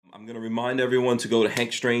I'm going to remind everyone to go to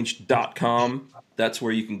hankstrange.com. That's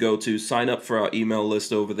where you can go to sign up for our email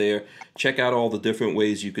list over there. Check out all the different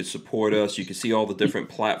ways you could support us. You can see all the different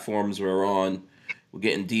platforms we're on. We're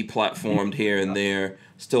getting deplatformed here and there.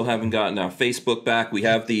 Still haven't gotten our Facebook back. We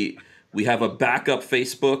have a backup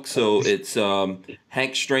Facebook, so it's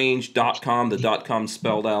hankstrange.com. The .com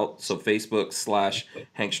spelled out, so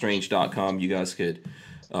Facebook/hankstrange.com. You guys could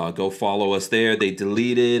go follow us there. They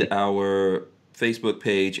deleted our Facebook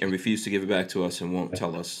page and refused to give it back to us and won't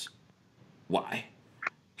tell us why.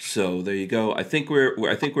 So there you go. I think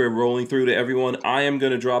we're rolling through to everyone. I am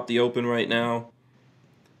going to drop the open right now.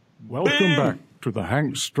 Welcome back to the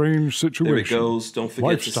Hank Strange Situation. There it goes. Don't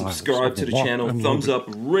forget to subscribe to the channel. Thumbs up,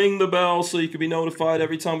 ring the bell so you can be notified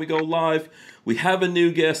every time we go live. We have a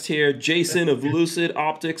new guest here. Jason of Lucid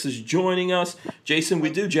Optics is joining us. Jason,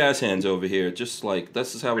 we do jazz hands over here. Just like,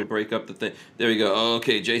 this is how we break up the thing. There we go.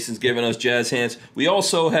 Okay, Jason's giving us jazz hands. We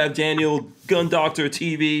also have Daniel, Gun Doctor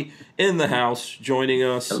TV, in the house joining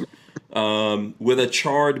us with a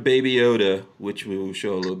charred Baby Yoda, which we will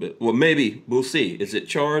show a little bit. Well, maybe. We'll see. Is it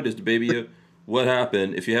charred? Is the Baby Yoda? What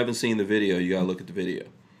happened? If you haven't seen the video, you got to look at the video.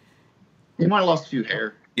 You might have lost a few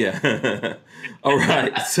hair. Yeah. All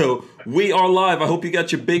right. So we are live. I hope you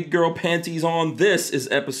got your big girl panties on. This is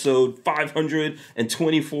episode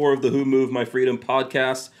 524 of the Who Moved My Freedom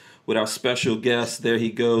podcast with our special guest. There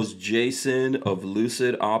he goes, Jason of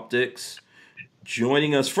Lucid Optics,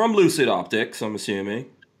 joining us from Lucid Optics, I'm assuming.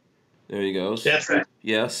 There he goes. That's right.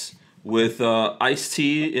 Yes. With iced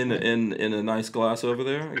tea in a nice glass over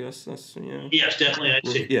there, I guess that's Yes, definitely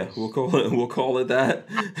iced tea. Yeah, we'll call it that.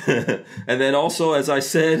 And then also, as I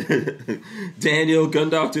said, Daniel, Gun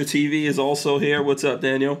Doctor TV is also here. What's up,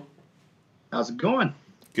 Daniel? How's it going?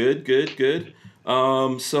 Good.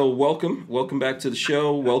 So welcome back to the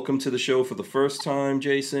show. Welcome to the show for the first time,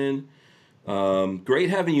 Jason. Great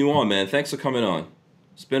having you on, man. Thanks for coming on.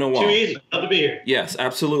 It's been a while. Too easy. Love to be here. Yes,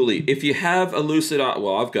 absolutely. If you have a Lucid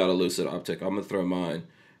well, I've got a Lucid Optic. I'm going to throw mine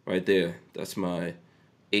right there. That's my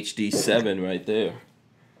HD7 right there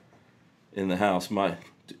in the house.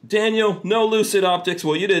 Daniel, no Lucid Optics.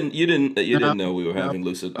 Well, you didn't know we were having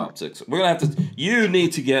Lucid Optics. We're going to have to you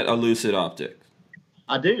need to get a Lucid Optic.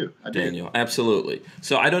 I do. Daniel, absolutely.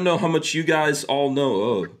 So I don't know how much you guys all know.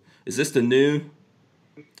 Oh, is this the new?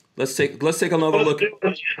 Let's take another look.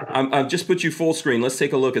 I've just put you full screen. Let's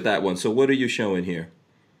take a look at that one. So what are you showing here?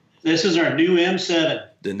 This is our new M7.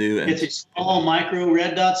 The new M7. It's a small micro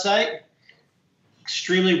red dot sight.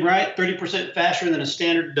 Extremely bright, 30% faster than a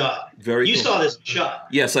standard dot. Very You cool. saw this shot.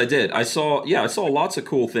 Yes, I did. I saw lots of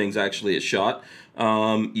cool things actually at shot.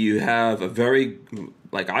 You have a very,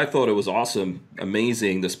 I thought it was awesome,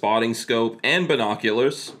 amazing, the spotting scope and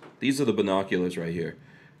binoculars. These are the binoculars right here.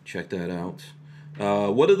 Check that out.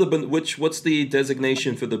 What's the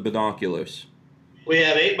designation for the binoculars? We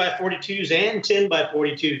have 8x42s and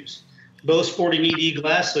 10x42s. Both sporting ED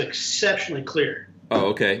glass, so exceptionally clear. Oh,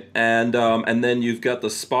 okay. And then you've got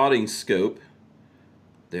the spotting scope.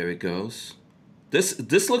 There it goes.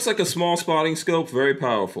 This looks like a small spotting scope, very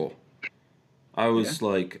powerful. I was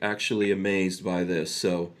actually amazed by this.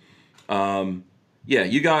 So, yeah,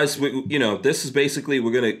 you guys, this is basically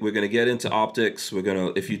we're gonna get into optics.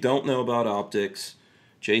 If you don't know about optics,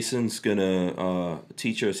 Jason's gonna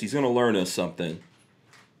teach us. He's gonna learn us something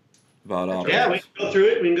about optics. Yeah, we can go through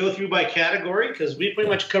it. We can go through by category because we pretty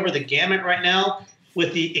much cover the gamut right now,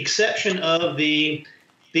 with the exception of the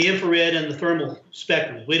infrared and the thermal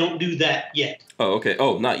spectrum. We don't do that yet. Oh, okay.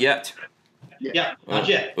 Oh, not yet. Yeah, not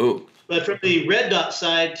yet. Oh. But from the red dot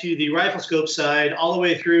side to the rifle scope side, all the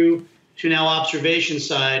way through to now observation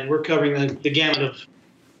side, we're covering the gamut of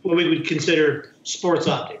what we would consider sports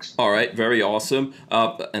optics. All right, very awesome.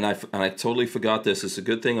 And I totally forgot this. It's a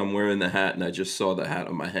good thing I'm wearing the hat, and I just saw the hat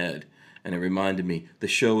on my head, and it reminded me. The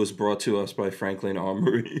show is brought to us by Franklin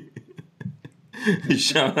Armory.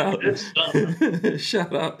 Shout out to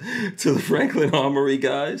the Franklin Armory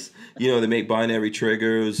guys. They make binary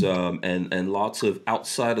triggers and lots of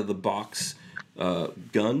outside of the box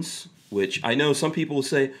guns, which I know some people will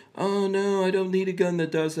say, oh no, I don't need a gun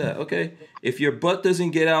that does that. Okay, if your butt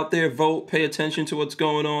doesn't get out there, vote, pay attention to what's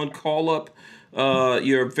going on, call up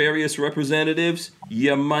your various representatives,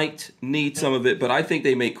 you might need some of it, but I think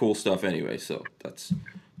they make cool stuff anyway, so that's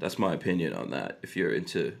my opinion on that. If you're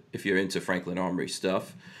into Franklin Armory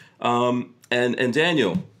stuff, and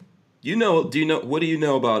Daniel, what do you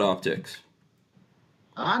know about optics?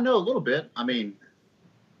 I know a little bit. I mean,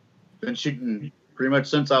 been shooting pretty much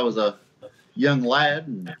since I was a young lad.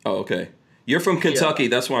 And, oh, okay. You're from Kentucky.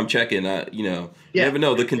 That's why I'm checking. You never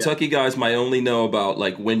know. The Kentucky guys might only know about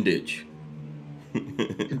like windage.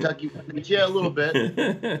 Kentucky. Yeah, a little bit.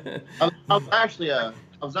 I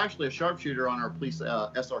was actually a sharpshooter on our police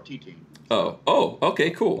SRT team. Oh, okay,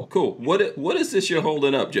 cool. What is this you're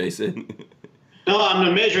holding up, Jason? No,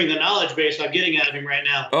 I'm measuring the knowledge base I'm getting out of him right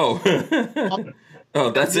now. Oh,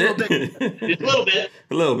 that's it. Just a little bit.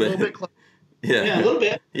 A little bit. Yeah, a little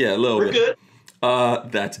bit. Yeah, a little We're bit.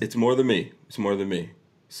 good. It's more than me. It's more than me.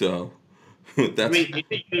 So that's. I mean,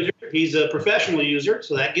 he's a professional user,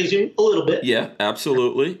 so that gives him a little bit. Yeah,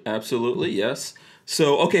 absolutely, yes.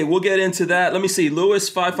 So okay, we'll get into that. Let me see.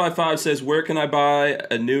 Lewis555 says, "Where can I buy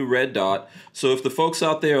a new red dot?" So if the folks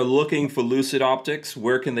out there are looking for Lucid Optics,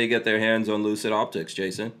 where can they get their hands on Lucid Optics,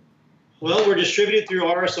 Jason? Well, we're distributed through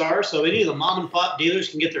RSR, so any of the mom and pop dealers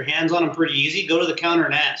can get their hands on them pretty easy. Go to the counter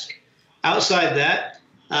and ask. Outside that,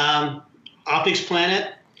 Optics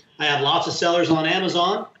Planet, I have lots of sellers on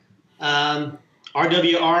Amazon.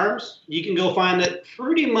 RW Arms, you can go find that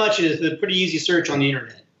pretty much is a pretty easy search on the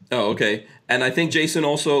internet. Oh, okay. And I think Jason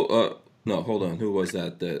also, no, hold on. Who was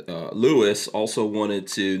that? Lewis also wanted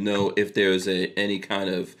to know if there's any kind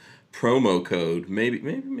of promo code.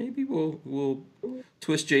 Maybe we'll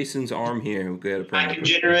twist Jason's arm here and get a promo I can code.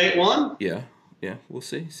 generate one. Yeah, we'll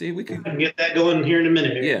see. See, we I can can get that going here in a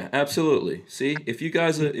minute. Yeah, absolutely. See, if you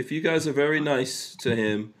guys are very nice to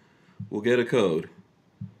him, we'll get a code.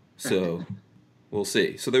 So we'll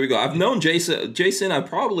see. So there we go. I've known Jason.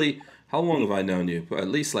 How long have I known you? At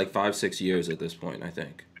least like 5-6 years at this point, I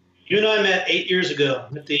think. You and I met 8 years ago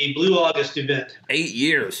at the Blue August event. 8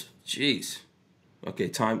 years. Jeez. Okay,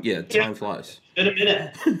 time flies. In a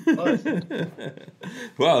minute.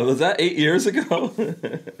 Wow, was that 8 years ago?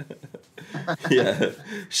 Yeah.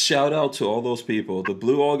 Shout out to all those people. The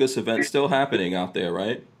Blue August event's still happening out there,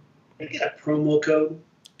 right? I get a promo code.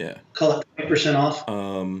 Yeah. Call it 20% off.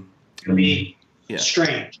 It'll be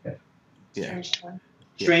strange. Yeah.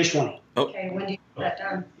 Strange 20. Okay, when do you get that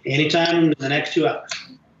done? Anytime in the next 2 hours.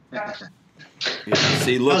 Yeah.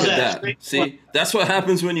 See, look How's at that. See, that's what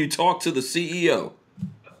happens when you talk to the CEO.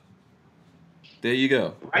 There you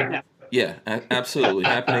go. Right now. Yeah, absolutely.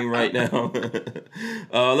 Happening right now.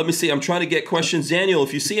 Let me see. I'm trying to get questions. Daniel,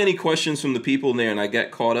 if you see any questions from the people in there, and I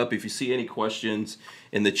get caught up, if you see any questions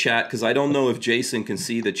in the chat, because I don't know if Jason can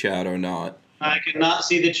see the chat or not. I cannot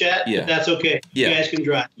see the chat, but that's okay. Yeah. You guys can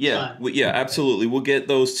drive. Yeah, absolutely. We'll get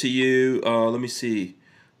those to you. Let me see.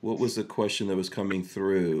 What was the question that was coming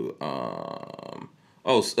through?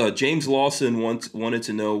 James Lawson wanted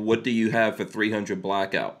to know, what do you have for 300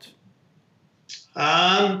 blackout?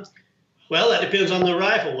 Well, that depends on the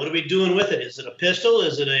rifle. What are we doing with it? Is it a pistol?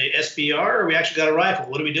 Is it a SBR? Or we actually got a rifle?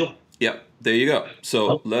 What are we doing? Yep, there you go.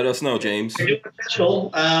 So let us know, James. If we're doing a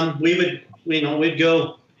pistol, we'd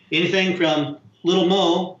go anything from Little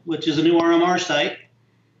Mo, which is a new RMR sight,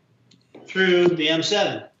 through the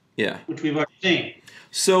M7. Yeah. Which we've already seen.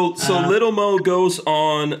 So Little Mo goes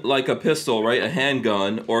on like a pistol, right? A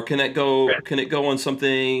handgun, or can it go on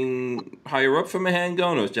something higher up from a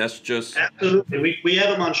handgun, or just Absolutely. We have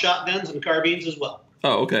them on shotguns and carbines as well.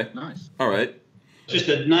 Oh, okay. Nice. All right. Just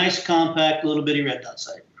a nice, compact, little bitty red dot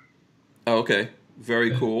sight. Oh, okay.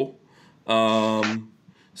 Very cool. And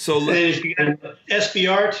if you got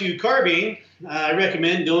SBR to carbine, I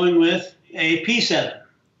recommend going with a P7.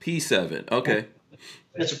 P7. Okay.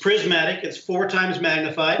 It's a prismatic. It's 4 times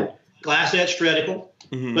magnified, glass etched reticle.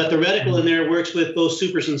 Mm-hmm. But the reticle in there works with both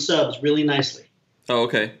supers and subs really nicely. Oh,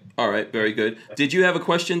 okay. All right. Very good. Did you have a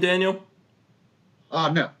question, Daniel?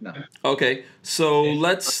 No. Okay. So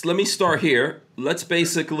let me start here. Let's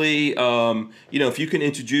basically, if you can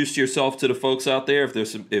introduce yourself to the folks out there,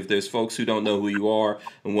 if there's folks who don't know who you are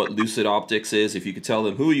and what Lucid Optics is, if you could tell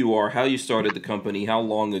them who you are, how you started the company, how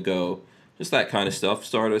long ago. Just that kind of stuff.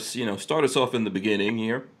 Start us off in the beginning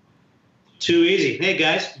here. Too easy. Hey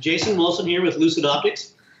guys, Jason Wilson here with Lucid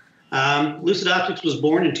Optics. Lucid Optics was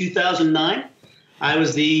born in 2009. I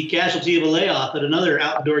was the casualty of a layoff at another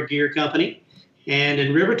outdoor gear company. And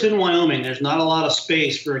in Riverton, Wyoming, there's not a lot of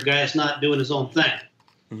space for a guy that's not doing his own thing.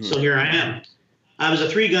 Mm-hmm. So here I am. I was a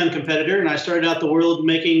 3-gun competitor, and I started out the world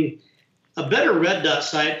making a better red dot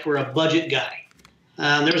sight for a budget guy.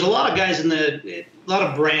 There was a lot of guys a lot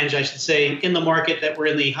of brands, I should say, in the market that were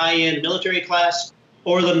in the high-end military class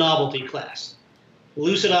or the novelty class.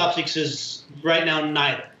 Lucid Optics is right now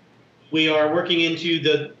neither. We are working into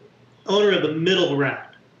the owner of the middle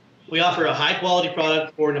ground. We offer a high-quality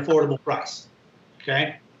product for an affordable price.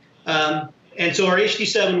 Okay? And so our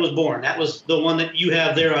HD7 was born. That was the one that you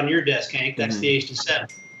have there on your desk, Hank. That's the HD7.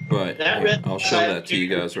 Right. I'll show that to you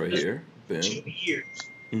guys right here. 2 years.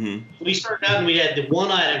 Mm-hmm. We started out and we had the one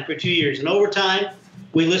item for 2 years. And over time,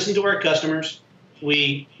 we listened to our customers.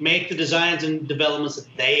 We make the designs and developments that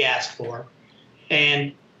they asked for.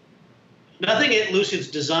 And nothing at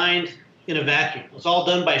Lucid's designed in a vacuum. It's all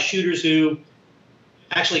done by shooters who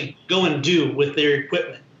actually go and do with their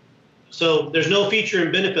equipment. So there's no feature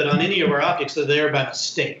and benefit on any of our optics that are there by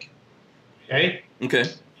mistake. Okay? Okay.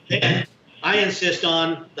 And I insist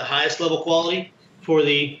on the highest level quality for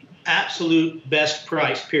the absolute best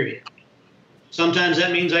price, period. Sometimes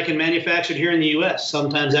that means I can manufacture it here in the U.S.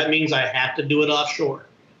 Sometimes that means I have to do it offshore.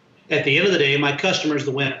 At the end of the day, my customer's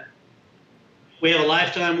the winner. We have a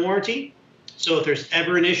lifetime warranty, so if there's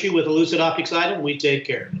ever an issue with a Lucid Optics item, we take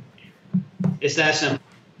care of it. It's that simple.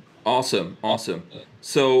 Awesome.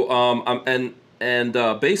 So,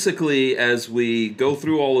 basically, as we go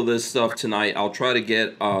through all of this stuff tonight, I'll try to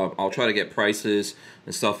get prices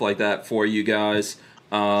and stuff like that for you guys.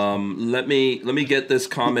 Let me get this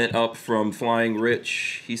comment up from Flying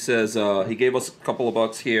Rich. He says he gave us a couple of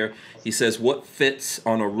bucks here. He says, "What fits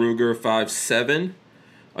on a Ruger 5.7?"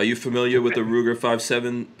 Are you familiar with the Ruger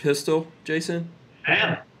 5.7 pistol, Jason? I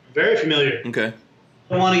am very familiar. Okay.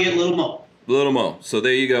 I want to get Little Mo. Little Mo. So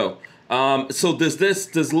there you go. So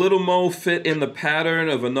does Little Mo fit in the pattern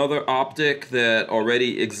of another optic that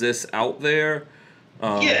already exists out there?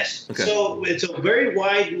 Yes. Okay. So it's a very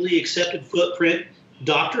widely accepted footprint.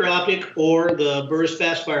 Doctor Optic or the Burris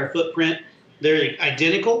Fastfire footprint, they're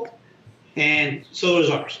identical, and so is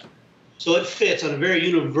ours. So it fits on a very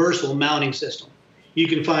universal mounting system. You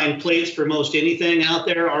can find plates for most anything out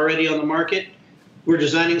there already on the market. We're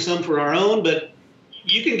designing some for our own, but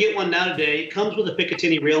you can get one now today. It comes with a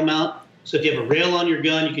Picatinny rail mount, so if you have a rail on your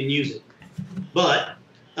gun, you can use it. But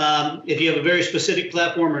if you have a very specific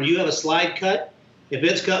platform or you have a slide cut, if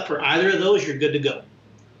it's cut for either of those, you're good to go.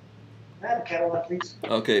 I have a catalog, please.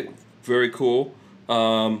 Okay, very cool.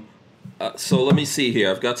 So let me see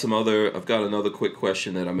here. I've got another quick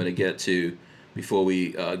question that I'm going to get to before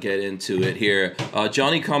we get into it here.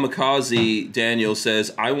 Johnny Kamikaze Daniel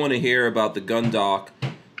says, "I want to hear about the gun doc.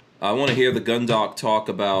 I want to hear the gun doc talk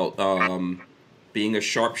about being a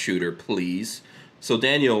sharpshooter, please." So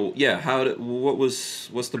Daniel, yeah,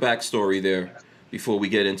 what's the backstory there before we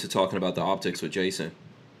get into talking about the optics with Jason?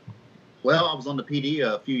 Well, I was on the PD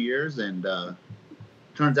a few years, and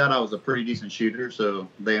turns out I was a pretty decent shooter, so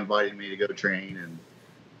they invited me to go train and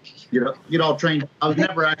get all trained. I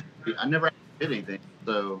never actually did anything,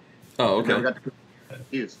 so oh, okay. I never got to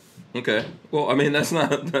use. Okay. Well, I mean that's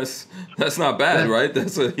not bad, right?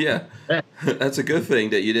 That's a good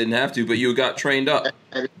thing that you didn't have to, but you got trained up.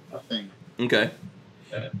 Okay.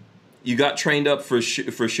 You got trained up for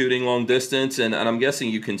shooting long distance, and I'm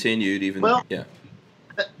guessing you continued even. Well, yeah.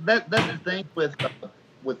 That's the thing with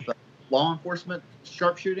law enforcement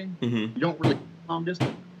sharpshooting. Mm-hmm. You don't really long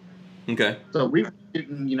distance. Okay. So we were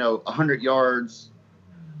shooting, 100 yards,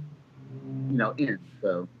 in.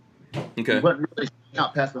 So okay. we wasn't really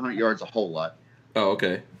not past 100 yards a whole lot. Oh,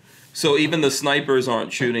 okay. So even the snipers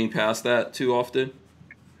aren't shooting past that too often?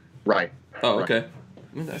 Right. Oh, okay.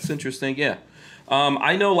 Well, that's interesting. Yeah.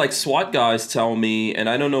 I know, like, SWAT guys tell me, and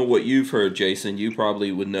I don't know what you've heard, Jason. You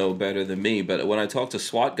probably would know better than me. But when I talk to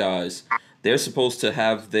SWAT guys, they're supposed to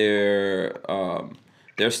have their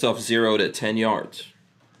stuff zeroed at 10 yards.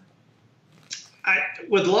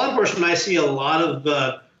 With law enforcement, I see a lot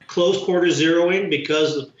of close quarters zeroing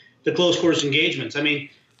because of the close quarters engagements. I mean,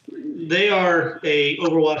 they are a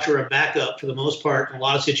Overwatch or a backup for the most part in a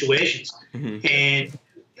lot of situations. Mm-hmm. And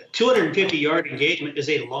 250-yard engagement is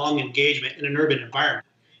a long engagement in an urban environment.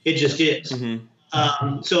 It just is.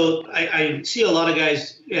 Mm-hmm. So I see a lot of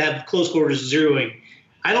guys have close quarters zeroing.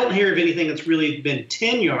 I don't hear of anything that's really been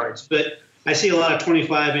 10 yards, but I see a lot of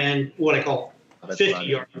 25 and what I call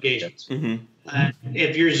 50-yard engagements. Mm-hmm.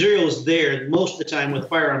 If your zero is there, most of the time with a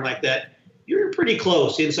firearm like that, you're pretty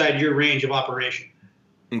close inside your range of operation.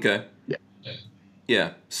 Okay.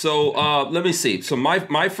 Yeah. So let me see. So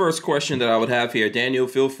my first question that I would have here, Daniel,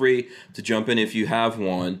 feel free to jump in if you have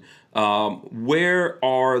one. Where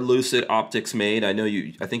are Lucid Optics made? I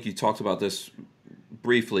think you talked about this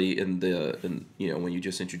briefly in when you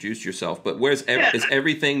just introduced yourself. But is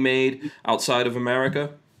everything made outside of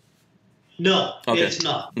America? No, it's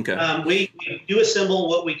not. Okay. We do assemble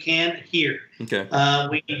what we can here. Okay.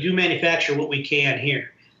 We do manufacture what we can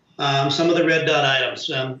here. Some of the red dot items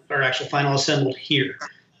are actually final assembled here.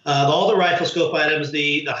 All the rifle scope items,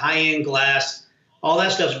 the high-end glass, all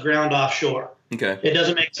that stuff's ground offshore. Okay. It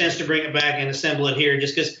doesn't make sense to bring it back and assemble it here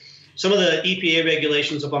just because some of the EPA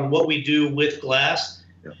regulations upon what we do with glass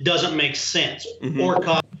doesn't make sense or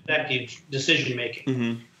cost-effective decision-making.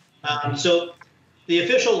 Mm-hmm. So the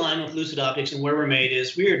official line with Lucid Optics and where we're made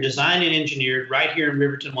is we are designed and engineered right here in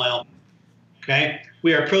Riverton, Wyoming. Okay?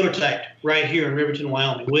 We are prototyped right here in Riverton,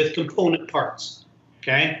 Wyoming with component parts.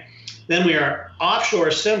 Okay?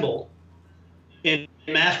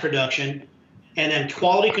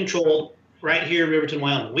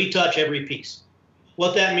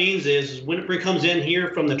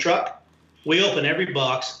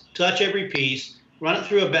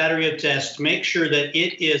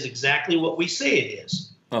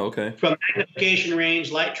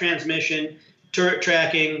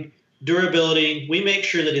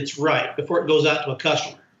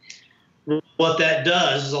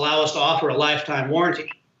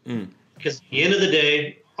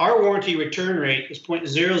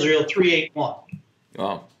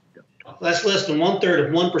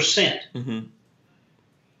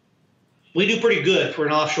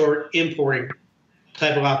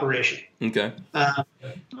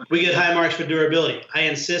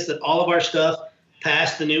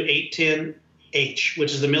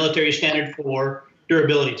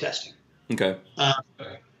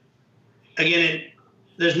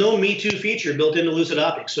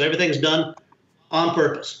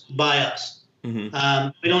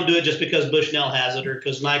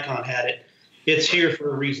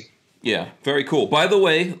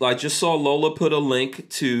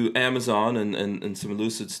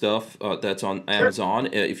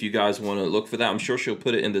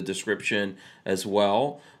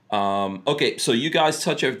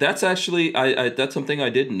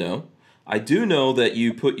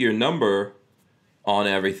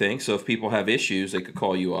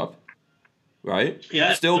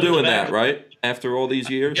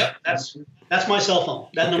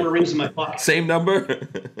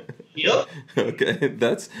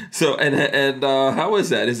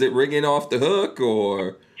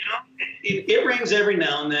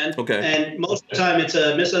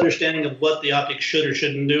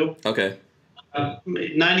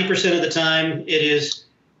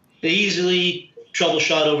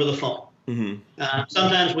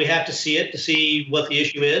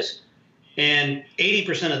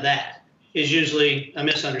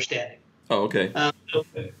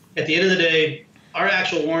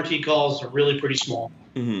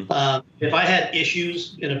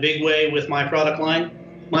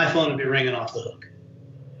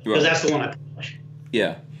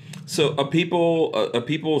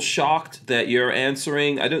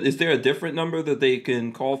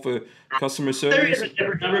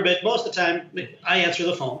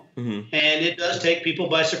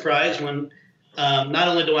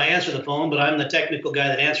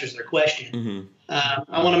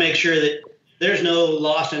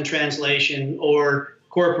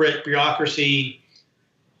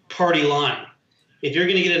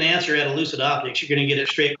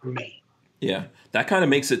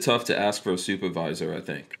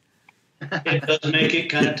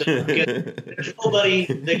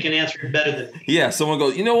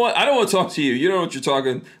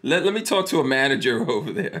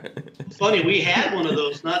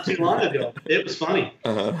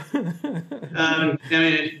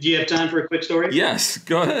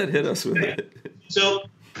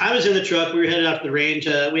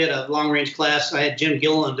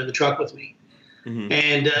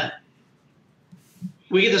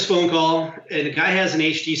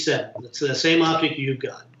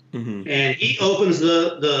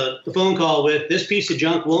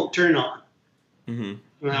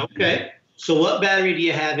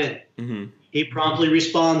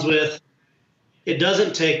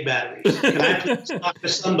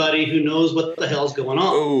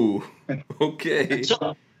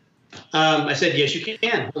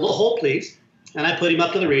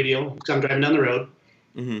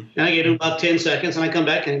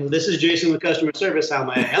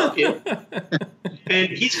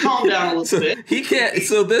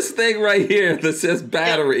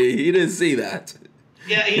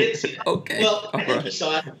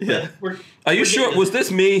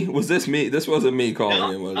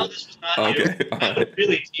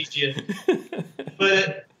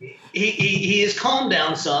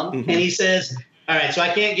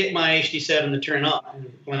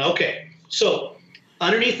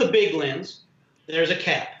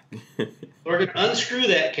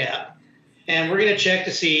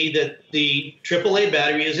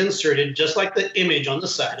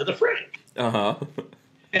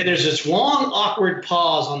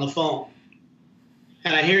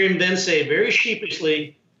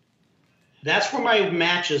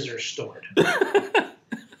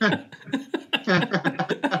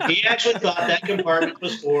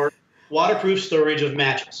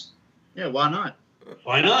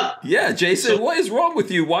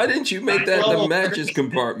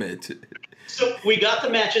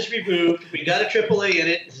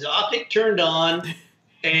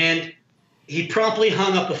 he promptly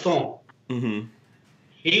hung up the phone. Mm-hmm.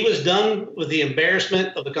 He was done with the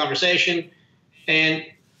embarrassment of the conversation, and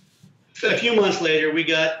a few months later, we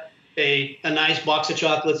got a nice box of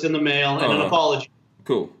chocolates in the mail and an apology.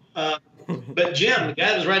 Cool. But Jim, the guy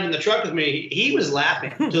that was riding in the truck with me, he was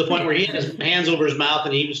laughing to the point where he had his hands over his mouth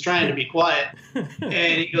and he was trying to be quiet.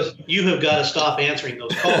 And he goes, "You have got to stop answering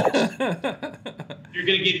those calls. You're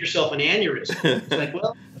going to give yourself an aneurysm." It's like,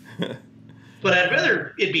 well, but I'd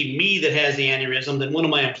rather it be me that has the aneurysm than one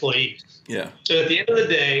of my employees. Yeah. So at the end of the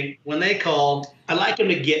day, when they call, I like them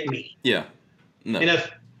to get me. Yeah. No. And if,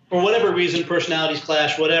 for whatever reason, personalities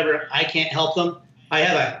clash, whatever, I can't help them, I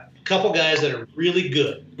have a couple guys that are really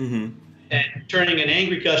good at turning an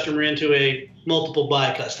angry customer into a multiple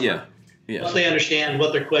buy customer. Yeah. Yeah. Once they understand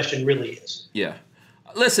what their question really is. Yeah.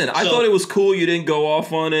 Listen, I thought it was cool you didn't go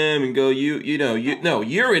off on him and go, no,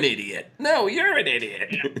 you're an idiot. No, you're an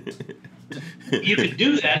idiot. You could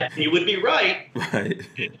do that, and you would be right. Right.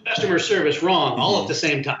 Customer service wrong, all at the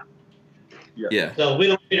same time. Yeah. So we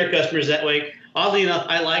don't treat our customers that way. Oddly enough,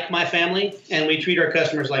 I like my family, and we treat our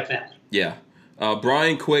customers like family. Yeah.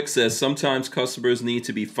 Brian Quick says sometimes customers need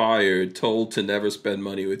to be fired, told to never spend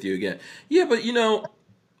money with you again. Yeah, but We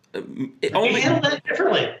handle that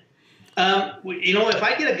differently. If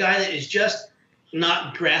I get a guy that is just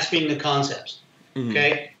not grasping the concepts,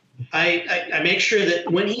 okay, I make sure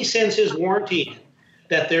that when he sends his warranty in,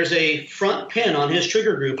 that there's a front pin on his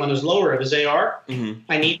trigger group on his lower of his AR.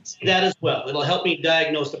 I need to see that as well. It'll help me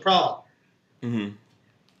diagnose the problem. And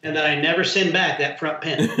that I never send back that front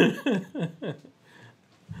pin.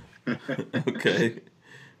 Okay.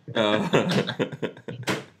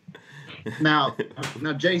 Now,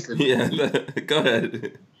 Jason. Yeah, go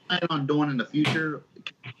ahead. What I'm doing in the future,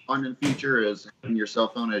 is having your cell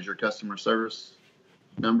phone as your customer service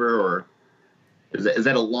number, or is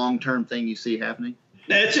that a long-term thing you see happening?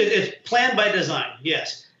 It's planned by design,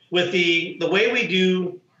 yes. With the way we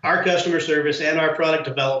do our customer service and our product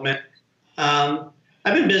development, I've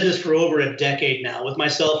been in business for over a decade now with my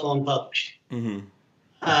cell phone published.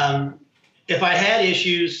 If I had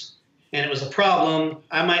issues and it was a problem,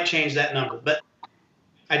 I might change that number, but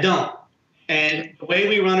I don't. And the way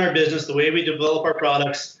we run our business, the way we develop our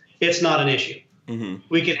products, it's not an issue.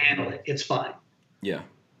 We can handle it. It's fine. Yeah.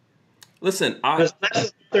 Listen, because that's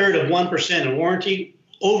a third of 1% in warranty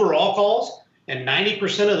overall calls, and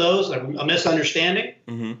 90% of those are a misunderstanding.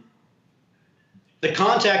 The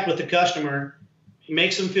contact with the customer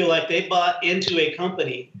makes them feel like they bought into a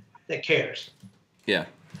company that cares. Yeah.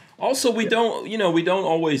 Also, we don't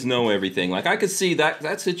always know everything. Like I could see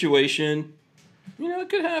that situation, it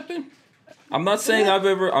could happen. I'm not saying I've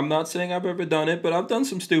ever done it, but I've done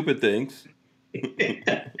some stupid things.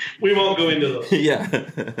 We won't go into those. Yeah.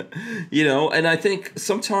 And I think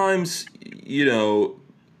sometimes,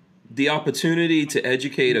 the opportunity to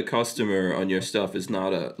educate a customer on your stuff is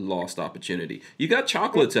not a lost opportunity. You got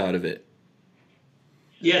chocolates out of it.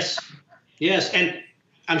 Yes. And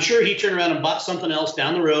I'm sure he turned around and bought something else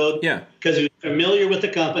down the road. Yeah. Because he was familiar with the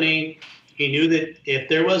company. He knew that if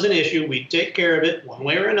there was an issue, we'd take care of it one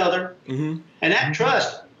way or another. And that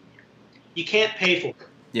trust, you can't pay for it.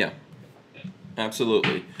 Yeah.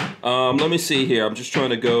 Absolutely. Let me see here. I'm just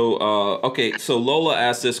trying to go. Okay, so Lola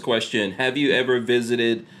asked this question. Have you ever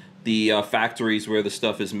visited the factories where the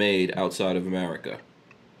stuff is made outside of America?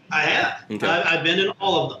 I have. Okay. I've been in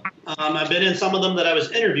all of them. I've been in some of them that I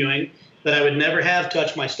was interviewing that I would never have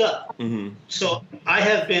touched my stuff. So I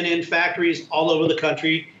have been in factories all over the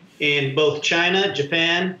country, in both China,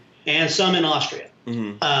 Japan, and some in Austria.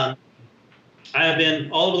 I have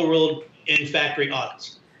been all over the world in factory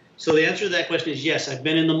audits. So the answer to that question is yes, I've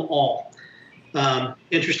been in them all.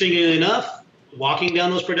 Interestingly enough, walking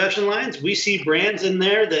down those production lines, we see brands in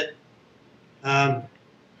there that are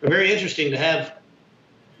very interesting to have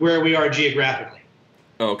where we are geographically.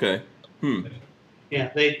 Okay.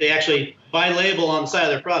 Yeah, they actually, by label on the side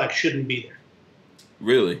of their product, shouldn't be there.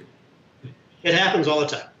 Really? It happens all the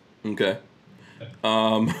time. Okay.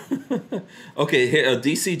 Okay, here,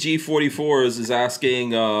 DCG44 is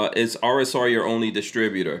asking, is RSR your only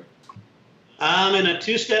distributor? In a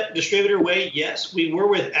two-step distributor way, yes. We were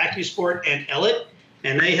with AccuSport and Elliott,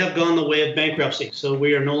 and they have gone the way of bankruptcy, so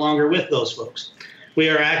we are no longer with those folks. We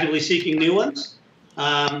are actively seeking new ones.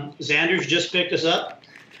 Xander's just picked us up.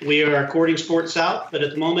 We are courting Sport South, but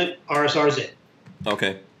at the moment, RSR's it.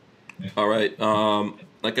 Okay. All right.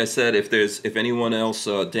 Like I said, if anyone else,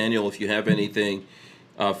 Daniel, if you have anything,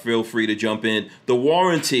 feel free to jump in. The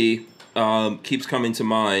warranty keeps coming to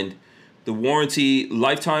mind. The warranty,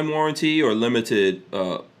 lifetime warranty or limited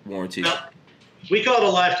warranty? No, we call it a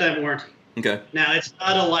lifetime warranty. Okay. Now, it's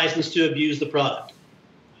not a license to abuse the product.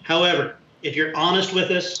 However, if you're honest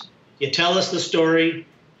with us, you tell us the story,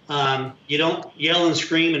 you don't yell and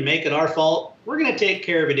scream and make it our fault, we're going to take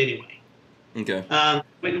care of it anyway. Okay.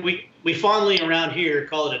 We fondly around here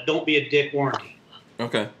call it a don't be a dick warranty.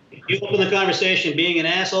 Okay. If you open the conversation being an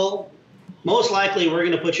asshole, most likely we're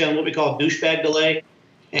going to put you on what we call douchebag delay,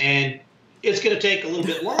 and it's going to take a little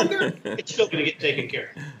bit longer. It's still going to get taken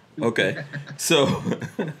care of. Okay. So,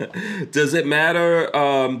 does it matter?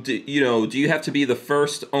 Do you have to be the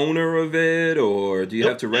first owner of it, or do you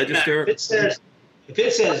have to register? If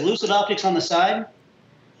it says Lucid Optics on the side,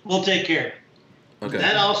 we'll take care of it. Okay.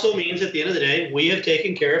 That also means at the end of the day, we have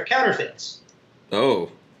taken care of counterfeits.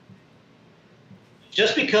 Oh.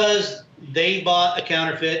 Just because they bought a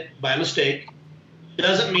counterfeit by mistake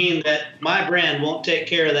doesn't mean that my brand won't take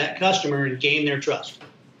care of that customer and gain their trust.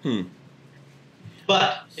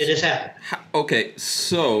 But it has happened. Okay,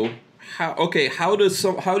 so how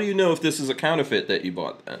do you know if this is a counterfeit that you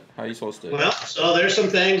bought then? How are you supposed to? Well, so there's some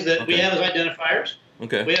things that we have as identifiers.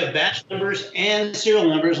 Okay. We have batch numbers and serial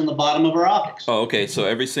numbers on the bottom of our optics. Oh, okay. So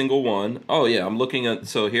every single one. Oh, yeah. I'm looking at.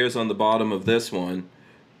 So here's on the bottom of this one.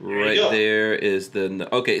 Right there is the.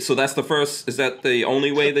 Okay. So that's the first. Is that the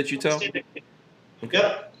only way that you tell? Okay.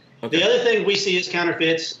 Yep. Okay. The other thing we see is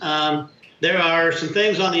counterfeits. There are some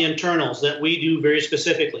things on the internals that we do very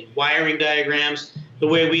specifically. Wiring diagrams, the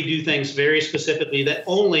way we do things very specifically that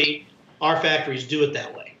only our factories do it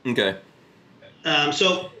that way. Okay.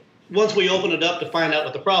 So once we open it up to find out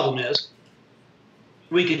what the problem is,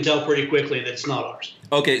 we can tell pretty quickly that it's not ours.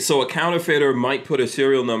 Okay, so a counterfeiter might put a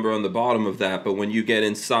serial number on the bottom of that, but when you get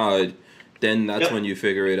inside, then that's when you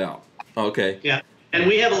figure it out. Okay. Yeah, and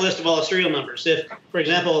we have a list of all the serial numbers. If, for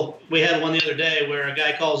example, we had one the other day where a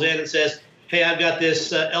guy calls in and says, hey, I've got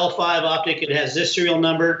this L5 optic, it has this serial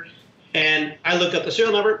number, and I look up the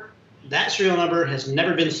serial number, that serial number has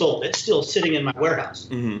never been sold. It's still sitting in my warehouse.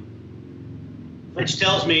 Which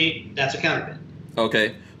tells me that's a counterfeit.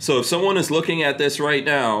 Okay, so if someone is looking at this right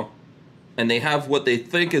now and they have what they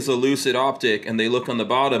think is a Lucid Optic and they look on the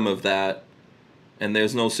bottom of that and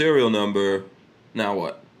there's no serial number, now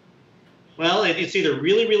what? Well, it's either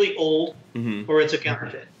really, really old or it's a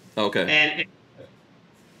counterfeit. Okay. And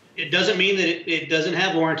it doesn't mean that it doesn't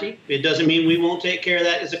have warranty. It doesn't mean we won't take care of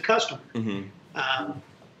that as a customer.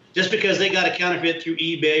 Just because they got a counterfeit through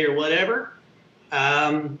eBay or whatever,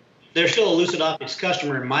 they're still a Lucid Optics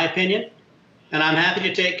customer, in my opinion, and I'm happy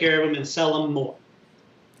to take care of them and sell them more.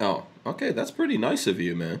 Oh, okay. That's pretty nice of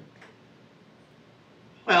you, man.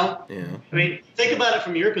 Well, yeah. I mean, think about it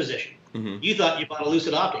from your position. You thought you bought a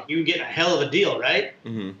Lucid Optic. You were getting a hell of a deal, right?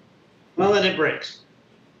 Well, then it breaks.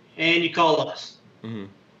 And you call us. And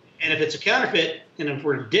if it's a counterfeit, and if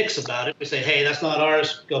we're dicks about it, we say, hey, that's not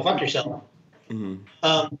ours. Go fuck yourself.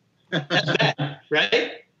 That's bad,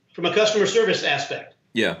 right? From a customer service aspect.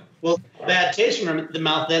 Yeah. Well, bad taste from the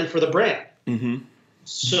mouth then for the brand.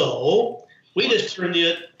 So we just turn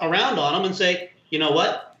it around on them and say, you know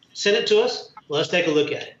what? Send it to us. Let's take a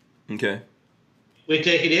look at it. Okay. We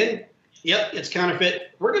take it in. Yep, it's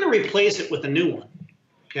counterfeit. We're going to replace it with a new one.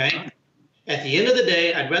 Okay. At the end of the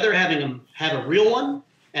day, I'd rather having them have a real one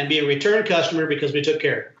and be a return customer because we took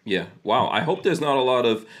care of it. Yeah. Wow. I hope there's not a lot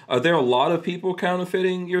of. Are there a lot of people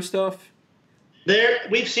counterfeiting your stuff?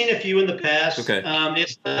 We've seen a few in the past. Okay.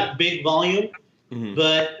 It's not big volume,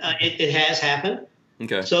 but it has happened.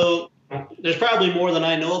 Okay. So there's probably more than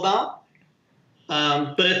I know about.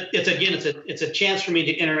 But it's a chance for me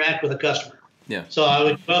to interact with a customer. Yeah. So I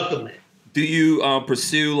would welcome it. Do you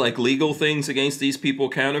pursue like legal things against these people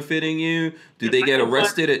counterfeiting you? Do they get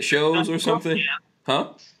arrested at shows or something? Yeah.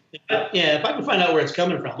 Huh? Yeah, if I can find out where it's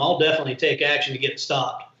coming from, I'll definitely take action to get it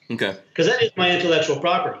stopped. Okay. Because that is my intellectual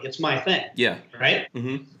property. It's my thing. Yeah. Right?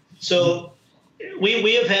 So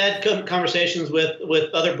we have had conversations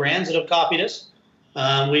with other brands that have copied us.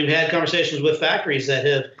 We've had conversations with factories that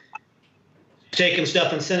have taken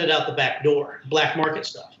stuff and sent it out the back door, black market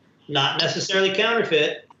stuff. Not necessarily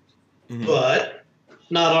counterfeit, but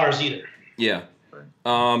not ours either. Yeah.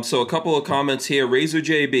 So a couple of comments here. Razor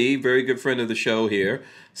JB, very good friend of the show here,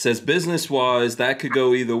 says business-wise, that could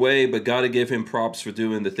go either way, but got to give him props for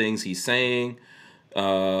doing the things he's saying.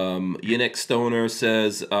 Yannick Stoner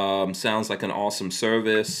says, sounds like an awesome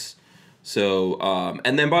service. So,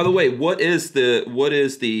 and then by the way, what is the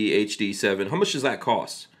HD7? How much does that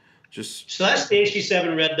cost? So that's the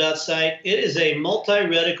HD7 Red Dot sight. It is a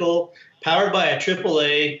multi-reticle powered by a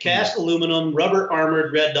AAA cast aluminum rubber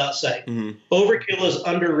armored red dot sight. Overkill is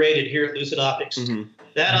underrated here at Lucid Optics.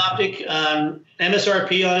 That optic,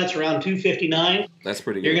 MSRP on it's around $259. That's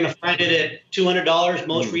pretty good. You're going to find it at $200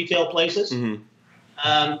 most retail places.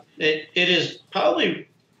 It is probably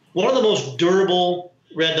one of the most durable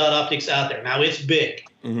red dot optics out there. Now it's big.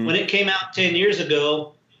 Mm-hmm. When it came out 10 years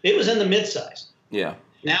ago, it was in the mid-size. Yeah.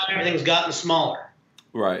 Now everything's gotten smaller.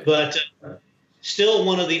 Right. But still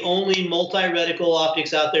one of the only multi-reticle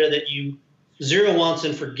optics out there that you zero once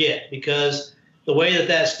and forget, because the way that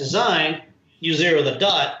that's designed, you zero the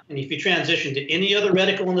dot, and if you transition to any other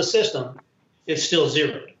reticle in the system, it's still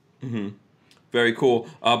zeroed. Mm-hmm. Very cool.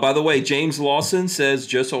 By the way, James Lawson says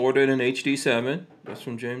just ordered an HD7. That's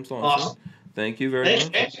from James Lawson. Awesome. Thank you very Thanks,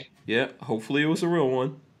 much. James. Yeah, hopefully it was a real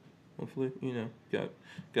one. Hopefully,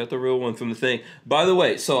 got the real one from the thing. By the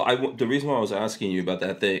way, so the reason why I was asking you about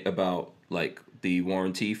that thing, about like the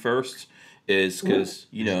warranty first, is because,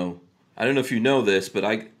 I don't know if you know this,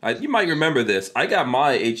 but you might remember this. I got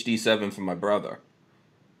my HD7 from my brother.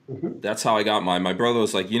 Mm-hmm. That's how I got mine. My brother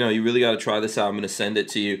was like, you really got to try this out. I'm going to send it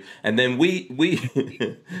to you. And then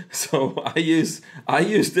so I use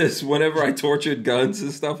this whenever I tortured guns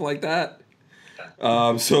and stuff like that.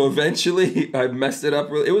 So eventually I messed it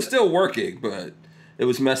up. It was still working, but it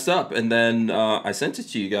was messed up. And then I sent it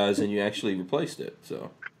to you guys, and you actually replaced it.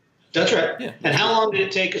 So that's right. Yeah. And how long did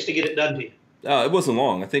it take us to get it done to you? It wasn't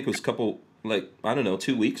long. I think it was a couple,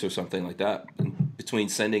 2 weeks or something like that, between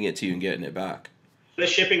sending it to you and getting it back. The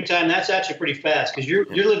shipping time, that's actually pretty fast, because you're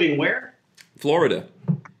living where? Florida.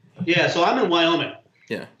 Yeah, so I'm in Wyoming.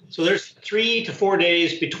 Yeah. So there's 3 to 4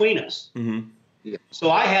 days between us. Mm-hmm. Yeah. So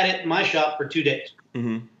I had it in my shop for 2 days.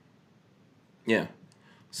 Mm-hmm. Yeah.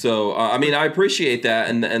 So, I appreciate that,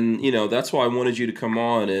 and that's why I wanted you to come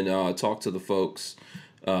on and talk to the folks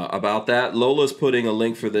about that. Lola's putting a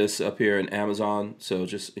link for this up here in Amazon, so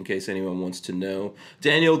just in case anyone wants to know.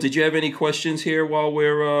 Daniel, did you have any questions here while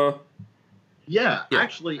we're... Yeah,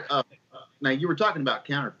 actually, now you were talking about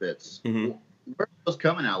counterfeits. Mm-hmm. Where are those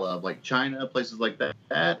coming out of? Like China, places like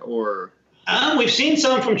that, or? We've seen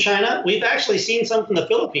some from China. We've actually seen some from the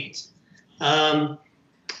Philippines.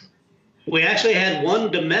 We actually had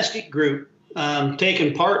one domestic group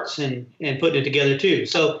taking parts and putting it together too.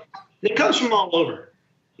 So it comes from all over.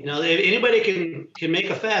 If anybody can make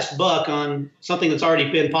a fast buck on something that's already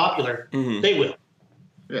been popular, mm-hmm. they will.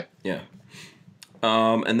 Yeah. Yeah.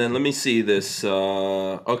 And then let me see this.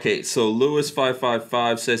 Okay, so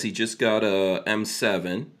Lewis555 says he just got a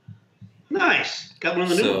M7. Nice. Got one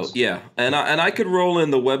of the new ones. Yeah, and I could roll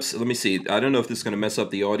in the website. Let me see. I don't know if this is going to mess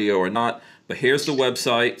up the audio or not, but here's the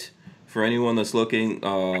website for anyone that's looking.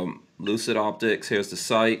 Lucid Optics. Here's the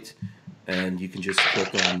site, and you can just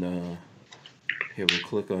click on. Here we'll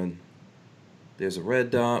click on. There's a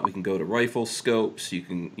red dot. We can go to rifle scopes. You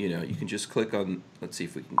can just click on. Let's see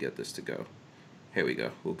if we can get this to go. Here we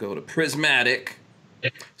go. We'll go to prismatic.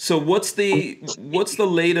 So what's the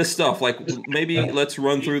latest stuff? Like, maybe let's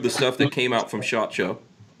run through the stuff that came out from SHOT Show.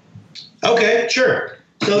 Okay, sure.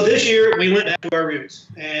 So this year we went back to our roots,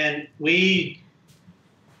 and we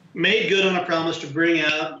made good on a promise to bring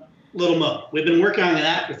out Little Mo. We've been working on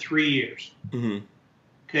that for 3 years. Mm-hmm.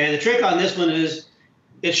 Okay, the trick on this one is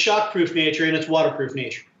it's shockproof nature and it's waterproof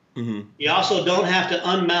nature. Mm-hmm. You also don't have to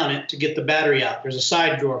unmount it to get the battery out. There's a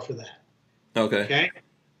side drawer for that. Okay?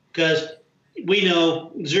 Because we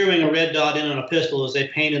know zeroing a red dot in on a pistol is a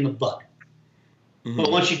pain in the butt. Mm-hmm.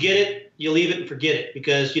 But once you get it, you leave it and forget it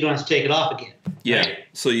because you don't have to take it off again. Yeah. Right?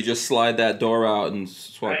 So you just slide that door out and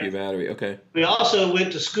swap Right. your battery. Okay. We also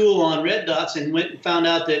went to school on red dots and went and found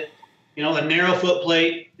out that, a narrow foot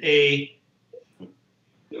plate, a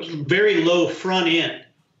very low front end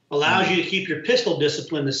allows you to keep your pistol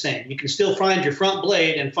discipline the same. You can still find your front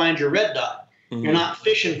blade and find your red dot. Mm-hmm. You're not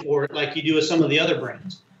fishing for it like you do with some of the other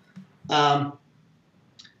brands.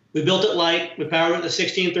 We built it light. We powered it to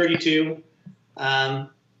 1632, and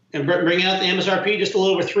bring out the MSRP just a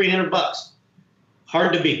little over $300.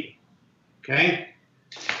 Hard to beat. Okay.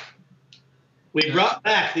 We brought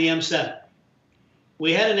back the M7.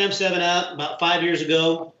 We had an M7 out about 5 years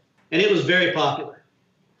ago, and it was very popular,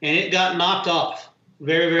 and it got knocked off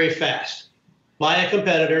very, very fast by a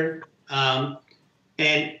competitor, and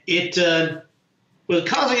it was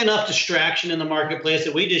causing enough distraction in the marketplace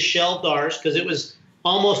that we just shelved ours because it was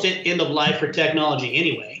almost at end of life for technology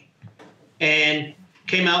anyway, and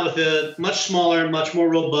came out with a much smaller, much more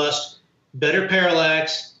robust, better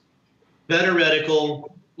parallax, better reticle,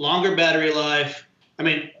 longer battery life. I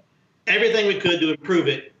mean, everything we could to improve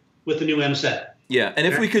it with the new M7. Yeah, and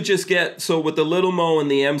if we could just get, so with the Little Mo and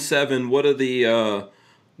the M7, what are the,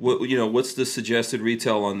 what's the suggested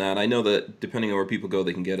retail on that? I know that depending on where people go,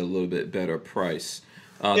 they can get a little bit better price.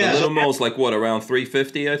 The Little Mo's like what, around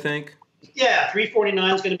 $350, I think? Yeah,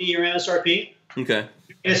 $349 is going to be your MSRP. Okay.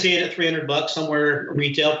 You're going to see it at $300 somewhere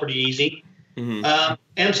retail, pretty easy. Mm-hmm.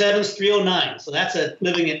 M7's $309, so that's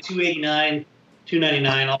living at $289,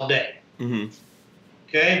 $299 all day. Mm-hmm.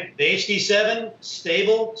 Okay, the HD7,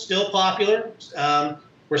 stable, still popular.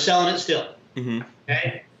 We're selling it still. Mm-hmm.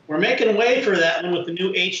 Okay, we're making way for that one with the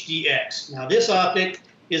new HDX. Now, this optic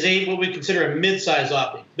is what we consider a mid-size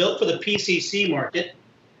optic, built for the PCC market.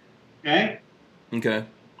 Okay. Okay.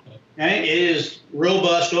 Okay, it is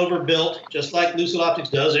robust, overbuilt, just like Lucid Optics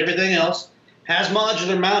does. Everything else has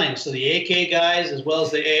modular mounting, so the AK guys as well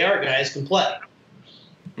as the AR guys can play.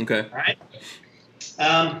 Okay. All right.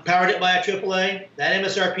 Powered it by a AAA. That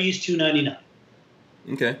MSRP is $299.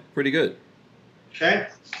 Okay. Pretty good. Okay.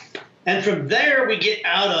 And from there, we get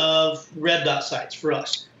out of red dot sights for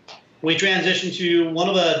us. We transition to one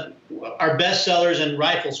of our best sellers in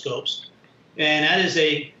rifle scopes, and that is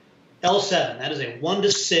a L7. That is a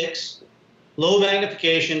 1:6, low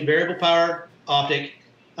magnification, variable power optic.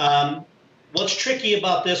 What's tricky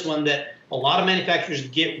about this one that a lot of manufacturers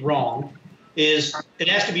get wrong is it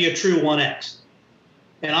has to be a true 1X.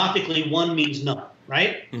 And optically, 1 means none,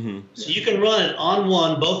 right? Mm-hmm. So you can run it on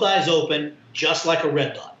 1, both eyes open, just like a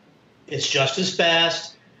red dot. It's just as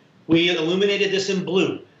fast. We illuminated this in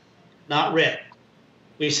blue, not red.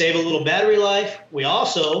 We save a little battery life. We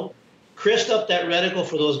also crisped up that reticle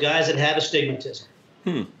for those guys that have astigmatism.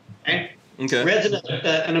 Okay? Okay. Red's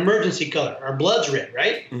an emergency color. Our blood's red,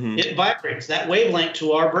 right? Mm-hmm. It vibrates. That wavelength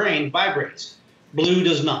to our brain vibrates. Blue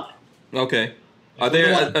does not. Okay. Are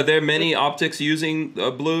there many optics using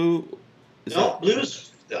blue? No,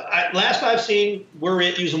 blues. Last I've seen, we're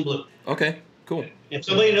using blue. Okay. Cool. If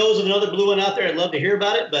somebody knows of another blue one out there, I'd love to hear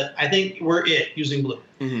about it. But I think we're using blue.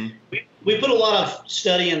 Mm-hmm. We put a lot of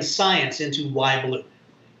study and science into why blue.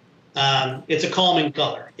 It's a calming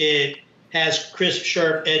color. It has crisp,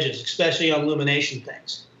 sharp edges, especially on illumination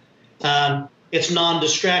things. It's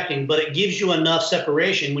non-distracting, but it gives you enough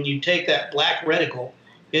separation when you take that black reticle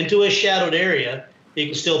into a shadowed area, you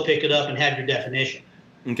can still pick it up and have your definition.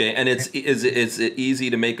 Okay, and is it easy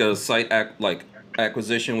to make a sight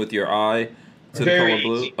acquisition with your eye to Very the color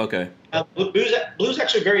blue? easy. Okay. Blue's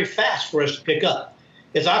actually very fast for us to pick up.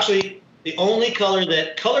 It's actually the only color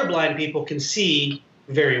that colorblind people can see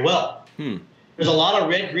very well. There's a lot of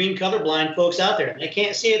red-green colorblind folks out there. They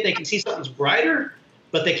can't see it. They can see something's brighter,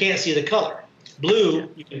 but they can't see the color. Blue,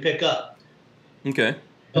 you can pick up. Okay.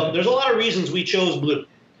 So there's a lot of reasons we chose blue.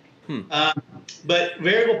 But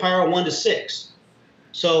variable power 1:6.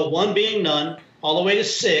 So 1 being none, all the way to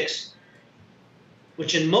 6,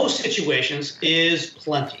 which in most situations is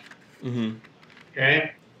plenty. Mm-hmm.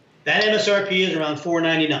 Okay? That MSRP is around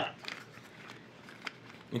 $499.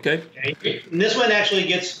 Okay. And this one actually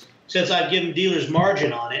gets, since I've given dealers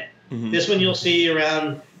margin on it, this one you'll see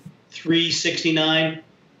around $369.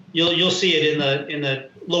 You'll see it in the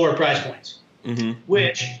lower price points,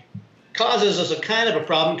 which causes us a kind of a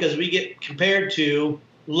problem because we get compared to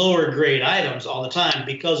lower grade items all the time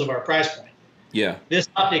because of our price point. Yeah. This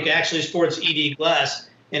optic actually sports ED glass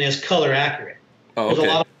and is color accurate. Oh, There's okay.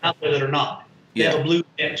 a lot of them out there that are not. They have a blue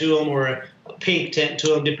tint to them or a pink tint to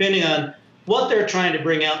them, depending on what they're trying to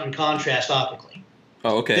bring out in contrast optically.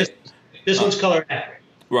 Oh, okay. This one's color accurate.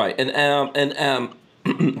 Right, and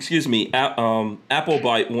excuse me.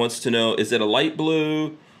 Applebite wants to know: is it a light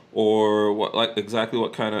blue, or what? Exactly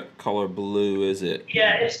what kind of color blue is it?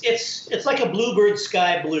 Yeah, it's like a bluebird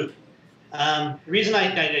sky blue. The reason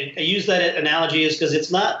I use that analogy is because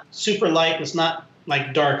it's not super light. It's not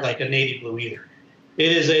like dark like a navy blue either.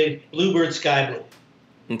 It is a bluebird sky blue.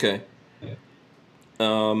 Okay.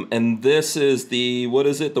 And this is the, what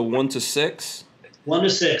is it? The 1:6?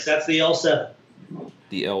 1:6. That's the L7.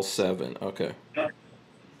 The L7. Okay.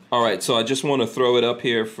 All right. So I just want to throw it up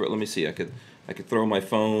here for. Let me see. I could throw my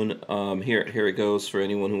phone. Here it goes for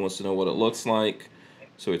anyone who wants to know what it looks like.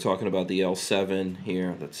 So we're talking about the L7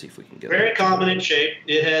 here. Let's see if we can get Very common in shape.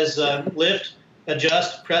 It has lift,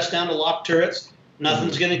 adjust, press down to lock turrets.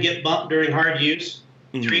 Nothing's going to get bumped during hard use.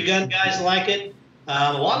 3-gun guys like it.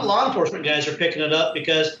 A lot of law enforcement guys are picking it up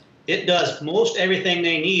because it does most everything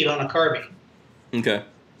they need on a carbine. Okay.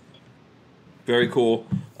 Very cool.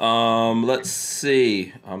 Let's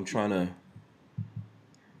see. I'm trying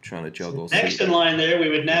to juggle. Next in line there, we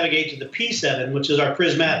would navigate to the P7, which is our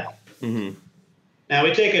prismatic. Now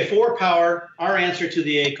we take a 4-power, our answer to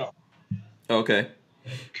the ACOM. Okay.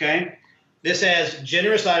 Okay. This has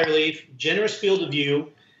generous eye relief, generous field of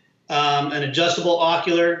view, an adjustable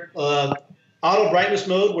ocular, auto brightness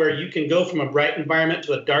mode where you can go from a bright environment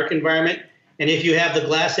to a dark environment. And if you have the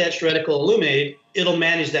glass etched reticle illuminated, it'll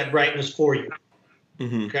manage that brightness for you.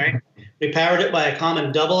 Okay. We powered it by a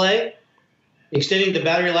common AA, extending the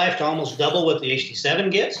battery life to almost double what the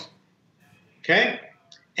HD7 gets. Okay.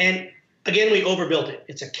 And again, we overbuilt it.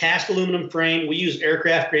 It's a cast aluminum frame. We use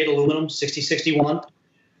aircraft grade aluminum, 6061,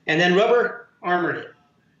 and then rubber armored it.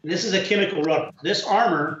 This is a chemical rubber. This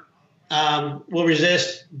armor will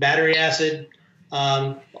resist battery acid,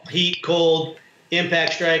 heat, cold,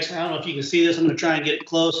 impact strikes. I don't know if you can see this. I'm going to try and get it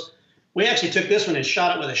close. We actually took this one and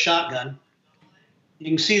shot it with a shotgun. You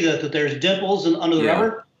can see that there's dimples under the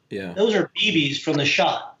rubber. Yeah. Those are BBs from the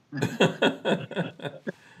shot.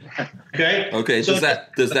 Okay. Okay. So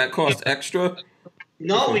Does that cost extra?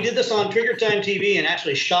 No, we did this on Trigger Time TV and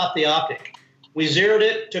actually shot the optic. We zeroed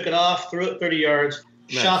it, took it off, threw it 30 yards,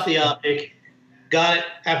 shot the optic, got it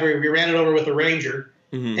after we ran it over with the Ranger,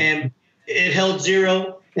 and it held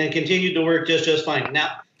zero and continued to work just fine.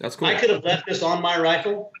 Now, that's cool. I could have left this on my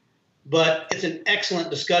rifle, but it's an excellent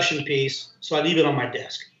discussion piece, so I leave it on my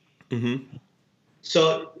desk.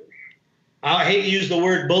 So I hate to use the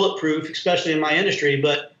word bulletproof, especially in my industry,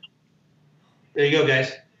 but there you go,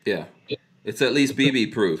 guys. Yeah. It's at least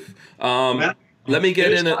BB proof. Let me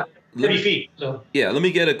get in a 30 feet. So. Yeah, let me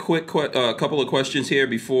get a quick couple of questions here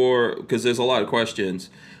before, because there's a lot of questions.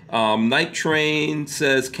 Night Train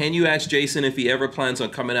says, can you ask Jason if he ever plans on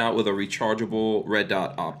coming out with a rechargeable red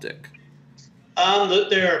dot optic?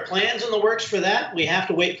 There are plans in the works for that. We have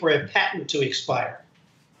to wait for a patent to expire.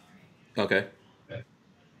 Okay.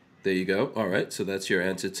 There you go. All right, so that's your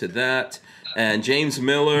answer to that. And James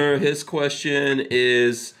Miller, his question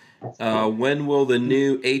is, when will the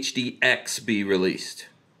new HDX be released?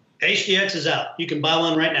 HDX is out. You can buy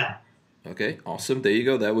one right now. Okay, awesome. There you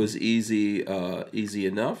go. That was easy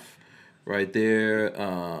enough right there.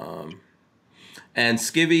 And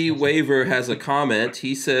Skivvy Waver has a comment.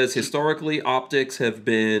 He says, historically, optics have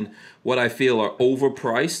been what I feel are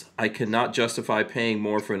overpriced. I cannot justify paying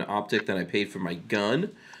more for an optic than I paid for my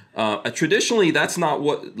gun. Traditionally, that's not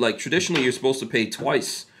what, traditionally you're supposed to pay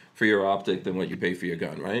twice for your optic than what you pay for your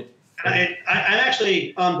gun, right? I'm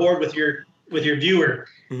actually on board with your viewer.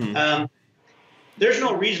 There's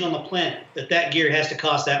no reason on the planet that gear has to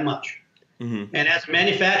cost that much. And as a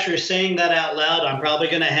manufacturer saying that out loud, I'm probably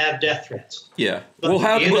going to have death threats. Yeah.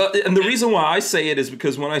 And the reason why I say it is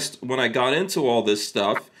because when I got into all this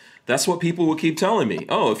stuff, that's what people would keep telling me.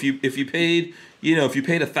 Oh, if you paid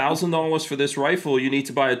 $1,000 for this rifle, you need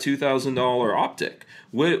to buy a $2,000 optic.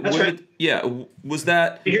 That's right. Yeah. Was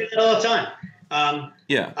that? You hear that all the time.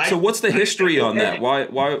 Yeah. So what's the history on that? Why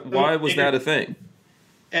was that a thing?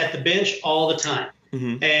 At the bench all the time.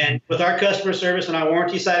 And with our customer service and our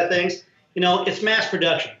warranty side of things, it's mass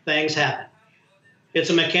production. Things happen. It's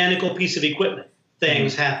a mechanical piece of equipment.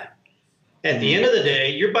 Things happen. At the end of the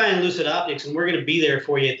day, you're buying Lucid Optics, and we're going to be there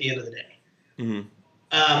for you at the end of the day.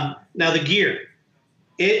 Now, the gear,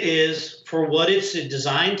 it is, for what it's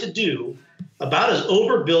designed to do, about as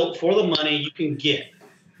overbuilt for the money you can get.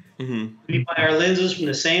 We buy our lenses from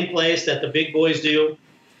the same place that the big boys do.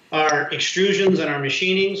 Our extrusions and our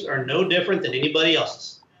machinings are no different than anybody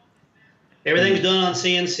else's. Everything's done on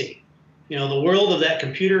CNC. The world of that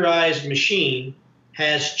computerized machine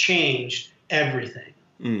has changed everything.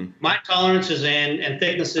 My tolerances and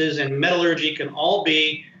thicknesses and metallurgy can all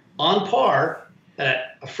be on par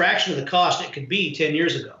at a fraction of the cost it could be 10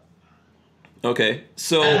 years ago. Okay,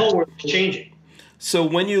 so that whole world is changing. So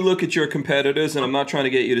when you look at your competitors, and I'm not trying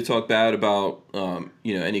to get you to talk bad about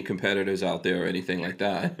any competitors out there or anything like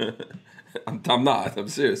that. I'm not. I'm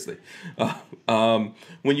seriously.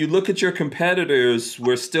 When you look at your competitors,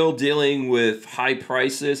 we're still dealing with high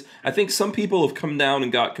prices. I think some people have come down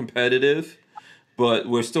and got competitive, but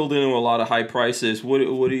we're still dealing with a lot of high prices. What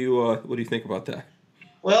do you think about that?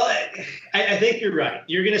 Well, I think you're right.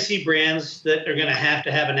 You're going to see brands that are going to have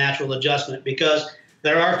a natural adjustment because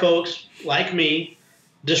there are folks like me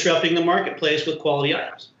disrupting the marketplace with quality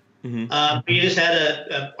items. We just had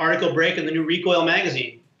an article break in the new Recoil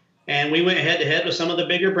magazine, and we went head-to-head with some of the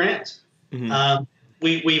bigger brands.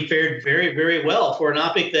 We fared very, very well for an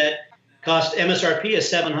optic that cost MSRP of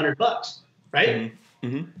 $700, right?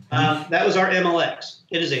 That was our MLX.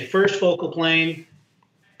 It is a first focal plane,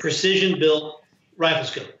 precision-built rifle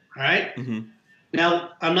scope, all right?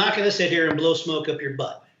 Now, I'm not going to sit here and blow smoke up your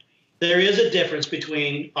butt. There is a difference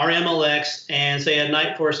between our MLX and, say, a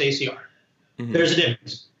Night Force ACR. There's a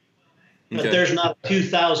difference. But there's not a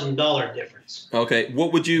 $2,000 difference. Okay.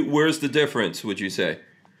 Where's the difference, would you say?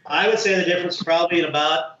 I would say the difference is probably in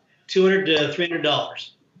about $200 to $300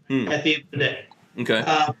 at the end of the day. Okay.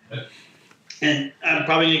 And I'm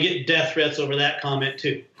probably going to get death threats over that comment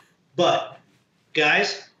too. But,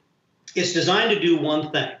 guys, it's designed to do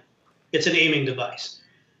one thing. It's an aiming device.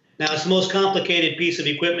 Now, it's the most complicated piece of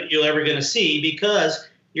equipment you're ever going to see because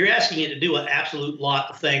you're asking it to do an absolute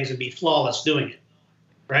lot of things and be flawless doing it,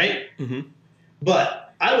 right?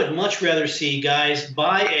 But I would much rather see guys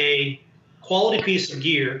buy a quality piece of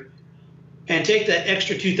gear and take that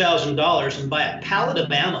extra $2,000 and buy a pallet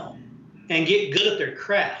of ammo and get good at their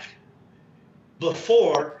craft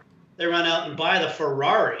before they run out and buy the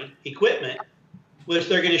Ferrari equipment, which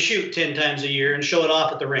they're going to shoot 10 times a year and show it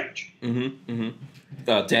off at the range.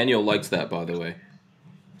 Daniel likes that, by the way.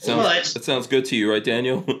 That sounds good to you, right,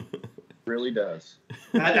 Daniel? Really does.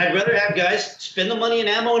 I'd rather have guys spend the money in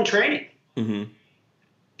ammo and training.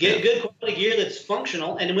 Get good quality gear that's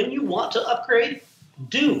functional, and when you want to upgrade,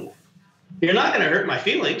 do. You're not going to hurt my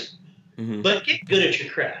feelings, but get good at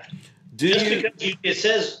your craft. Because it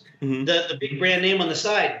says the big brand name on the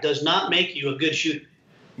side does not make you a good shooter.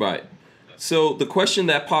 Right. So the question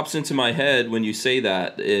that pops into my head when you say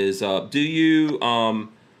that is, do you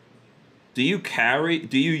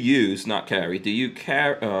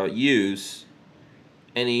use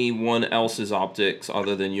anyone else's optics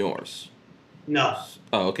other than yours? No.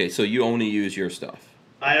 Oh, okay. So you only use your stuff.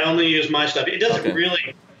 I only use my stuff. It doesn't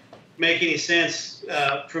really make any sense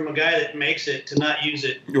from a guy that makes it to not use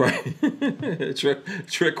it. Right.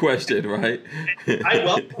 Trick question, right? I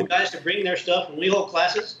welcome guys to bring their stuff when we hold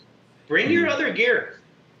classes. Bring your other gear.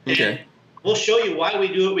 Okay. And we'll show you why we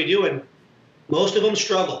do what we do. And most of them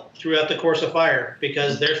struggle throughout the course of fire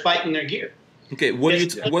because they're fighting their gear. Okay.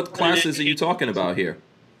 What classes are you talking about here?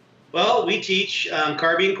 Well, we teach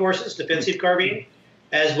carbine courses, defensive carbine,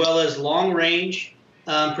 as well as long-range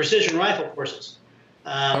precision rifle courses.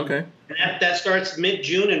 Okay. And that starts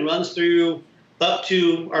mid-June and runs through up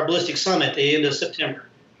to our ballistic summit at the end of September.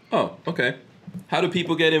 Oh, okay. How do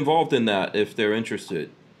people get involved in that if they're interested?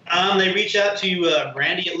 They reach out to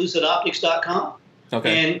Brandy at lucidoptics.com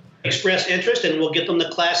and express interest, and we'll get them the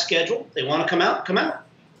class schedule. They want to come out, come out.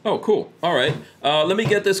 Oh, cool. All right. Let me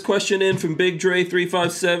get this question in from Big Dre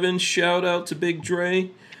 357. Shout out to Big Dre.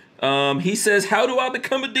 He says, how do I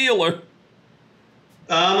become a dealer?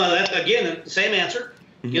 Again, the same answer.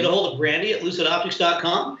 Get a hold of Brandy at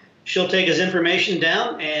lucidoptics.com. She'll take his information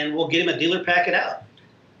down, and we'll get him a dealer packet out.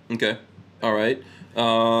 Okay. All right.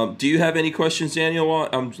 Do you have any questions, Daniel?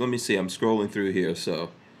 Let me see. I'm scrolling through here. So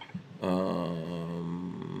I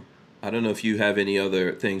don't know if you have any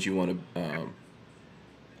other things you want to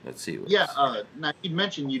let's see. Now you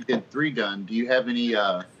mentioned you did 3-gun. Do you have any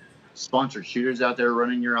sponsored shooters out there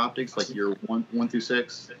running your optics, like your 1 through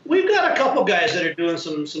 6? We've got a couple guys that are doing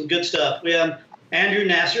some good stuff. We have Andrew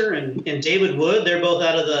Nasser and David Wood. They're both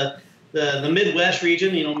out of the Midwest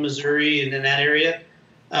region, Missouri and in that area.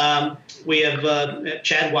 We have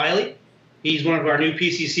Chad Wiley. He's one of our new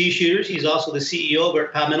PCC shooters. He's also the CEO over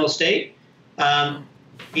at Palmetto State.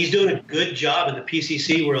 He's doing a good job in the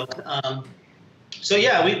PCC world. So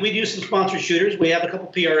yeah, we do some sponsored shooters. We have a couple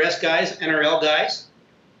PRS guys, NRL guys.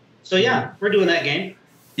 So yeah, we're doing that game.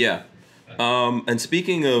 Yeah. And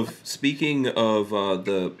speaking of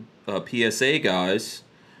the PSA guys,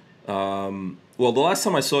 well, the last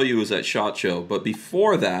time I saw you was at SHOT Show, but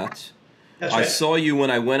before that, That's right. I saw you when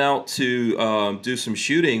I went out to do some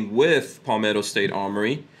shooting with Palmetto State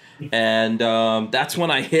Armory, and that's when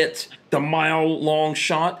I hit the mile-long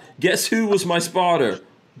shot. Guess who was my spotter?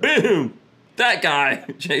 Boom! That guy,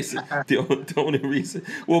 Jason. The only reason.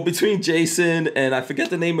 Well, between Jason and I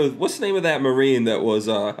forget what's the name of that Marine that was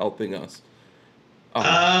helping us?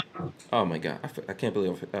 Oh my God, I can't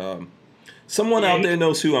believe someone out there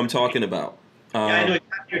knows who I'm talking about. I know exactly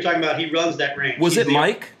what you're talking about. He runs that range. Was it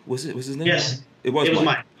Mike? Was his name? Yes. It was Mike.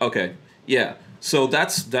 Mike. Okay. Yeah. So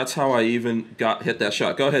that's how I even hit that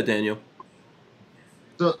shot. Go ahead, Daniel.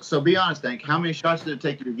 So be honest, Hank. How many shots did it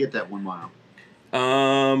take you to get that 1 mile?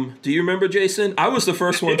 Do you remember, Jason? I was the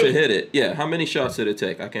first one to hit it. Yeah. How many shots did it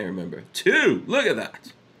take? I can't remember. 2. Look at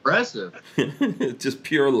that. Impressive. Just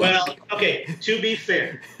pure luck. Well, okay, to be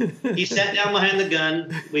fair, he sat down behind the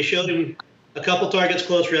gun. We showed him a couple targets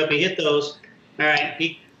closer up. He hit those. All right,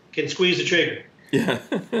 he can squeeze the trigger. Yeah.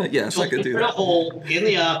 Yes, I could do Put a that. hole in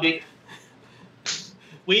the optic.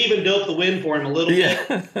 We even doped the wind for him a little bit.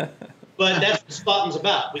 But that's what Spotting's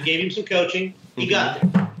about. We gave him some coaching. He got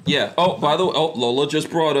there. Yeah. Oh, by the way, Lola just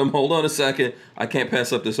brought him. Hold on a second. I can't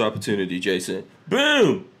pass up this opportunity, Jason.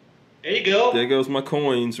 Boom! There you go. There goes my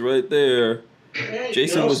coins right there.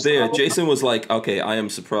 Jason was there. Jason was like, okay, I am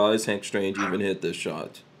surprised Hank Strange even hit this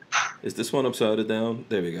shot. Is this one upside down?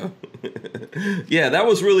 There we go. Yeah, that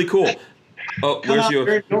was really cool. Oh, where's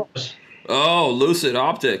your... Oh, Lucid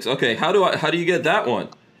Optics. Okay, how do you get that one?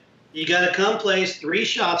 You got to come place 3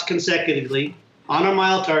 shots consecutively on a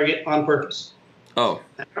mile target on purpose. Oh.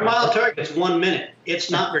 A mile target's 1 minute.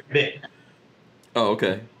 It's not very big. Oh,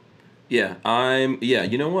 okay. Yeah,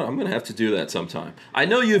 you know what? I'm going to have to do that sometime. I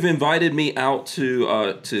know you've invited me out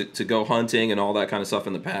to go hunting and all that kind of stuff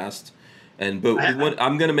in the past. But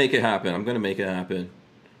I'm going to make it happen.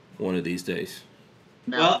 one of these days.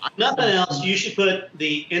 Now, Well, nothing else. You should put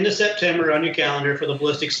the end of September on your calendar for the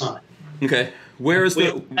Ballistic Summit. Okay. Where is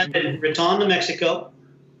We're the? in Raton, New Mexico.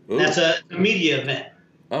 Ooh. That's a media event.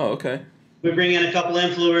 Oh, okay. We bring in a couple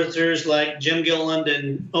influencers like Jim Gilliland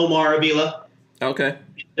and Omar Avila. Okay.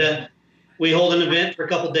 We hold an event for a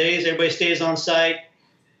couple days. Everybody stays on site,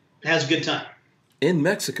 has a good time. In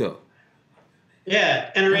Mexico. Yeah,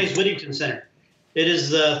 NRA's Whittington Center. It is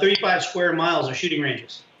 35 square miles of shooting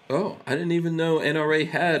ranges. Oh, I didn't even know NRA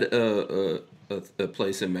had a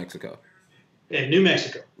place in Mexico. In New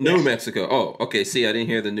Mexico. New Yes. Mexico. Oh, okay. See, I didn't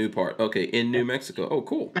hear the new part. Okay, in New Mexico. Oh,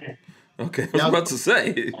 cool. Okay, I was Now- about to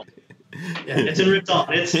say. Yeah, it's in Raton.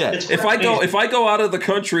 It's If I go out of the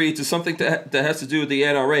country to something that has to do with the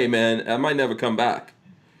NRA, man, I might never come back.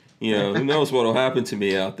 You know, who knows what'll happen to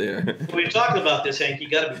me out there? We've talked about this, Hank. You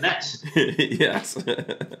got to be nice. Yes.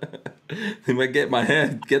 They might get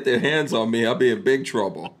their hands on me. I'll be in big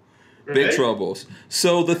trouble. Big Right? troubles.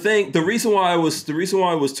 So the reason why I was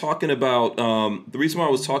talking about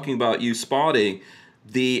you spotting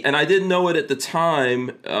and I didn't know it at the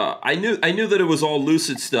time. I knew that it was all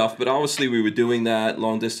Lucid stuff, but obviously we were doing that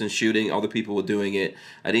long distance shooting. Other people were doing it.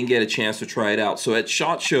 I didn't get a chance to try it out. So at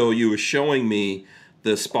SHOT Show, you were showing me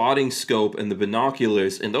the spotting scope and the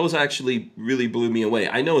binoculars, and those actually really blew me away.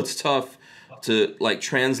 I know it's tough to like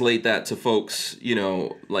translate that to folks, you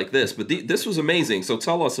know, like this, but this was amazing. So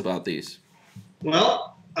tell us about these.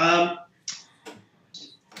 Well,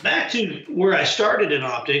 back to where I started in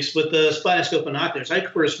optics with the Spotting binoculars. I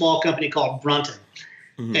worked for a small company called Brunton.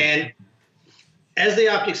 Mhm. And as the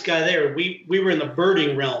optics guy there, we were in the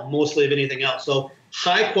birding realm mostly of anything else. So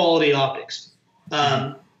high quality optics,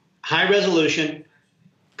 high resolution,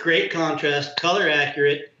 great contrast, color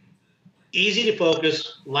accurate, easy to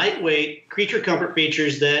focus, lightweight, creature comfort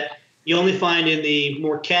features that you only find in the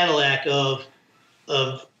more Cadillac of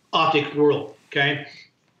optic world. Okay.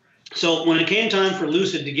 So when it came time for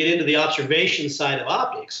Lucid to get into the observation side of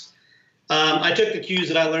optics, I took the cues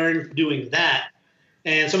that I learned doing that,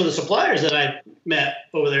 and some of the suppliers that I met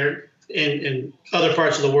over there in other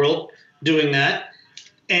parts of the world doing that,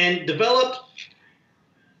 and developed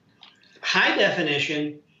high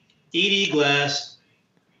definition ED glass,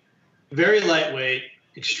 very lightweight,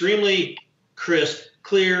 extremely crisp,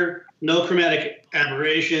 clear, no chromatic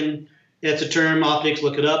aberration. It's a term, optics,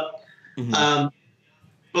 look it up. Mhm.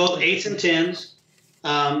 Both 8s and 10s.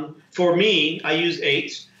 For me, I use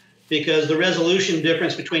 8s because the resolution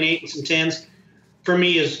difference between 8s and 10s for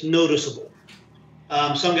me is noticeable.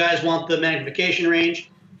 Some guys want the magnification range,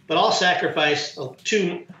 but I'll sacrifice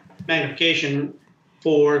 2 magnification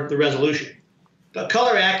for the resolution. But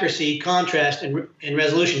color accuracy, contrast, and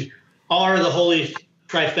resolution are the holy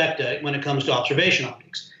trifecta when it comes to observation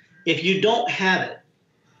optics. If you don't have it,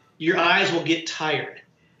 your eyes will get tired.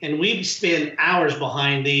 And we spend hours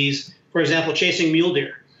behind these, for example, chasing mule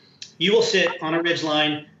deer. You will sit on a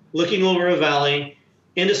ridgeline looking over a valley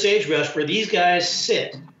into sagebrush where these guys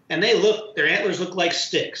sit, and their antlers look like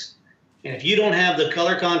sticks. And if you don't have the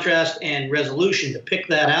color contrast and resolution to pick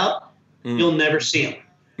that out, you'll never see them.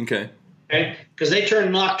 Okay. Okay? Because they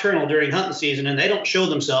turn nocturnal during hunting season, and they don't show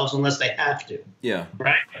themselves unless they have to. Yeah.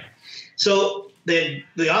 Right. So the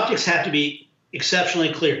optics have to be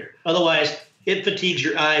exceptionally clear. Otherwise, it fatigues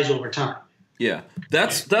your eyes over time. Yeah,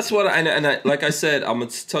 that's what I like I said, I'm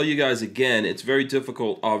gonna tell you guys again. It's very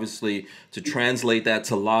difficult, obviously, to translate that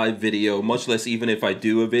to live video. Much less even if I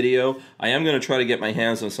do a video, I am gonna try to get my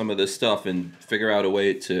hands on some of this stuff and figure out a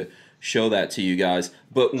way to show that to you guys.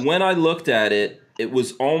 But when I looked at it, it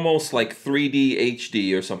was almost like 3D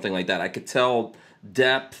HD or something like that. I could tell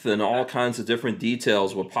depth and all kinds of different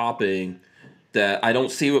details were popping that I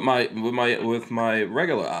don't see with my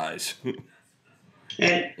regular eyes.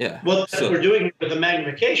 And Yeah, what so- we're doing with the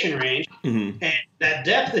magnification range Mhm. and that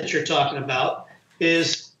depth that you're talking about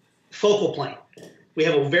is focal plane. We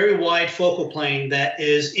have a very wide focal plane that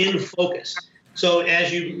is in focus. So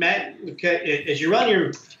as you run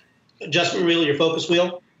your adjustment wheel, your focus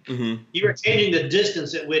wheel, Mm-hmm. you are changing the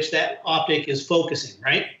distance at which that optic is focusing,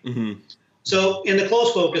 right? Mm-hmm. So in the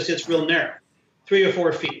close focus, it's real narrow, 3 or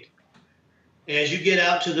 4 feet. As you get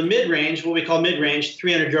out to the mid-range, what we call mid-range,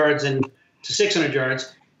 300 yards and to 600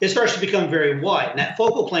 yards, it starts to become very wide. And that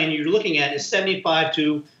focal plane you're looking at is 75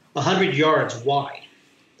 to 100 yards wide.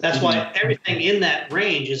 That's why everything in that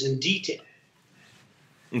range is in detail.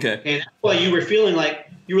 Okay. And that's why you were feeling like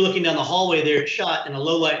you were looking down the hallway there at SHOT in a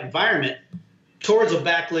low-light environment towards a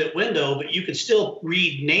backlit window, but you could still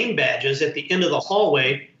read name badges at the end of the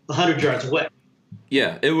hallway 100 yards away.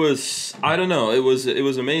 Yeah, it was. I don't know. It was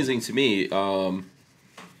amazing to me.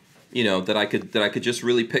 you know, that I could just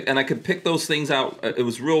really pick, and I could pick those things out. It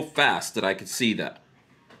was real fast that I could see that.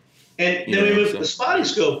 And then we moved to the spotting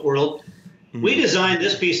scope world. We designed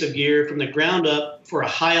this piece of gear from the ground up for a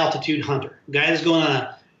high altitude hunter, a guy that's going on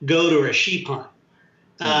a goat or a sheep hunt.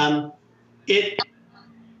 It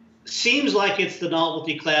seems like it's the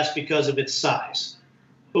novelty class because of its size.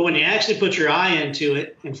 But when you actually put your eye into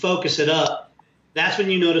it and focus it up, that's when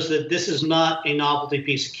you notice that this is not a novelty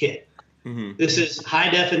piece of kit. This is high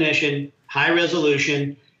definition, high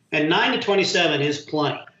resolution, and 9-27 is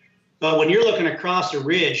plenty. But when you're looking across a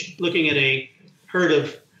ridge, looking at a herd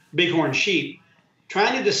of bighorn sheep,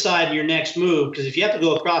 trying to decide your next move, because if you have to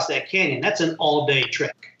go across that canyon, that's an all-day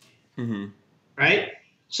trek, right?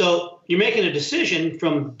 So you're making a decision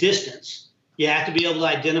from distance. You have to be able to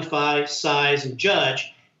identify, size, and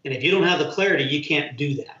judge. And if you don't have the clarity, you can't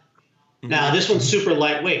do that. Now, this one's super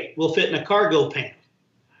lightweight. Will fit in a cargo pan,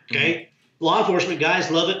 okay? Law enforcement guys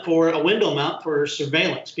love it for a window mount for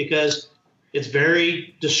surveillance because it's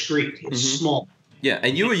very discreet. It's small. Yeah,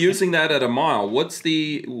 and you were using that at a mile.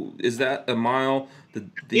 Is that a mile, the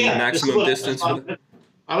maximum distance?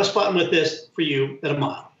 I was spotting with this for you at a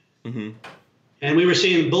mile. And we were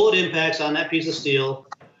seeing bullet impacts on that piece of steel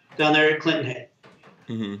down there at Clinton Head.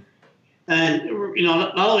 And, you know,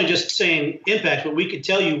 not only just saying impacts, but we could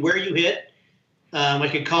tell you where you hit. I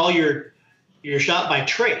could call your shot by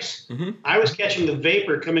trace. I was catching the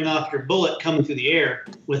vapor coming off your bullet coming through the air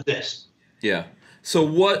with this. Yeah. So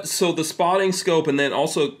the spotting scope, and then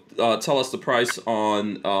also tell us the price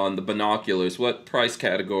on the binoculars. What price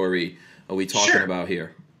category are we talking about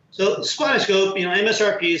here? So the spotting scope, you know,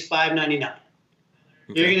 MSRP is $599.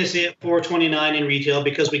 Okay. You're going to see it $429 in retail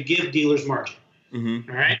because we give dealers margin. All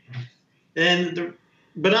right. Then the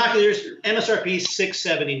binoculars, MSRP is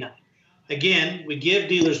 $679. Again, we give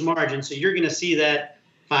dealers margin, so you're going to see that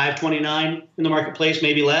 $529 in the marketplace,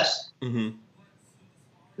 maybe less.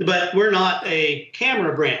 But we're not a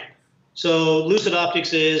camera brand. So Lucid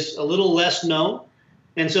Optics is a little less known.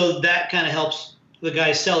 And so that kind of helps the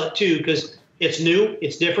guys sell it too, because it's new,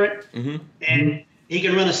 it's different, and he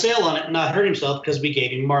can run a sale on it and not hurt himself because we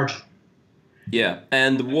gave him margin. Yeah.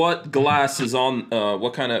 And what glass is on,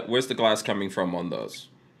 where's the glass coming from on those?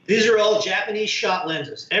 These are all Japanese shot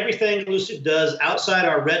lenses. Everything Lucid does outside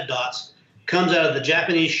our red dots comes out of the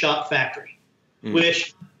Japanese shot factory,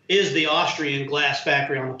 which is the Austrian glass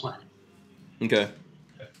factory on the planet. Okay.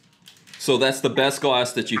 So that's the best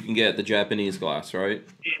glass that you can get, the Japanese glass, right?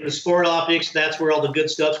 In the sport optics, that's where all the good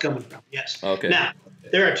stuff's coming from, yes. Okay. Now,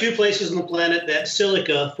 there are two places on the planet that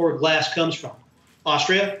silica for glass comes from.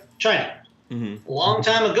 Austria, China. A long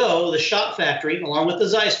time ago, the shot factory, along with the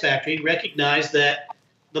Zeiss factory, recognized that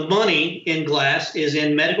the money in glass is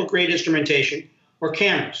in medical grade instrumentation or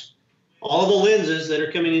cameras. All the lenses that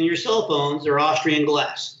are coming in your cell phones are Austrian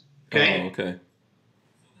glass. Okay. Oh, okay.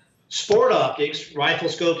 Sport optics, rifle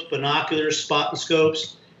scopes, binoculars, spotting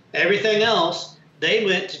scopes, everything else, they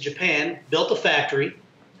went to Japan, built a factory,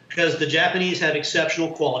 because the Japanese have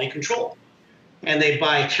exceptional quality control. And they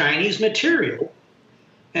buy Chinese material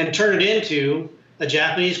and turn it into a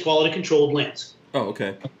Japanese quality controlled lens. Oh,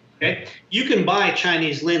 okay. Okay. You can buy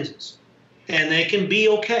Chinese lenses, and they can be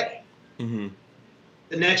okay. The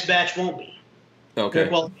next batch won't be. Okay.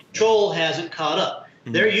 Well, control hasn't caught up.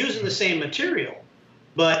 They're using the same material,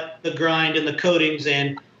 but the grind and the coatings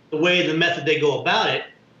and the way, the method they go about it,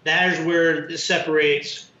 that is where it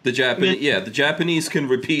separates. The Japanese can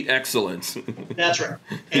repeat excellence. That's right.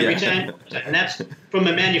 Every time. And that's from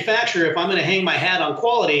a manufacturer. If I'm going to hang my hat on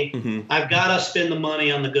quality, I've got to spend the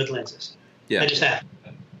money on the good lenses. I just have to.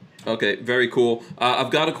 Okay, very cool.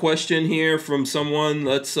 I've got a question here from someone.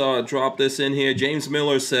 Let's drop this in here. James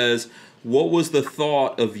Miller says, what was the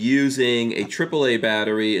thought of using a AAA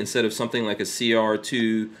battery instead of something like a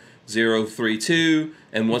CR2032,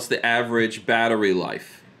 and what's the average battery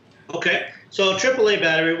life? Okay, so AAA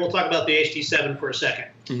battery, we'll talk about the HD7 for a second.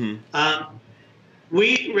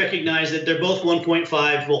 We recognize that they're both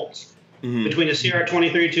 1.5 volts. Between a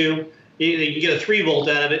CR2032, you get a 3 volt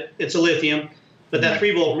out of it. It's a lithium. But that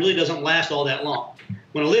 3 volt really doesn't last all that long.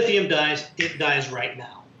 When a lithium dies, it dies right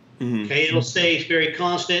now. Okay, it'll stay very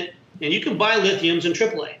constant, and you can buy lithiums in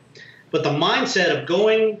AAA. But the mindset of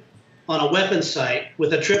going on a weapons site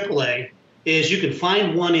with a AAA is you can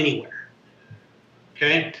find one anywhere.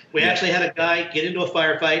 Okay, we actually had a guy get into a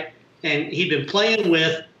firefight, and he'd been playing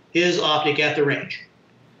with his optic at the range.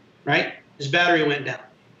 Right, his battery went down.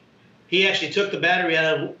 He actually took the battery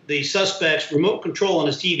out of the suspect's remote control on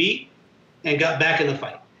his TV and got back in the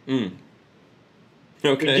fight. Okay.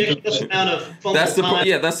 Ridiculous amount of fumble that's the time.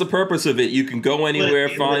 that's the purpose of it. You can go anywhere,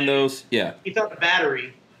 find those. Yeah. He found the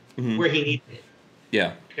battery where he needed it.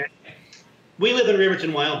 Yeah. Okay. We live in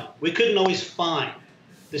Riverton, Wyoming. We couldn't always find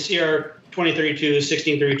the CR 2032s,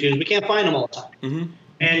 1632s. We can't find them all the time. Mm-hmm.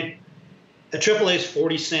 And a AAA is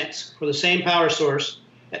 40 cents for the same power source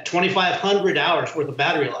at 2,500 hours worth of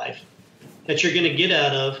battery life that you're going to get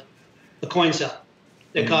out of a coin cell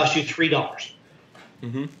that costs you $3.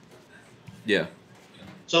 Mm-hmm. Yeah.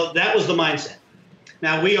 So that was the mindset.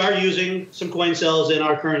 Now, we are using some coin cells in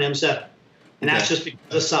our current M7, and that's just because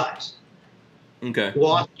of the size. Okay.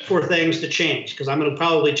 Watch for things to change, because I'm going to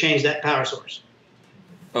probably change that power source.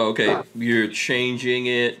 Oh, okay. You're changing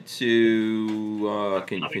it to.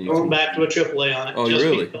 Can you Going back to a AAA on it. Oh, just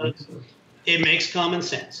really? Because it makes common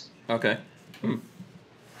sense. Okay.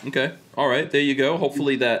 Okay. All right. There you go.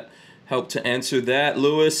 Hopefully that helped to answer that.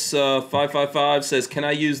 Lewis 555 says, "Can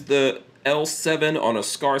I use the L7 on a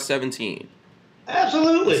SCAR 17?"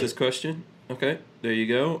 Absolutely. That's his question. Okay. There you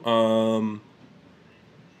go.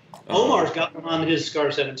 Omar's got one on his SCAR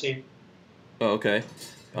 17. Oh, okay.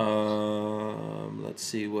 Let's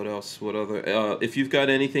see what else. What other? If you've got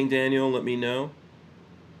anything, Daniel, let me know.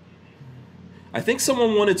 I think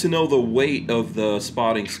someone wanted to know the weight of the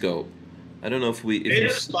spotting scope. I don't know if we. It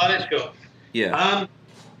is a spotting scope. Yeah.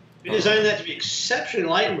 We designed that to be exceptionally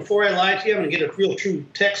light. And before I lie to you, I'm going to get a real true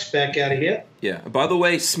tech spec out of here. Yeah. By the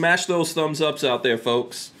way, smash those thumbs ups out there,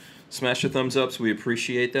 folks. Smash the thumbs ups. We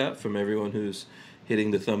appreciate that from everyone who's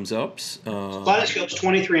hitting the thumbs ups. Spotting scope's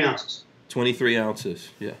 23 ounces. 23 ounces.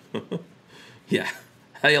 Yeah. Yeah.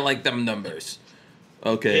 How you like them numbers?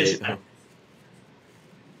 Okay.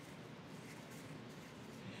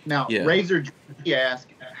 Now, Yeah. Razor G asked,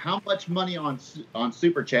 how much money on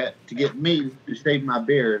Super Chat to get me to shave my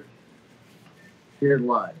beard here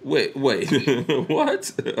live? Wait.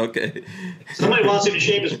 What? Okay. Somebody wants him to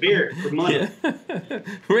shave his beard for money. Yeah.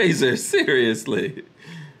 Razor, seriously.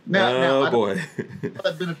 Now, Oh boy.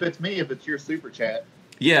 that benefits me if it's your Super Chat.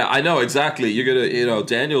 Yeah, I know exactly. You're gonna,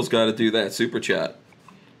 Daniel's got to do that super chat.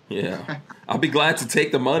 Yeah, I'll be glad to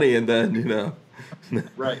take the money and then,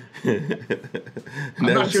 Right. never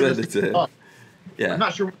not sure send it to him. Yeah. I'm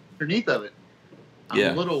not sure what's underneath of it. I'm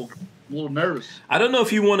Yeah. a little nervous. I don't know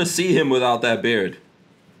if you want to see him without that beard.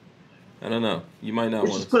 I don't know. You might not We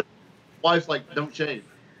want just to. put wife's like, don't shave.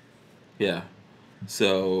 Yeah.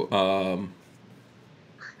 So,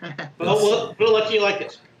 But we'll let you like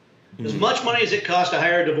this. As much money as it costs to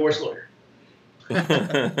hire a divorce lawyer.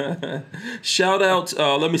 shout out,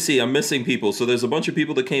 let me see, I'm missing people. So there's a bunch of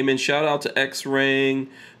people that came in. Shout out to X-Ring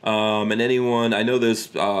and anyone. I know there's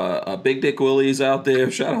Big Dick Willies out there.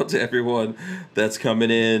 Shout out to everyone that's coming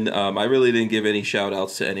in. I really didn't give any shout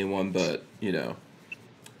outs to anyone, but,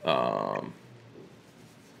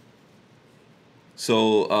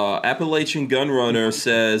 So Appalachian Gunrunner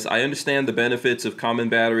says, I understand the benefits of common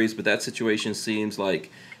batteries, but that situation seems like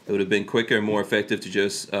it would have been quicker and more effective to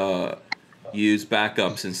just use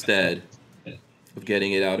backups instead of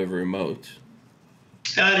getting it out of a remote.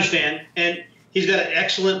 I understand. And he's got an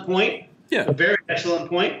excellent point. Yeah. A very excellent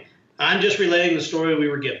point. I'm just relaying the story we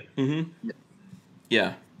were given. Mm-hmm.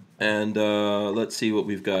 Yeah. And let's see what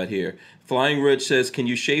we've got here. Flying Rich says, can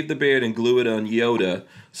you shave the beard and glue it on Yoda?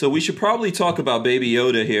 So we should probably talk about Baby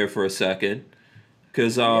Yoda here for a second.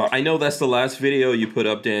 Because I know that's the last video you put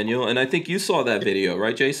up, Daniel. And I think you saw that video,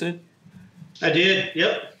 right, Jason? I did.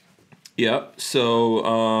 Yep. Yep.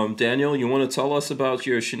 So, Daniel, you want to tell us about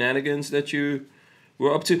your shenanigans that you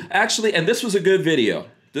were up to? Actually, and this was a good video.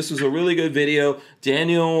 This was a really good video.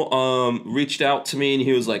 Daniel reached out to me and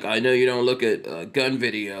he was like, I know you don't look at gun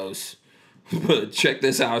videos, but check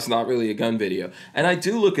this out. It's not really a gun video. And I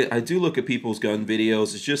do look at people's gun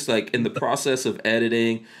videos. It's just like in the process of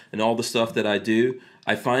editing and all the stuff that I do,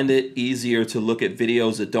 I find it easier to look at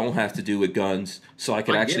videos that don't have to do with guns so I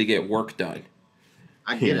can actually get work done.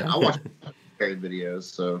 I get it. I watch commentary videos,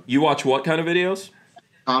 so. You watch what kind of videos?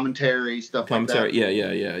 Commentary, stuff like that.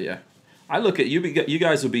 Yeah. I look at you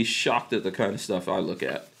guys will be shocked at the kind of stuff I look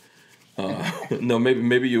at. No,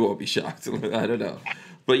 maybe you won't be shocked. I don't know.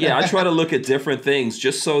 But yeah, I try to look at different things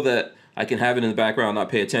just so that I can have it in the background, not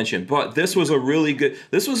pay attention. But this was a really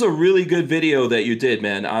good video that you did,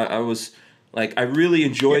 man. I was like, I really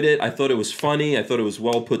enjoyed it. I thought it was funny. I thought it was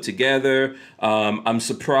well put together. I'm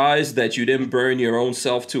surprised that you didn't burn your own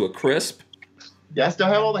self to a crisp. Yeah, I still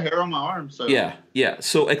have all the hair on my arms. So Yeah.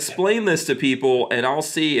 So explain this to people, and I'll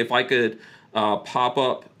see if I could pop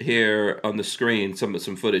up here on the screen some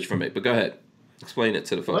footage from it. But go ahead, explain it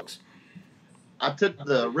to the folks. I took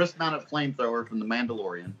the wrist-mounted flamethrower from The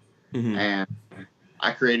Mandalorian, Mm-hmm. and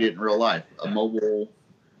I created it in real life, a mobile,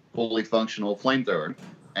 fully functional flamethrower,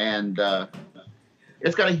 and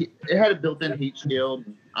it had a built-in heat shield.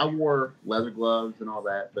 I wore leather gloves and all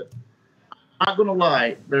that, but not going to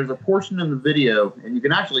lie. There's a portion in the video, and you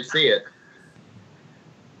can actually see it,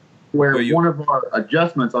 where one of our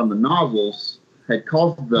adjustments on the nozzles had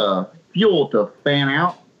caused the fuel to fan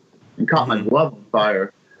out and caught my glove on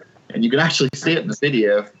fire. And you can actually see it in the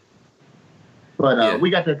video. But we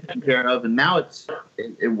got that taken care of, and now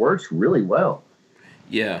it works really well.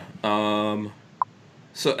 Yeah.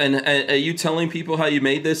 So, and are you telling people how you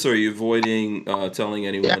made this, or are you avoiding telling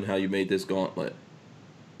anyone how you made this gauntlet?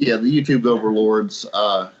 Yeah, the YouTube overlords.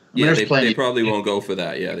 They probably won't go for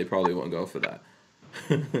that. Yeah, they probably won't go for that.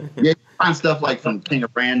 Yeah, you find stuff like from King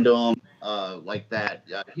of Random, like that.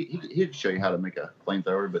 He'd show you how to make a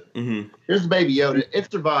flamethrower, but here's the Baby Yoda.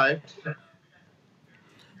 It survived.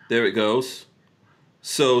 There it goes.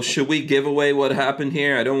 So should we give away what happened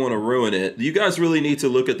here? I don't want to ruin it. You guys really need to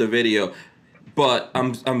look at the video, but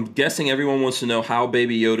I'm guessing everyone wants to know how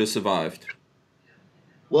Baby Yoda survived.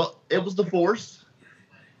 Well, it was the Force.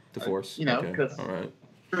 The Force, you know, because all right.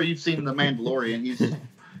 Sure, you've seen The Mandalorian.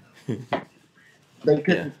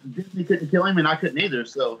 Disney couldn't kill him, and I couldn't either.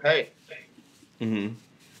 So hey.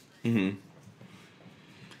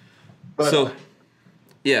 But, so,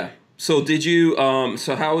 yeah. So did you?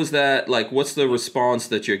 So how is that? Like, what's the response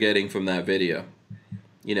that you're getting from that video?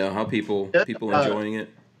 You know, how people enjoying it.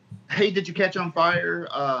 Hey, did you catch on fire?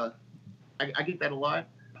 I get that a lot.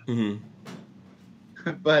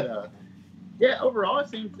 But yeah, overall, it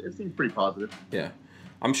seems pretty positive. Yeah,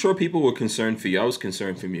 I'm sure people were concerned for you. I was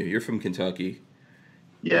concerned for you. You're from Kentucky.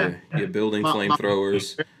 Yeah, you're building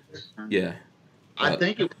flamethrowers. Yeah, I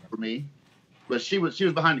think it was for me, but she was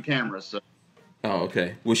behind the camera, so. Oh,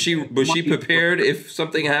 okay. Was she prepared if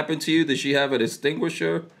something happened to you? Did she have an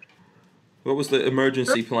extinguisher? What was the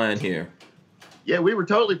emergency plan here? Yeah, we were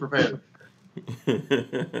totally prepared.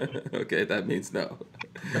 Okay, that means no.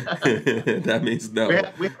 That means no.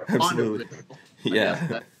 Absolutely.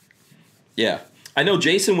 Yeah. Yeah. I know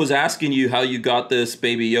Jason was asking you how you got this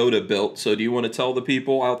Baby Yoda built. So do you want to tell the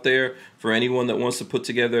people out there, for anyone that wants to put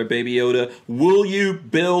together a Baby Yoda, will you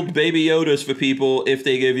build Baby Yodas for people if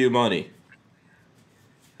they give you money?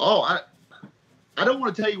 Oh, I don't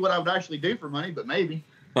want to tell you what I would actually do for money, but maybe.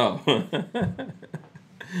 Oh. No,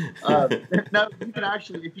 you can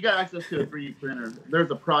actually, if you got access to a 3D printer, there's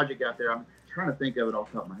a project out there. I'm trying to think of it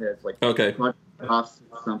off the top of my head. It's like costs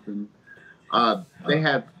something. They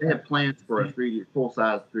have plans for a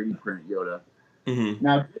full-size 3D printed Yoda.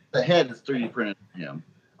 Now the head is 3D printed for him.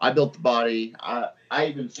 I built the body. I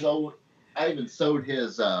even sewed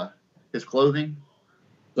his clothing.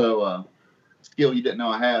 So skill you didn't know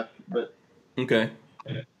I have, but okay.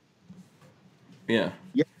 Yeah.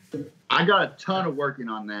 I got a ton of working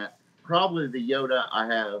on that. Probably the Yoda I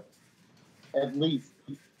have at least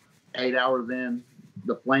 8 hours in.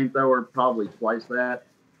 The flamethrower probably twice that.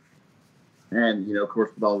 And of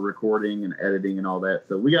course, with all the recording and editing and all that,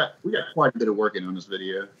 so we got quite a bit of working on this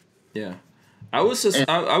video. Yeah, I was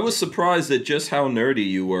surprised at just how nerdy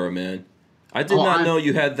you were, man. I did not know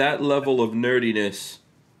you had that level of nerdiness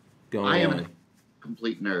going on. I am a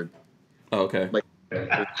complete nerd. Oh, okay. Like,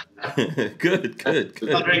 good.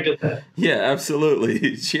 I'll drink to that. Yeah,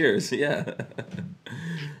 absolutely. Cheers. Yeah.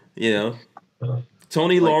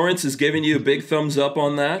 Tony Lawrence is giving you a big thumbs up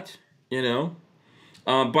on that.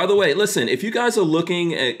 By the way, listen, if you guys are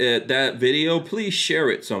looking at that video, please share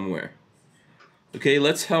it somewhere. Okay,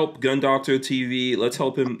 let's help Gun Doctor TV. Let's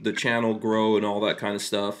help the channel grow and all that kind of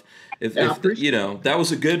stuff. If that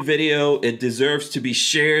was a good video, it deserves to be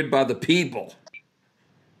shared by the people.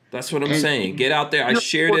 That's what I'm saying. Get out there. I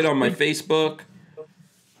shared it on my Facebook.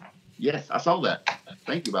 Yes, I saw that.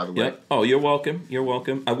 Thank you, by the way. Yep. Oh, you're welcome. You're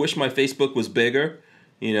welcome. I wish my Facebook was bigger.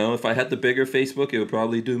 If I had the bigger Facebook, it would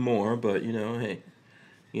probably do more. But, hey.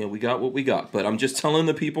 We got what we got. But I'm just telling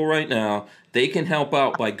the people right now, they can help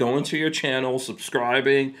out by going to your channel,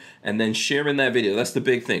 subscribing, and then sharing that video. That's the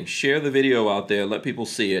big thing. Share the video out there. Let people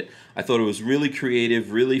see it. I thought it was really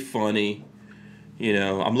creative, really funny.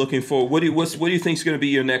 I'm looking for, what do you think is going to be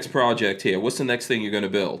your next project here? What's the next thing you're going to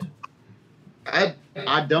build? I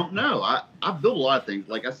don't know. I've built a lot of things.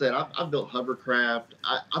 Like I said, I've built hovercraft.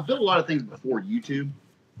 I've built a lot of things before YouTube.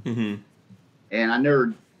 And I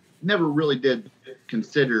never really did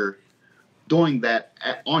consider doing that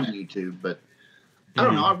on YouTube, but I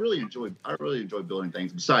don't know. I really enjoy building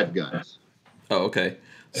things besides guns. Oh, okay.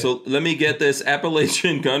 So let me get this.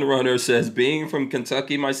 Appalachian Gun Runner says, being from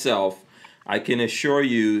Kentucky myself, I can assure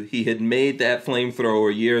you he had made that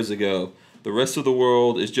flamethrower years ago. The rest of the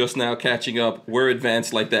world is just now catching up. We're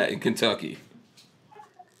advanced like that in Kentucky.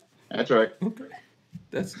 That's right. Okay.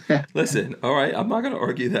 Listen. All right, I'm not gonna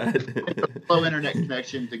argue that. Slow internet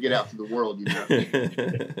connection to get out to the world, you know.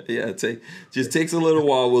 Yeah, just takes a little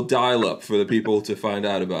while. We'll dial up for the people to find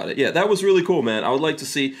out about it. Yeah, that was really cool, man. I would like to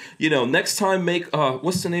see, next time make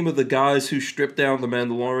what's the name of the guys who stripped down the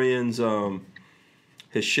Mandalorian's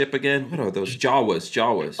his ship again? What are those?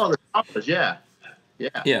 Jawas. Oh, the Jawas, yeah.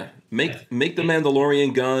 Yeah. Make the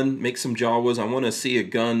Mandalorian gun, make some Jawas. I want to see a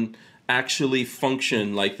gun actually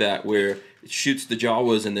function like that where it shoots the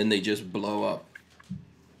Jawas and then they just blow up.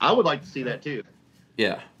 I would like to see that too.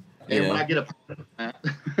 Yeah. And when I get a patent on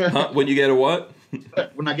that. When you get a what?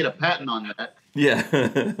 When I get a patent on that. Yeah.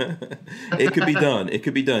 It could be done. It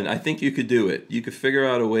could be done. I think you could do it. You could figure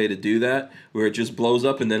out a way to do that where it just blows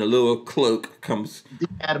up and then a little cloak comes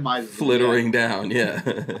flittering down. Yeah.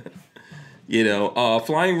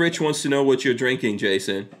 Flying Rich wants to know what you're drinking,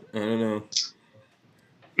 Jason. I don't know.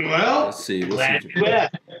 Well, let's see.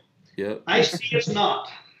 Yep. I see it's not.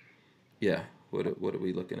 Yeah. What are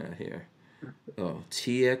we looking at here? Oh,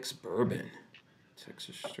 TX Bourbon.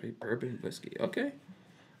 Texas Straight Bourbon Whiskey. Okay.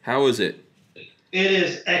 How is it? It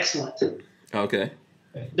is excellent. Okay.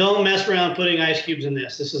 Don't mess around putting ice cubes in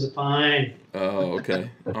this. This is fine. Oh, okay.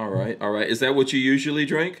 All right. Is that what you usually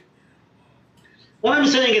drink? When I'm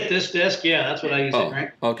sitting at this desk, yeah, that's what I usually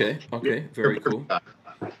drink. Okay. Very cool.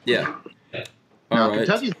 Yeah. Now, all right.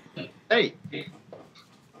 Kentucky's hey.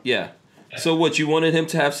 Yeah. So what, you wanted him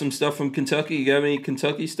to have some stuff from Kentucky? You got any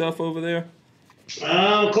Kentucky stuff over there?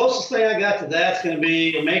 Closest thing I got to that's going to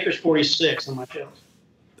be a Maker's 46 on my shelf.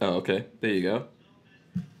 Oh, okay. There you go.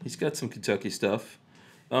 He's got some Kentucky stuff.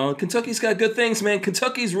 Kentucky's got good things, man.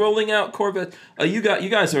 Kentucky's rolling out Corvette. You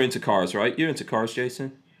guys are into cars, right? You're into cars,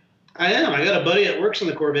 Jason? I am. I got a buddy that works in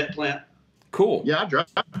the Corvette plant. Cool. Yeah, I drive.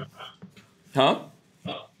 Huh?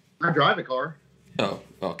 I drive a car. Oh,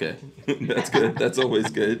 okay. That's good. That's always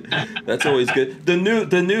good. That's always good. The new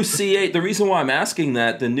C8. The reason why I'm asking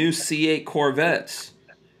that, the new C8 Corvettes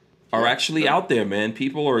are actually out there, man.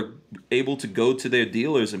 People are able to go to their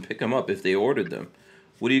dealers and pick them up if they ordered them.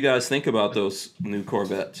 What do you guys think about those new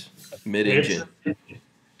Corvettes, mid-engine?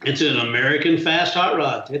 It's an American fast hot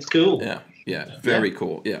rod. It's cool. Yeah, very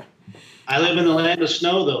cool. Yeah. I live in the land of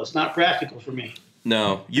snow, though. It's not practical for me.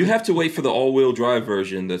 No, you have to wait for the all-wheel drive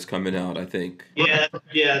version that's coming out, I think. Yeah,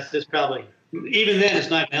 it's probably. Even then,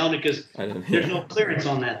 it's not going to help because there's no clearance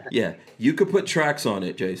on that thing. Yeah, you could put tracks on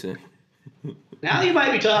it, Jason. Now you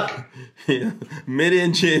might be talking. Yeah,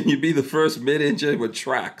 mid-engine, you'd be the first mid-engine with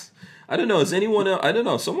tracks. I don't know, is anyone else? I don't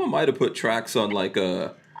know, someone might have put tracks on like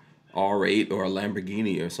a R8 or a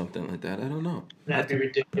Lamborghini or something like that. I don't know. That'd be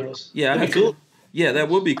ridiculous. Yeah, that'd be cool. Yeah, that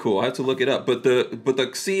would be cool. I have to look it up. But the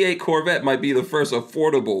C8 Corvette might be the first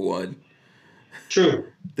affordable one. True.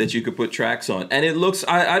 That you could put tracks on. And it looks,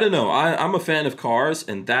 I don't know, I'm a fan of cars,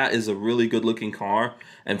 and that is a really good looking car.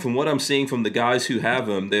 And from what I'm seeing from the guys who have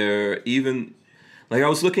them, they're even, like I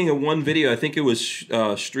was looking at one video, I think it was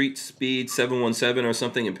Street Speed 717 or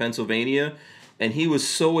something in Pennsylvania, and he was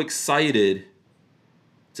so excited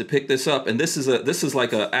to pick this up. And this is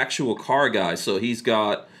like an actual car guy. So he's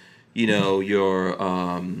got, your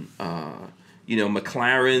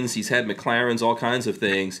McLarens. He's had McLarens, all kinds of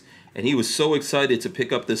things, and he was so excited to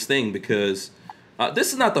pick up this thing because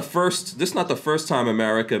this is not the first time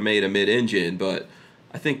America made a mid-engine, but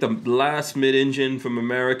I think the last mid-engine from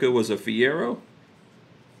America was a Fiero.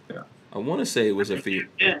 Yeah, I want to say it was a Fiero.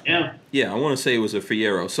 Yeah. Yeah, I want to say it was a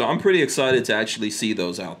Fiero. So I'm pretty excited to actually see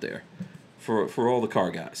those out there for all the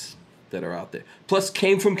car guys that are out there. Plus,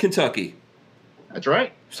 came from Kentucky. That's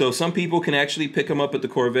right. So some people can actually pick them up at the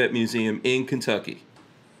Corvette Museum in Kentucky.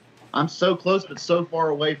 I'm so close, but so far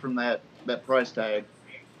away from that price tag.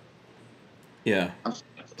 Yeah. I'm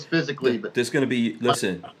physically, but there's going to be,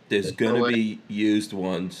 there's going to be used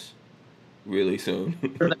ones really soon.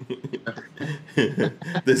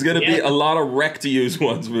 There's going to be a lot of wrecked used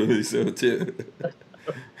ones really soon, too.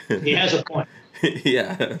 He has a point.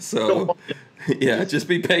 Yeah, so... Yeah, just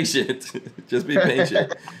be patient. Just be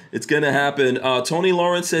patient. It's going to happen. Tony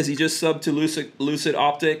Lawrence says he just subbed to Lucid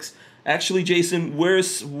Optics. Actually, Jason,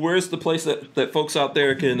 where's the place that folks out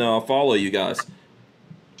there can follow you guys?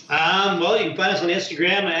 Well, you can find us on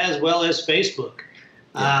Instagram as well as Facebook.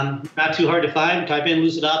 Not too hard to find. Type in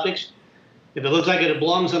Lucid Optics. If it looks like it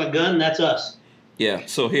belongs on a gun, that's us. Yeah,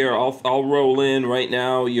 so here, I'll roll in right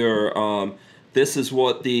now. This is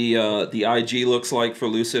what the IG looks like for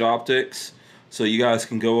Lucid Optics. So you guys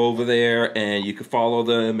can go over there and you can follow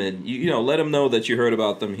them and let them know that you heard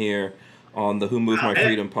about them here on the Who Moved My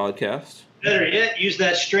Freedom podcast. Better yet, use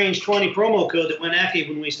that Strange 20 promo code that went active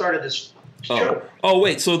when we started this show. Oh,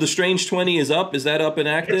 wait, so the Strange 20 is up? Is that up and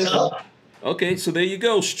active? It's up. Okay, so there you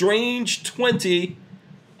go. Strange 20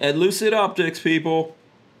 At Lucid Optics, people.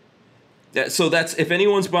 So that's, if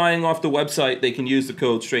anyone's buying off the website, they can use the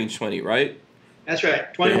code Strange20, right? That's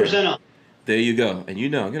right. 20% off. There you go. And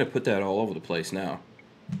I'm going to put that all over the place now.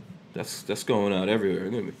 That's going out everywhere.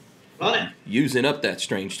 I'm going to be using up that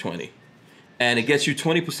Strange20. And it gets you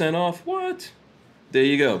 20% off? What? There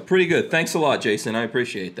you go. Pretty good. Thanks a lot, Jason. I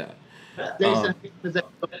appreciate that. Jason, what is that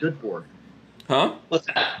code good for? Huh? What's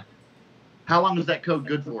that? How long is that code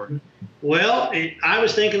good for? Well, I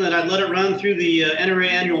was thinking that I'd let it run through the NRA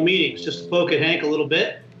annual meetings, just to poke at Hank a little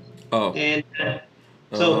bit. Oh. And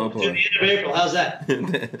so to the end of April, how's that?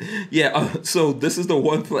 Yeah, so this is the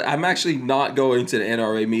one place. I'm actually not going to the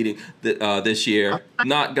NRA meeting this year.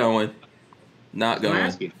 Not going. Not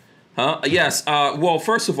going. Huh? Yes. Well,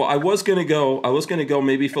 first of all, I was gonna go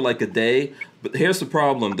maybe for like a day, but here's the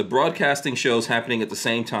problem: the broadcasting show's happening at the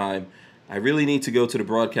same time. I really need to go to the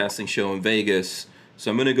broadcasting show in Vegas,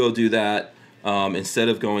 so I'm gonna go do that instead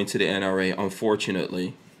of going to the NRA.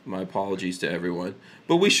 Unfortunately, my apologies to everyone.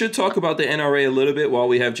 But we should talk about the NRA a little bit while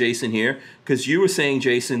we have Jason here, because you were saying,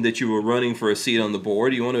 Jason, that you were running for a seat on the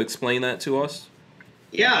board. You want to explain that to us?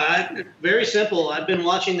 Yeah, very simple. I've been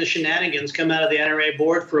watching the shenanigans come out of the NRA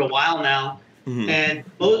board for a while now, and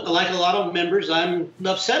like a lot of members, I'm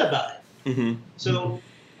upset about it. So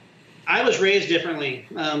I was raised differently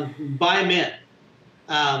by men,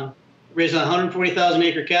 raised on a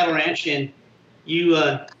 140,000-acre cattle ranch, and you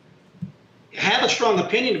have a strong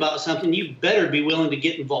opinion about something, you better be willing to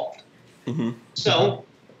get involved. So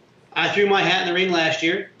I threw my hat in the ring last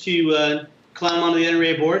year to climb onto the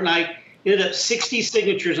NRA board, and I ended up 60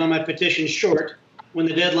 signatures on my petition short when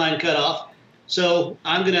the deadline cut off. So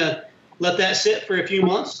I'm going to let that sit for a few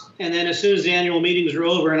months, and then as soon as the annual meetings are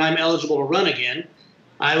over and I'm eligible to run again,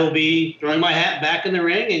 I will be throwing my hat back in the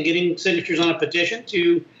ring and getting signatures on a petition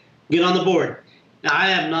to get on the board. Now, I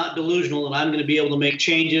am not delusional that I'm going to be able to make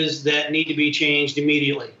changes that need to be changed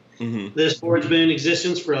immediately. This board's been in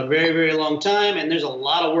existence for a very, very long time, and there's a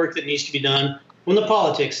lot of work that needs to be done on the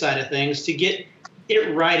politics side of things to get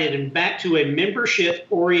it righted and back to a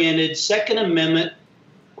membership-oriented Second Amendment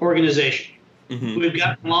organization. We've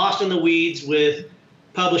gotten lost in the weeds with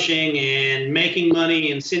publishing and making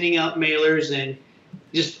money and sending out mailers and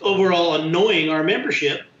just overall annoying our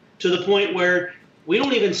membership to the point where we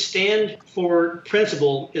don't even stand for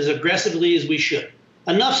principle as aggressively as we should.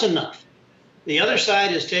 Enough's enough. The other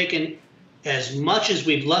side has taken as much as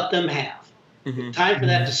we've let them have. Time for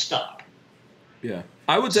that to stop. Yeah.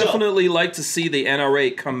 I would definitely like to see the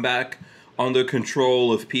NRA come back under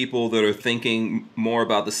control of people that are thinking more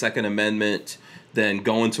about the Second Amendment than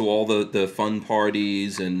going to all the fun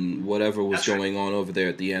parties and whatever was going on over there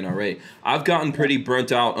at the NRA. I've gotten pretty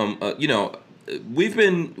burnt out. We've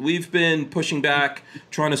been pushing back,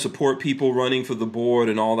 trying to support people running for the board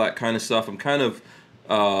and all that kind of stuff. I'm kind of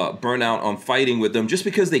burnt out on fighting with them just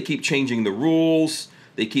because they keep changing the rules.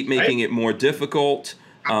 They keep making it more difficult.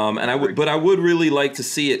 But I would really like to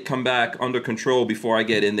see it come back under control before I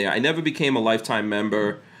get in there. I never became a lifetime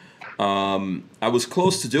member. I was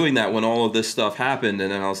close to doing that when all of this stuff happened,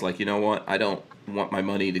 and then I was like, you know what? I don't want my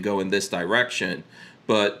money to go in this direction.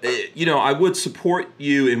 But, I would support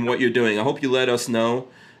you in what you're doing. I hope you let us know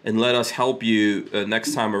and let us help you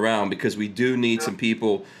next time around, because we do need some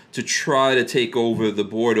people to try to take over the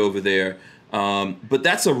board over there. But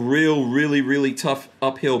that's a really, really tough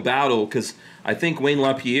uphill battle, because I think Wayne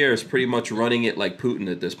LaPierre is pretty much running it like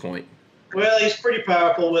Putin at this point. Well, he's pretty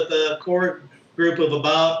powerful with a core group of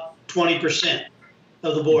about 20%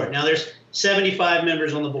 of the board. Now, there's 75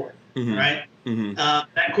 members on the board, right?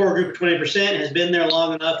 That core group of 20% has been there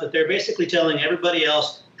long enough that they're basically telling everybody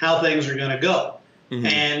else how things are going to go.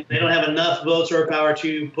 And they don't have enough votes or power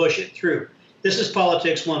to push it through. This is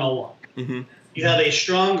politics 101. You have a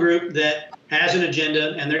strong group that has an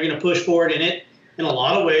agenda, and they're going to push forward in it in a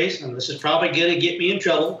lot of ways. And this is probably going to get me in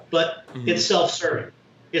trouble, but it's self-serving.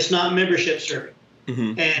 It's not membership-serving.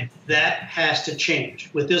 And that has to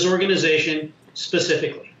change with this organization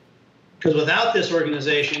specifically. Because without this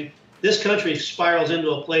organization, this country spirals into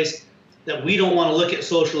a place that we don't want to look at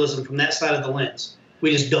socialism from that side of the lens.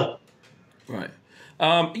 We just don't. Right.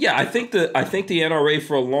 I think the NRA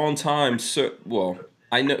for a long time.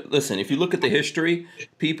 I know. Listen, if you look at the history,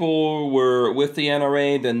 people were with the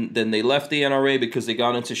NRA, then they left the NRA because they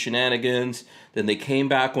got into shenanigans. Then they came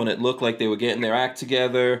back when it looked like they were getting their act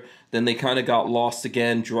together. Then they kind of got lost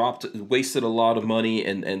again, wasted a lot of money,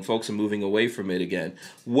 and folks are moving away from it again.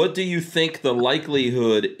 What do you think the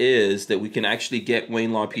likelihood is that we can actually get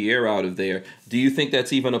Wayne LaPierre out of there? Do you think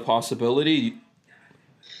that's even a possibility?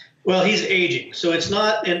 Well, he's aging, so it's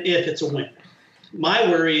not an if, it's a when. My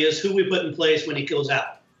worry is who we put in place when he goes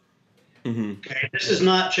out. Mm-hmm. Okay, this is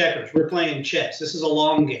not checkers. We're playing chess. This is a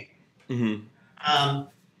long game. Mm-hmm.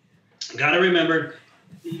 Got to remember,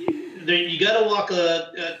 you got to walk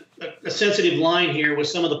a sensitive line here with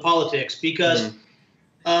some of the politics because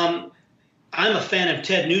I'm a fan of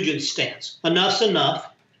Ted Nugent's stance. Enough's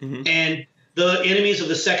enough, and the enemies of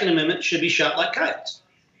the Second Amendment should be shot like coyotes.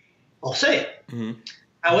 I'll say it.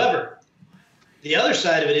 However, the other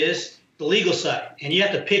side of it is the legal side, and you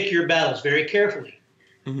have to pick your battles very carefully.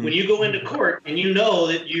 When you go into court and you know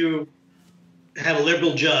that you have a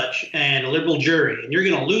liberal judge and a liberal jury, and you're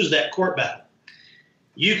going to lose that court battle,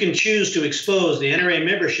 you can choose to expose the NRA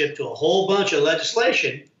membership to a whole bunch of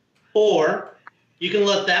legislation, or you can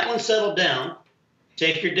let that one settle down,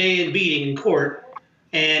 take your day in beating in court,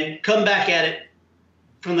 and come back at it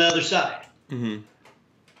from the other side.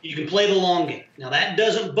 You can play the long game. Now, that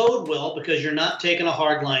doesn't bode well because you're not taking a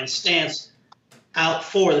hardline stance out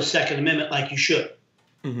for the Second Amendment like you should.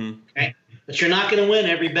 Okay? But you're not going to win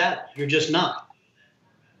every battle. You're just not,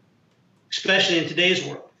 especially in today's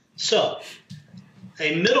world. So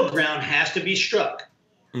a middle ground has to be struck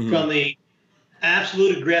from the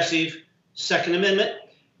absolute aggressive Second Amendment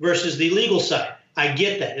versus the legal side. I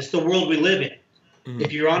get that. It's the world we live in.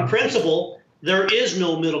 If you're on principle, there is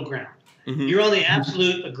no middle ground. You're on the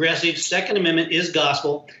absolute aggressive. Second Amendment is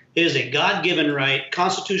gospel. It is a God-given right,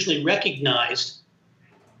 constitutionally recognized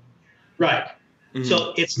right.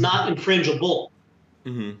 So it's not infringible.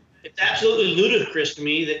 It's absolutely ludicrous to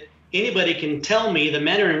me that anybody can tell me the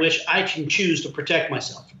manner in which I can choose to protect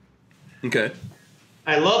myself. Okay.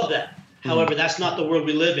 I love that. However, that's not the world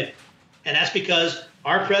we live in. And that's because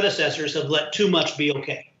our predecessors have let too much be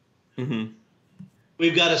okay.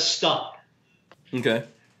 We've got to stop. Okay.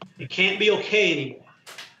 It can't be okay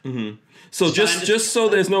anymore. So just so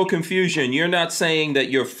there's no confusion, you're not saying that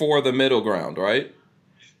you're for the middle ground, right?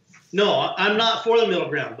 No, I'm not for the middle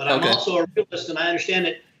ground, but I'm also a realist, and I understand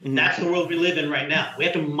that that's the world we live in right now. We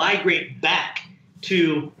have to migrate back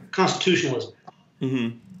to constitutionalism.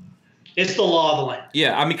 It's the law of the land.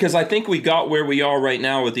 Yeah, I mean, because I think we got where we are right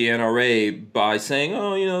now with the NRA by saying,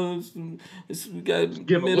 oh, you know, we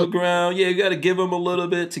got middle ground. Yeah, you got to give them a little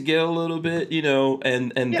bit to get a little bit, you know,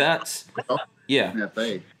 and that's,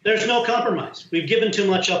 There's no compromise. We've given too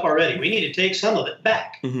much up already. We need to take some of it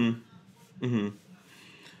back.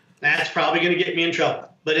 That's probably going to get me in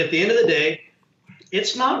trouble. But at the end of the day,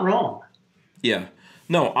 it's not wrong. Yeah.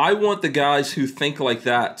 No, I want the guys who think like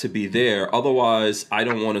that to be there. Otherwise, I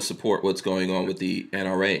don't want to support what's going on with the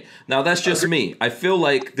NRA. Now, that's just me. I feel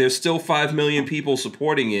like there's still 5 million people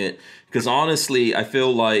supporting it because honestly, I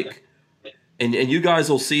feel like, and you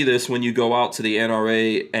guys will see this when you go out to the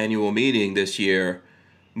NRA annual meeting this year,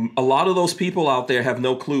 a lot of those people out there have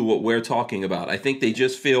no clue what we're talking about. I think they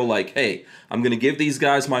just feel like, hey, I'm going to give these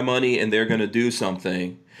guys my money and they're going to do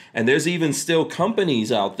something. And there's even still companies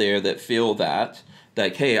out there that feel that,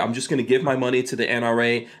 like, hey, I'm just going to give my money to the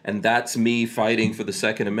NRA and that's me fighting for the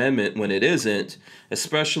Second Amendment when it isn't,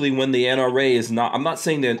 especially when the NRA is not, I'm not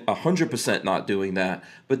saying they're 100% not doing that,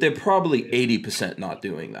 but they're probably 80% not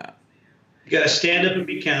doing that. You got to stand up and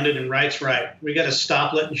be counted, and right's right. We got to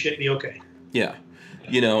stop letting shit be okay. Yeah.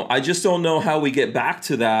 You know, I just don't know how we get back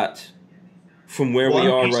to that from where we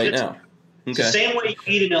are right now. It's the same way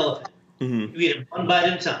you eat an elephant. You eat it one bite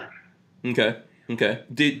at a time. Okay.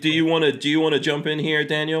 Do you want to jump in here,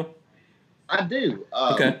 Daniel? I do.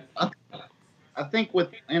 Okay. I think with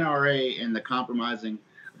NRA and the compromising,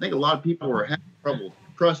 I think a lot of people are having trouble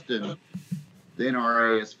trusting the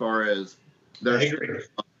NRA as far as their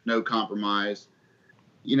no compromise.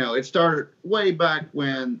 You know, it started way back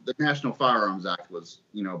when the National Firearms Act was,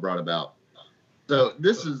 you know, brought about. So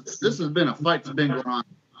this has been a fight that's been going on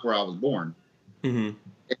before I was born. You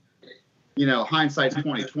know, hindsight's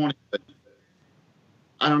 20/20, but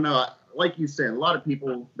I don't know. Like you said, a lot of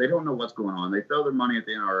people, they don't know what's going on. They throw their money at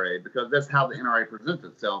the NRA because that's how the NRA presents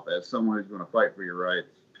itself, as someone who's going to fight for your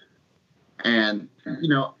rights. And, you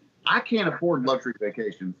know, I can't afford luxury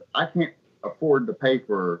vacations. I can't afford to pay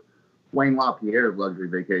for Wayne LaPierre's luxury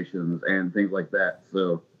vacations and things like that.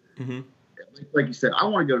 So, like you said, I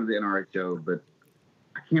want to go to the NRA show, but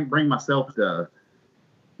I can't bring myself to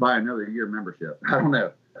buy another year membership. I don't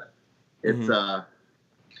know. It's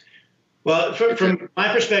well, from my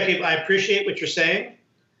perspective, I appreciate what you're saying,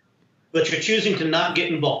 but you're choosing to not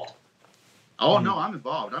get involved. Oh no, I'm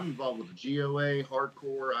involved. I'm involved with the GOA,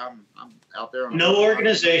 hardcore. I'm out there. No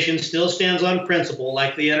organization still stands on principle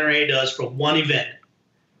like the NRA does for one event.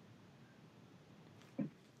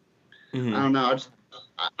 I don't know.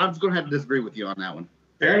 I'm just going to have to disagree with you on that one.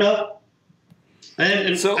 Fair enough.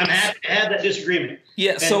 And so, I'm happy to have that disagreement.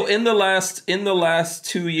 Yeah. So in the last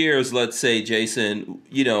 2 years, let's say, Jason,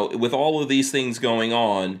 with all of these things going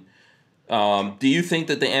on, do you think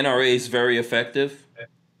that the NRA is very effective,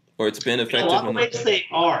 or it's been effective? In a lot of ways they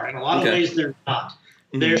are. In a lot of ways they're not.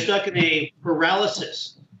 Mm-hmm. They're stuck in a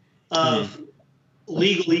paralysis of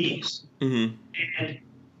legalese and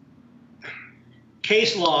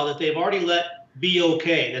case law that they've already let be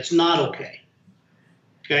okay. That's not okay.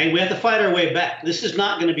 Okay, we have to fight our way back. This is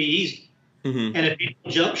not going to be easy. And if people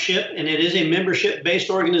jump ship and it is a membership-based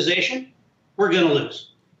organization, we're going to lose.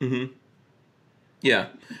 Yeah.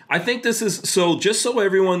 I think this is, so just so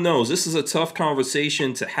everyone knows, this is a tough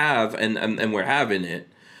conversation to have, and we're having it.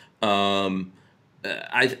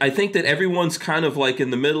 I think that everyone's kind of like in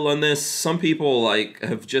the middle on this. Some people like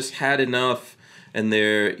have just had enough, and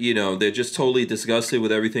they're just totally disgusted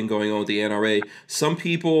with everything going on with the NRA. Some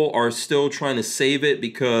people are still trying to save it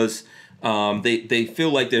because they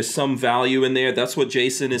feel like there's some value in there. That's what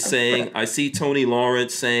Jason is saying. I see Tony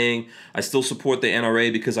Lawrence saying, I still support the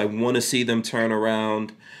NRA because I want to see them turn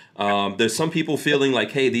around. There's some people feeling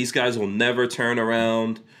like, hey, these guys will never turn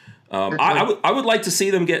around. I would like to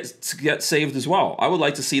see them get saved as well. I would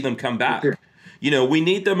like to see them come back. We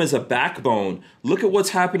need them as a backbone. Look at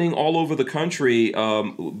what's happening all over the country.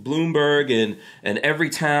 Bloomberg and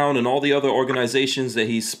Everytown and all the other organizations that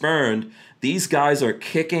he spurned. These guys are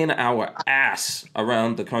kicking our ass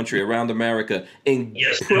around the country, around America, in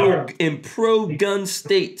pro-gun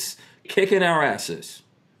states, kicking our asses.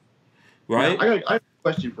 Right? Now, I have a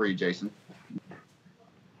question for you, Jason.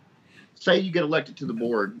 Say you get elected to the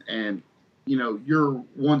board, and you're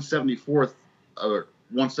 174th or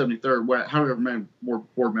 173rd, however many more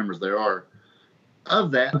board members there are. Of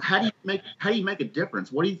that, how do you make a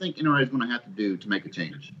difference? What do you think NRA is going to have to do to make a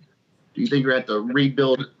change? Do you think you're going to have to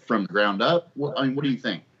rebuild it from the ground up? What do you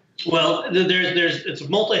think? Well, it's a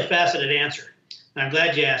multifaceted answer. And I'm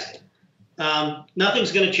glad you asked it.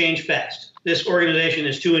 Nothing's going to change fast. This organization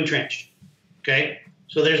is too entrenched. Okay?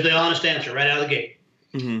 So there's the honest answer right out of the gate.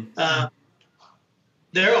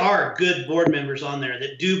 There are good board members on there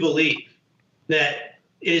that do believe that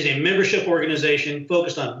it is a membership organization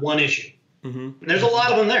focused on one issue. And there's a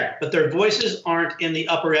lot of them there, but their voices aren't in the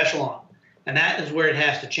upper echelon. And that is where it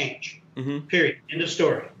has to change. Period. End of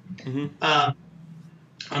story.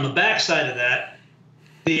 On the backside of that,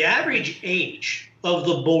 the average age of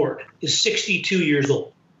the board is 62 years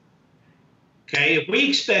old. Okay, if we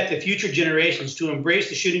expect the future generations to embrace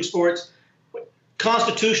the shooting sports,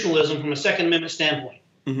 constitutionalism from a Second Amendment standpoint,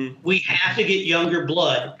 we have to get younger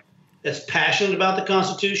blood that's passionate about the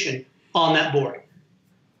Constitution on that board.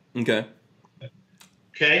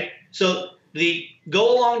 Okay, so the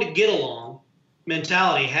go along to get along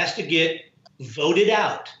mentality has to get voted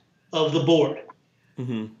out of the board.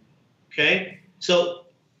 Okay, so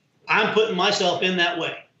I'm putting myself in that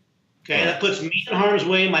way. Okay, that puts me in harm's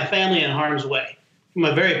way, my family in harm's way, from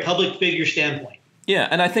a very public figure standpoint. Yeah,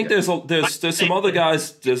 and I think there's some other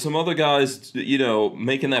guys. There's some other guys,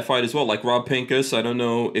 making that fight as well, like Rob Pincus. I don't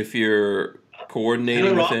know if you're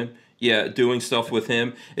coordinating with him. Yeah, doing stuff with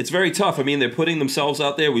him. It's very tough. I mean, they're putting themselves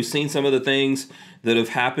out there. We've seen some of the things that have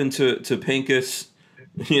happened to Pincus,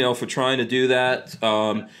 for trying to do that.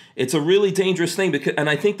 It's a really dangerous thing and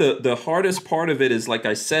I think the hardest part of it is, like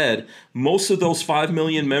I said, most of those 5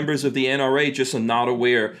 million members of the NRA just are not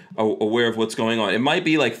aware of what's going on. It might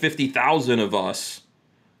be like 50,000 of us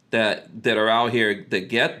that are out here that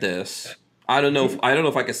get this. I don't know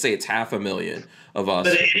if I could say it's 500,000 of us.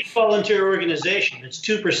 But any volunteer organization, it's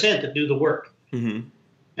 2% that do the work. And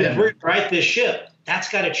if we're to right this ship, that's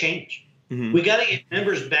got to change. We got to get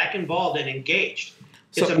members back involved and engaged.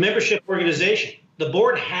 It's a membership organization. The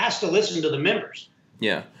board has to listen to the members.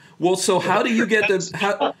 Yeah. Well, so how do you get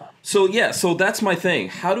the? So that's my thing.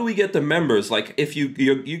 How do we get the members? Like, if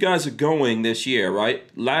you guys are going this year, right?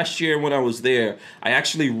 Last year when I was there, I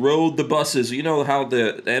actually rode the buses. You know how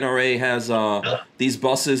the NRA has these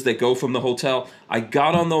buses that go from the hotel. I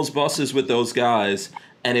got on those buses with those guys,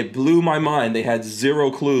 and it blew my mind. They had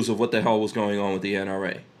zero clues of what the hell was going on with the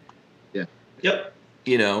NRA. Yeah. Yep.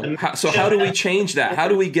 How do we change that? How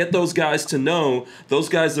do we get those guys to know, those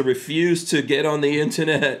guys that refuse to get on the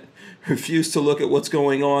internet, refuse to look at what's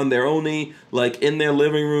going on? They're only like in their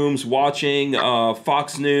living rooms watching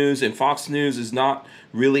Fox News, and Fox News is not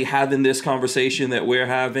really having this conversation that we're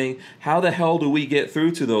having. How the hell do we get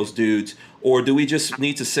through to those dudes? Or do we just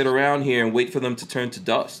need to sit around here and wait for them to turn to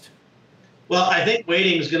dust? Well, I think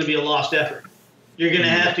waiting is going to be a lost effort. You're going to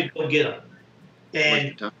have to go get them.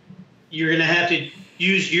 And you're going to have to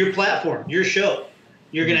use your platform, your show.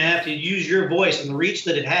 You're going to have to use your voice and the reach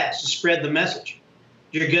that it has to spread the message.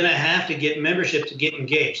 you're going to have to get membership to get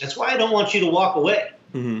engaged. That's why I don't want you to walk away.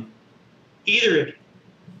 Mm-hmm. Either of you.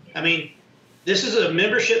 I mean, this is a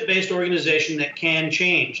membership-based organization that can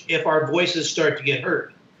change if our voices start to get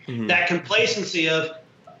heard. Mm-hmm. That complacency of,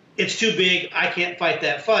 it's too big, I can't fight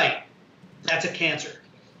that fight, that's a cancer.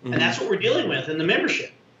 Mm-hmm. And that's what we're dealing with in the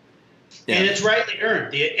membership. Yeah. And it's rightly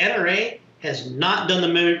earned. The NRA has not done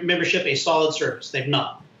the membership a solid service. They've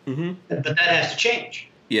not. Mm-hmm. But that has to change.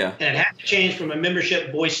 Yeah. And it has to change from a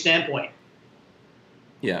membership voice standpoint.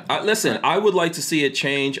 Yeah. Listen, I would like to see it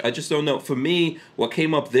change. I just don't know. For me, what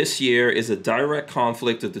came up this year is a direct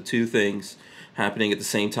conflict of the two things happening at the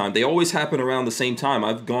same time. They always happen around the same time.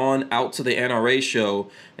 I've gone out to the NRA show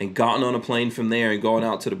and gotten on a plane from there and gone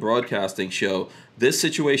out to the broadcasting show. This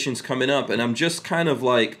situation's coming up, and I'm just kind of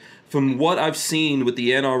like, from what I've seen with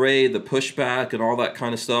the NRA, the pushback and all that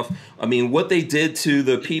kind of stuff, I mean, what they did to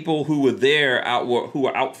the people who were there, who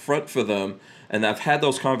were out front for them, and I've had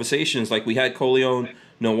those conversations. Like, we had Coleon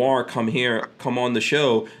Noir come on the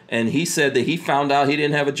show, and he said that he found out he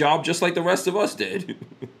didn't have a job just like the rest of us did.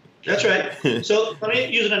 That's right. So let me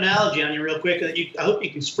use an analogy on you real quick. I hope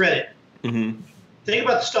you can spread it. Mm-hmm. Think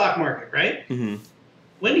about the stock market, right? Mm-hmm.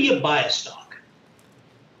 When do you buy a stock?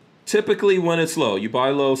 Typically when it's low. You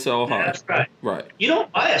buy low, sell high. That's right. Right. You don't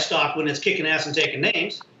buy a stock when it's kicking ass and taking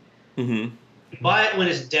names. Mm-hmm. You buy it when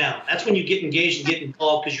it's down. That's when you get engaged and get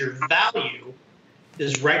involved because your value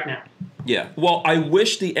is right now. Yeah. Well, I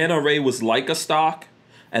wish the NRA was like a stock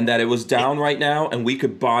and that it was down right now and we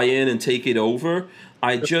could buy in and take it over.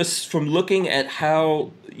 I just, from looking at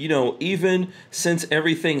how, even since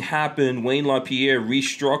everything happened, Wayne LaPierre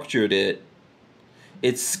restructured it.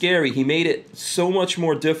 It's scary. He made it so much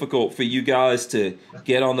more difficult for you guys to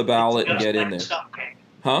get on the ballot and get in there.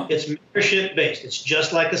 Huh? It's membership based. It's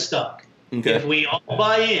just like a stock. Okay. If we all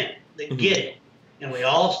buy in, then get it, and we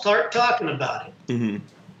all start talking about it, Mm-hmm.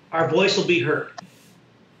 our voice will be heard.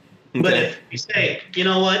 Okay. But if we say, you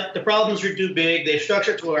know what, the problems are too big, they've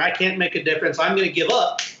structured to where I can't make a difference, I'm going to give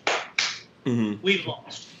up, we've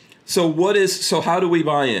lost. So how do we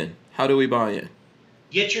buy in? How do we buy in?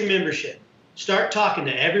 Get your membership. Start talking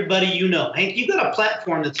to everybody you know. Hank, you've got a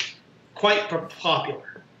platform that's quite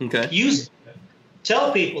popular. Okay. Use it.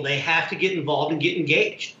 Tell people they have to get involved and get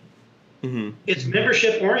engaged. Mm-hmm. It's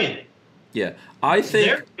membership oriented. Yeah. I think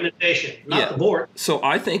Their organization, not the board. So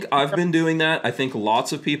I think I've been doing that. I think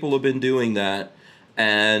lots of people have been doing that.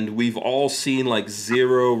 And we've all seen like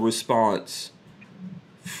zero response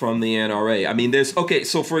from the NRA. I mean,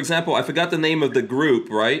 so for example, I forgot the name of the group,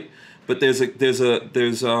 right? But there's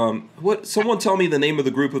someone tell me the name of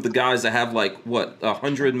the group of the guys that have like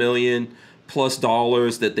 $100 million plus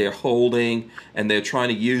that they're holding, and they're trying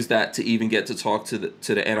to use that to even get to talk to the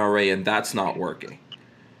NRA, and that's not working.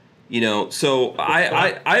 So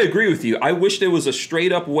I agree with you. I wish there was a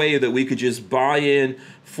straight up way that we could just buy in,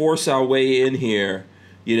 force our way in here,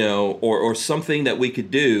 or something that we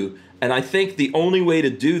could do. And I think the only way to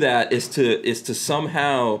do that is to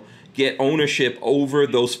somehow get ownership over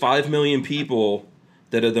those 5 million people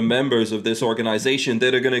that are the members of this organization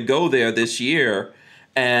that are going to go there this year.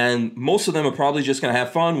 And most of them are probably just going to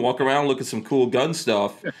have fun, walk around, look at some cool gun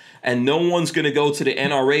stuff. And no one's going to go to the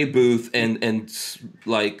NRA booth and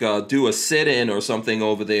do a sit-in or something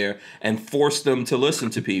over there and force them to listen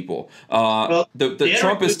to people. The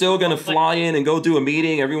Trump is still going to fly in and go do a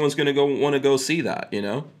meeting. Everyone's going to want to go see that,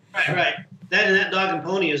 Right. That dog and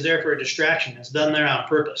pony is there for a distraction. It's done there on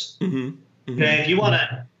purpose. Mm-hmm. Mm-hmm. Okay,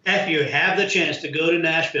 if you have the chance to go to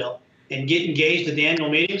Nashville and get engaged at the annual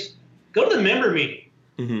meetings, go to the member meeting.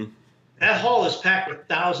 Mm-hmm. That hall is packed with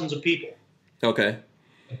thousands of people. Okay.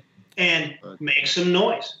 And make some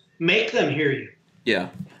noise. Make them hear you. Yeah.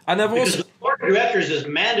 And because the board of directors is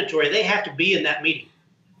mandatory. They have to be in that meeting.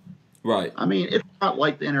 Right. I mean, it's not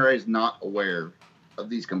like the NRA is not aware of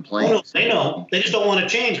these complaints. They know. They just don't want to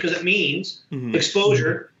change because it means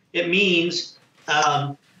exposure. It means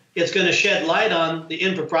it's going to shed light on the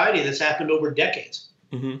impropriety that's happened over decades.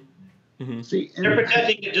 Mm-hmm. Mm-hmm. See, they're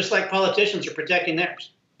protecting it just like politicians are protecting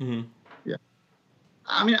theirs. Mm-hmm. Yeah.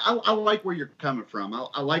 I mean, I like where you're coming from.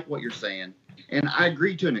 I like what you're saying, and I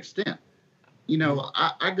agree to an extent.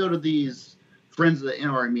 I go to these Friends of the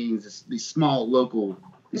NRA meetings, these small local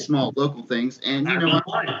things, and I'm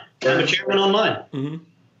a chairman on mine. Mm-hmm.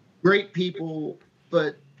 Great people,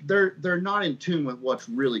 but they're not in tune with what's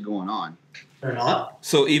really going on. They're not.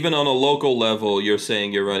 So even on a local level, you're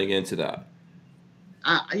saying you're running into that.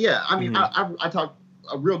 Yeah. I mean, I talked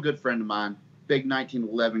a real good friend of mine, big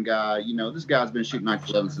 1911 guy. This guy's been shooting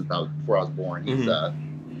 1911 since before I was born.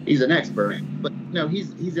 He's an expert, but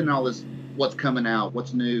he's in all this, what's coming out,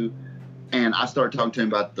 what's new, and I started talking to him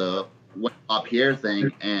about the went LaPierre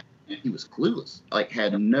thing, and he was clueless, like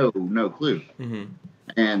had no clue. Mm-hmm.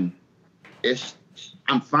 And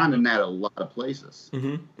I'm finding that a lot of places.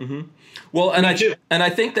 Mm-hmm. Mm-hmm. Well, and I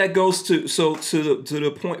think that goes to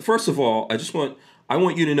the point. First of all, I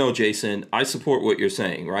want you to know, Jason, I support what you're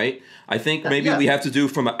saying, right? I think maybe we have to do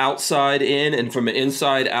from an outside in and from an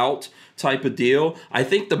inside out type of deal. I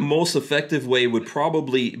think the most effective way would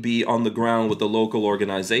probably be on the ground with the local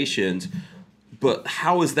organizations. But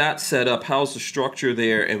how is that set up? How's the structure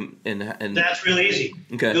there? And that's really easy.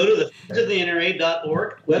 Okay. Go to the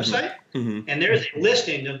friendsofthenra.org website, mm-hmm. and there's a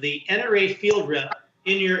listing of the NRA field rep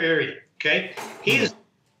in your area. Okay, he is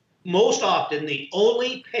most often the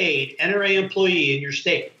only paid NRA employee in your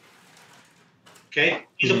state. Okay,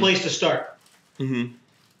 he's a place to start. Mm-hmm.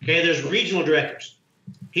 Okay, there's regional directors.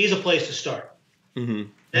 He's a place to start. Mm-hmm.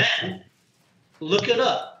 Then look it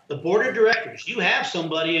up. The board of directors, you have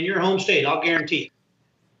somebody in your home state, I'll guarantee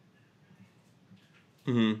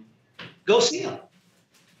it. Mm-hmm. Go see them.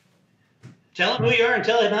 Tell them who you are and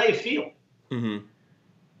tell them how you feel. Mm-hmm.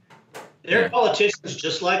 They're politicians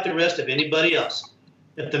just like the rest of anybody else.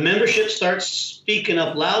 If the membership starts speaking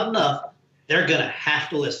up loud enough, they're going to have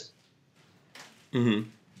to listen. Mm-hmm.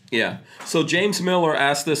 Yeah. So James Miller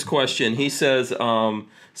asked this question. He says,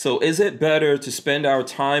 so is it better to spend our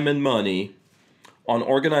time and money on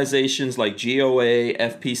organizations like GOA,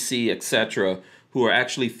 FPC, etc., who are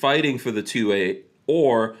actually fighting for the 2A,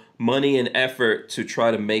 or money and effort to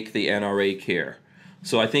try to make the NRA care?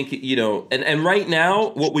 So I think, and right now,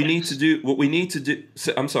 what we need to do,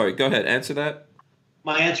 I'm sorry, go ahead, answer that.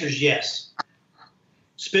 My answer is yes.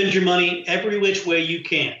 Spend your money every which way you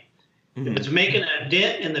can. Mm-hmm. If it's making a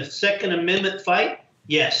dent in the Second Amendment fight,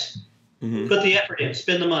 yes. Mm-hmm. Put the effort in,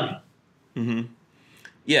 spend the money. Mm-hmm.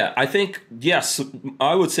 Yeah, I think yes.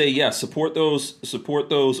 I would say yes. Support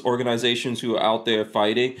those organizations who are out there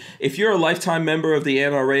fighting. If you're a lifetime member of the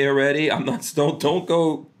NRA already, don't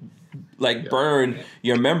go burn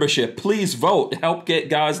your membership. Please vote. Help get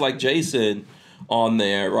guys like Jason on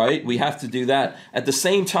there, right? We have to do that. At the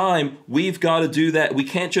same time, we've got to do that. We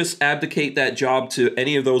can't just abdicate that job to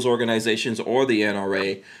any of those organizations or the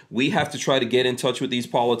NRA. We have to try to get in touch with these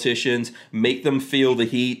politicians, make them feel the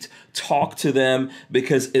heat, talk to them,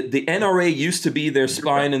 because the NRA used to be their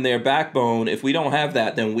spine and their backbone. If we don't have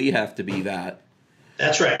that, then we have to be that.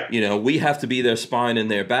 That's right. We have to be their spine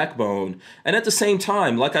and their backbone. And at the same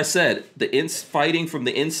time, like I said, fighting from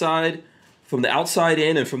the inside, from the outside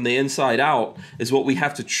in and from the inside out is what we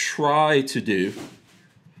have to try to do,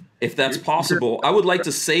 if that's possible. I would like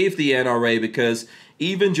to save the NRA because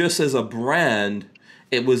even just as a brand,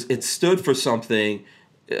 it stood for something.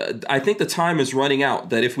 I think the time is running out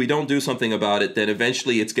that if we don't do something about it, then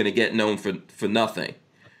eventually it's going to get known for nothing.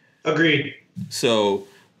 Agreed. So,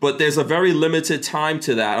 but there's a very limited time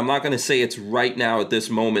to that. I'm not going to say it's right now at this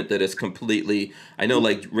moment that it's completely, I know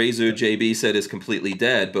like Razor JB said it's completely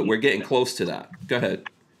dead, but we're getting close to that. Go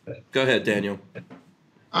ahead, Daniel.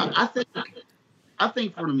 I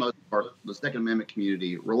think for the most part, the Second Amendment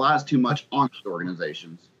community relies too much on these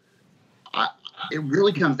organizations. It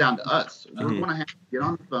really comes down to us. We're going to have to get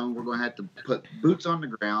on the phone. We're going to have to put boots on the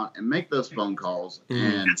ground and make those phone calls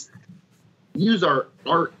and use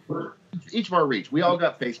each of our reach. We all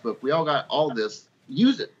got Facebook. We all got all this.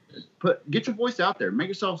 Use it. Get your voice out there. Make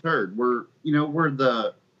yourselves heard. We're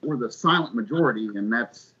the silent majority, and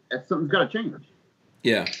that's something's got to change.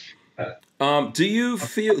 Yeah. Do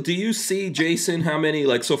you see, Jason, how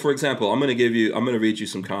many, so for example, I'm going to read you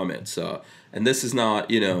some comments. And this is not,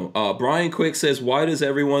 Brian Quick says, why does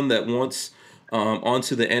everyone that wants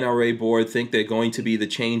onto the NRA board think they're going to be the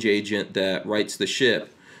change agent that rights the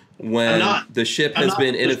ship when the ship has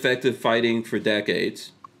been ineffective fighting for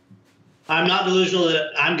decades? I'm not delusional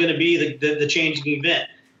that I'm going to be the changing event,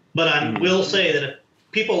 but I will say that if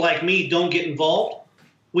people like me don't get involved,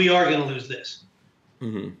 we are going to lose this.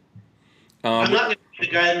 Mm-hmm. I'm not going to be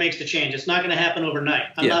the guy that makes the change. It's not going to happen overnight.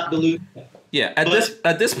 I'm not delusional. Yeah,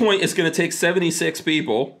 at this point, it's going to take 76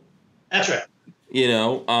 people. That's right.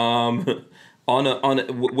 On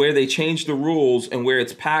where they change the rules and where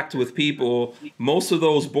it's packed with people. Most of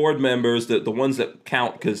those board members, the ones that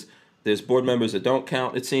count, because there's board members that don't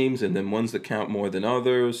count, it seems, and then ones that count more than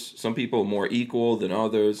others. Some people are more equal than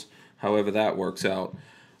others. However that works out.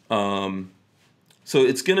 So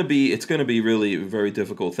it's gonna be really a very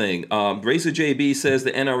difficult thing. Razor JB says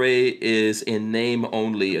the NRA is in name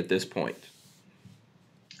only at this point.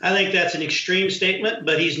 I think that's an extreme statement,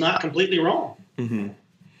 but he's not completely wrong. Mm-hmm.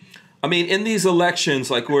 I mean, in these elections,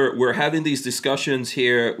 like we're having these discussions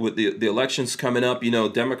here with the elections coming up.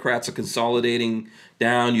 Democrats are consolidating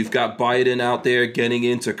down. You've got Biden out there getting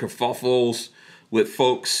into kerfuffles with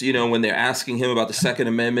folks, you know, when they're asking him about the Second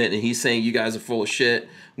Amendment and he's saying you guys are full of shit.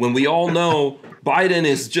 When we all know Biden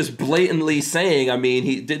is just blatantly saying, I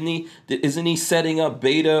mean, isn't he setting up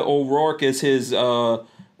Beto O'Rourke as his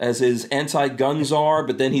anti-gun czar?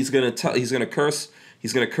 But then he's gonna curse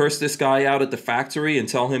this guy out at the factory and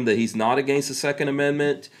tell him that he's not against the Second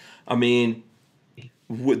Amendment. I mean,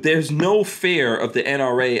 there's no fear of the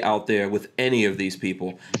NRA out there with any of these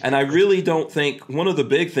people. And I really don't think one of the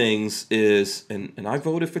big things is, and I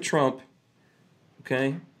voted for Trump,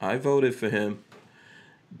 okay? I voted for him,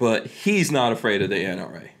 but he's not afraid of the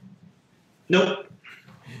NRA. Nope.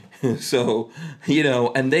 So, you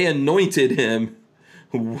know, and they anointed him.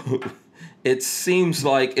 It seems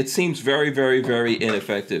very, very, very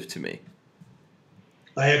ineffective to me.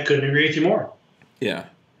 I couldn't agree with you more. Yeah.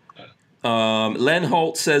 Len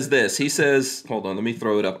Holt says this. He says, hold on, let me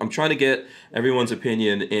throw it up. I'm trying to get everyone's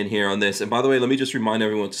opinion in here on this. And by the way, let me just remind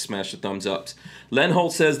everyone to smash the thumbs ups. Len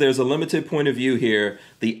Holt says there's a limited point of view here.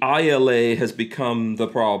 The ILA has become the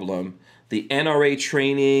problem. The NRA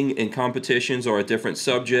training and competitions are a different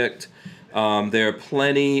subject. There are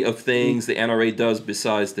plenty of things the NRA does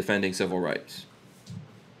besides defending civil rights.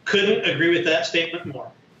 Couldn't agree with that statement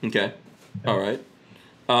more. Okay. All right.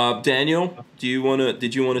 Daniel, did you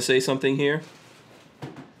want to say something here?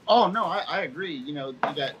 Oh, no, I agree. You know, you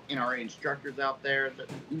got NRA instructors out there. That,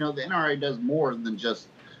 you know, the NRA does more than just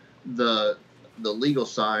the legal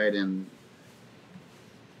side and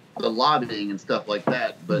the lobbying and stuff like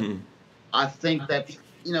that. But I think that,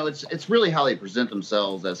 you know, it's really how they present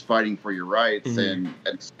themselves as fighting for your rights and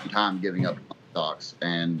at the same time giving up stocks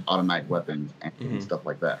and automatic weapons and stuff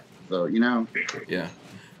like that. So, you know. Yeah.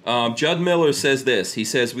 Judd Miller says this. He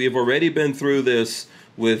says, we have already been through this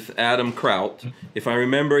with Adam Kraut. If I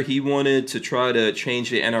remember, he wanted to try to change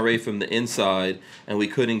the NRA from the inside, and we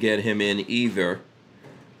couldn't get him in either.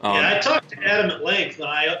 Yeah, I talked to Adam at length when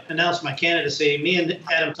I announced my candidacy. Me and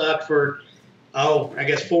Adam talked for, I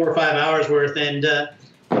guess 4 or 5 hours worth, and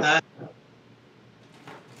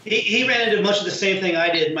he ran into much of the same thing I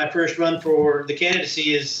did in my first run for the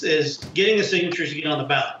candidacy is getting the signatures to get on the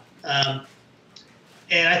ballot.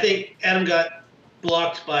 And I think Adam got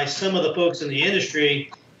blocked by some of the folks in the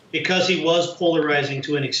industry because he was polarizing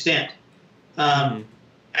to an extent.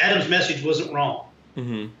 Adam's message wasn't wrong.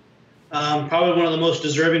 Probably one of the most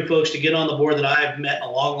deserving folks to get on the board that I've met in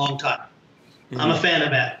a long, long time. I'm a fan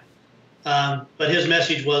of Adam. But his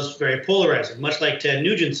message was very polarizing, much like Ted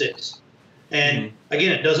Nugent's is. And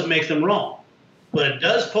again, it doesn't make them wrong, but it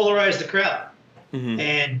does polarize the crowd.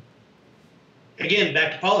 And again,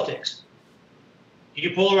 back to politics.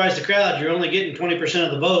 You polarize the crowd, you're only getting 20%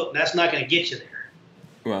 of the vote, and that's not going to get you there.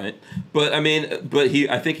 Right. But I mean,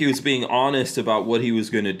 I think he was being honest about what he was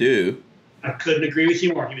going to do. I couldn't agree with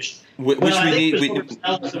you more. He was, he was more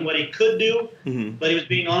zealous in what he could do, but he was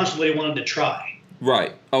being honest with what he wanted to try.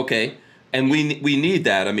 Right. Okay. And we need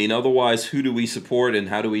that. I mean, otherwise, who do we support, and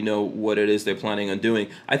how do we know what it is they're planning on doing?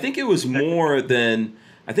 I think it was more than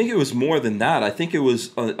that. I think it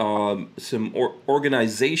was some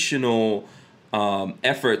organizational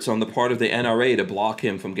efforts on the part of the NRA to block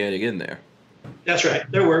him from getting in there. That's right.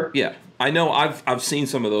 There were. Yeah, I know. I've seen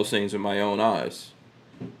some of those things with my own eyes.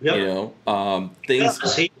 Yep. You know, things.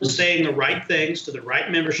 Because he was saying the right things to the right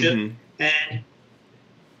membership, and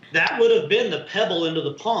that would have been the pebble into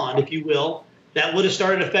the pond, if you will, that would have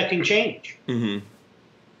started affecting change. And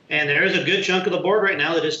there is a good chunk of the board right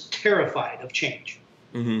now that is terrified of change.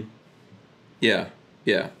 Yeah.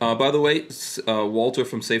 Yeah. By the way, Walter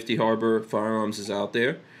from Safety Harbor Firearms is out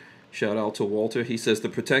there. Shout out to Walter. He says the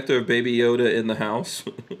protector of Baby Yoda in the house.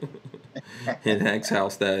 In Hank's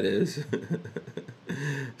house, that is.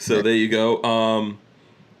 So there you go.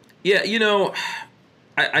 Yeah, you know,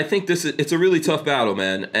 I think it's a really tough battle,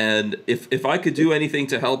 man. And if I could do anything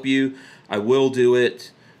to help you, I will do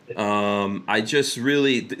it. I just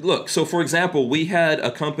really look. So, for example, we had a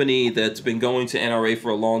company that's been going to NRA for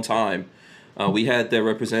a long time. We had their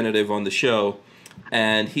representative on the show,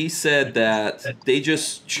 and he said that they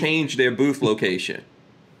just changed their booth location.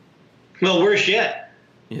 Well, worse yet,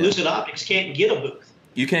 Lucid Optics can't get a booth.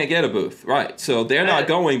 You can't get a booth, right? So they're not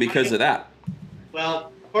going because of that.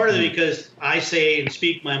 Well, part of it because I say and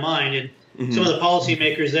speak my mind, and some of the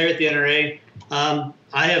policymakers there at the NRA,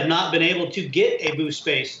 I have not been able to get a booth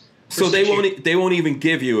space. So they won't even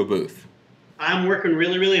give you a booth. I'm working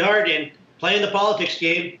really, really hard and playing the politics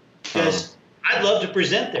game because I'd love to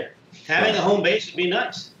present there. Having a home base would be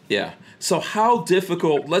nice. Yeah. So how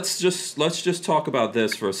difficult? Let's just talk about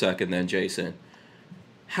this for a second, then, Jason.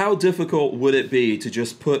 how difficult would it be to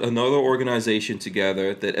just put another organization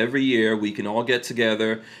together that every year we can all get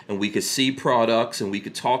together and we could see products and we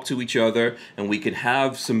could talk to each other and we could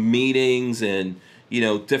have some meetings and,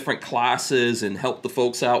 different classes and help the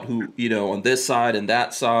folks out who, on this side and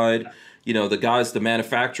that side, the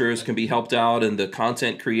manufacturers can be helped out and the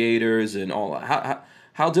content creators and all that.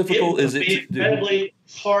 How difficult is it? It's incredibly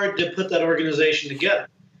hard to put that organization together.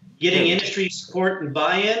 Getting industry support and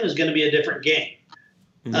buy-in is going to be a different game.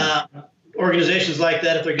 Organizations like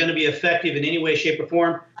that, if they're going to be effective in any way, shape, or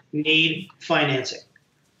form, need financing.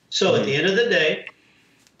 So at the end of the day,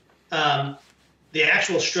 the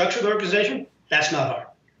actual structure of the organization, that's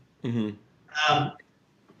not hard.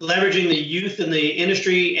 Leveraging the youth in the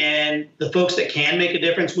industry and the folks that can make a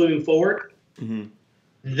difference moving forward,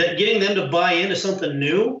 that getting them to buy into something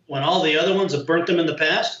new when all the other ones have burnt them in the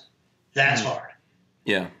past, that's hard.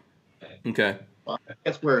 Yeah. Okay. Well,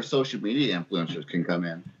 that's where social media influencers can come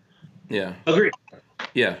in. Yeah. Agreed.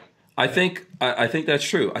 Yeah. I think that's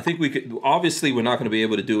true. I think we could, obviously we're not going to be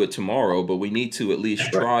able to do it tomorrow, but we need to at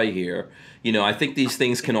least try here. I think these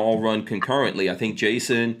things can all run concurrently. I think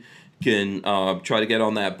Jason can try to get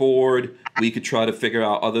on that board. We could try to figure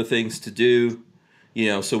out other things to do,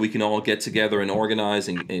 so we can all get together and organize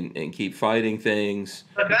and keep fighting things.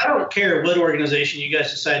 But I don't care what organization you guys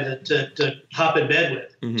decide to hop in bed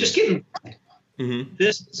with. Just get involved.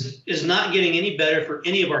 This is not getting any better for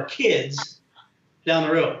any of our kids down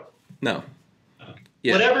the road. No.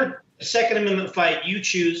 Yeah. Whatever Second Amendment fight you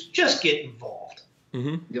choose, just get involved.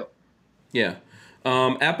 Yep. Yeah.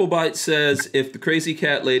 Applebite says, if the crazy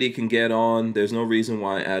cat lady can get on, there's no reason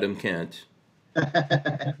why Adam can't.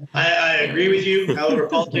 I agree with you. However,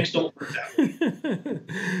 politics don't work that way.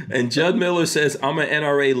 And Judd Miller says, I'm an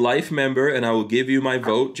NRA life member and I will give you my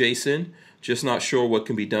vote, Jason. Just not sure what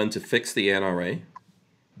can be done to fix the NRA.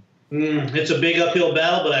 It's a big uphill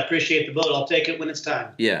battle, but I appreciate the vote. I'll take it when it's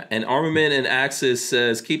time. Yeah, and Armament and Axis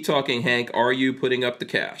says, keep talking, Hank. Are you putting up the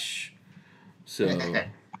cash? So,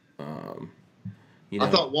 I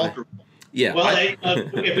thought Walter. Yeah. Well,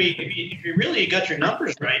 if you really got your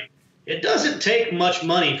numbers right, it doesn't take much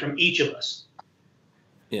money from each of us.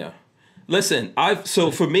 Yeah. Listen,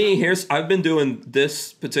 for me, I've been doing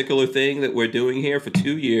this particular thing that we're doing here for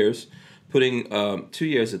 2 years. Putting 2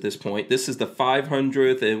 years at this point. This is the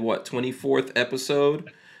 500th and 24th episode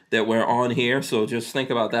that we're on here. So just think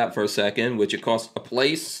about that for a second, which it costs a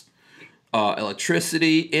place,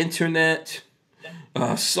 electricity, internet,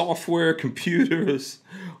 software, computers,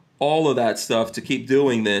 all of that stuff to keep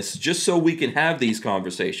doing this just so we can have these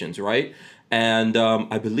conversations, right? And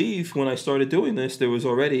I believe when I started doing this, there was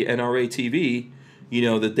already NRA TV,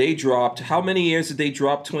 that they dropped. How many years did they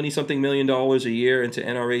drop $20-something million a year into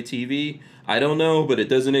NRA TV? I don't know, but it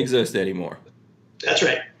doesn't exist anymore. That's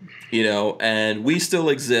right. And we still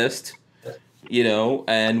exist,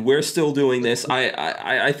 and we're still doing this.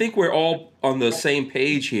 I think we're all on the same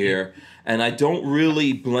page here, and I don't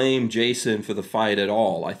really blame Jason for the fight at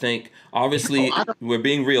all. I think, obviously, we're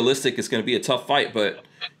being realistic. It's going to be a tough fight, but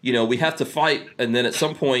we have to fight, and then at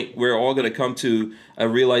some point, we're all going to come to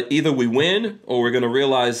realize either we win or we're going to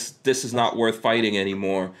realize this is not worth fighting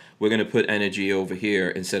anymore. We're going to put energy over here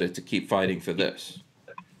instead of to keep fighting for this.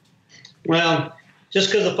 Well,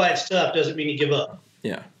 just because the fight's tough doesn't mean you give up.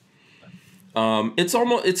 Yeah. It's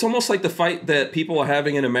almost like the fight that people are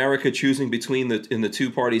having in America choosing between in the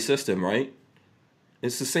two-party system, right?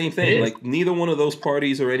 It's the same thing. Like neither one of those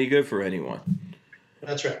parties are any good for anyone.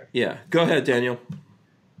 That's right. Yeah. Go ahead, Daniel.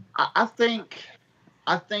 I think,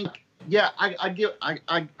 yeah,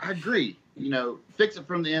 I agree. Fix it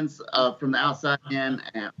from the outside in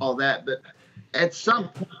and all that. But at some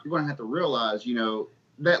point, you're going to have to realize,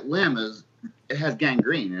 that limb has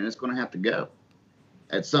gangrene and it's going to have to go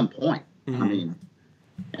at some point. I mean,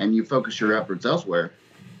 and you focus your efforts elsewhere.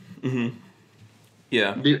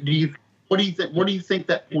 Yeah. What do you think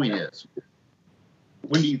that point is?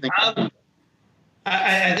 When do you think?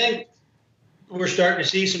 I think we're starting to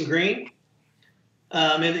see some green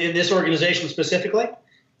in this organization specifically,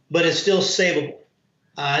 but it's still savable.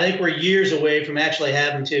 I think we're years away from actually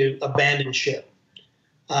having to abandon ship.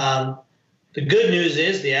 The good news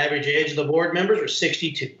is the average age of the board members are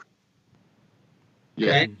 62. Yeah.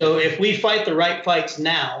 Okay? So if we fight the right fights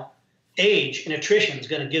now, age and attrition is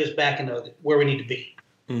going to get us back into where we need to be.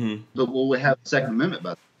 But will we have the Second Amendment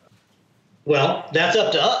by then? Well, that's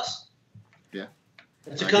up to us. Yeah.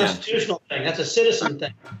 It's a constitutional thing. That's a citizen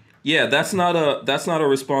thing. Yeah, that's not a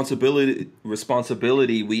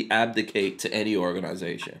responsibility we abdicate to any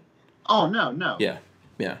organization. Oh no. Yeah.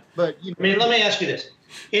 But I mean, let me ask you this: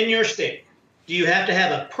 in your state, do you have to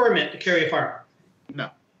have a permit to carry a firearm? No.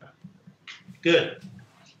 Good.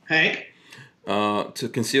 Hank, To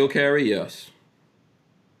conceal carry, yes.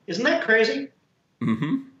 isn't that crazy?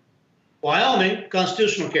 Mm-hmm. Wyoming,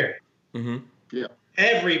 constitutional carry. Mm-hmm. Yeah.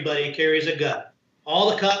 Everybody carries a gun.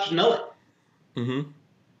 All the cops know it. Mm-hmm.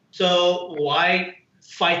 So why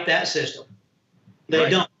fight that system? They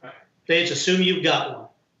Right. don't. They just assume you've got one.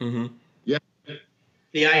 Mm-hmm.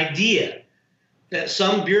 The idea that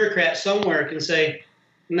some bureaucrat somewhere can say,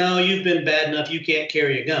 no, you've been bad enough, you can't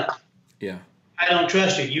carry a gun. Yeah. I don't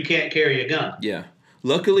trust you, you can't carry a gun. Yeah.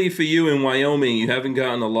 Luckily for you in Wyoming, you haven't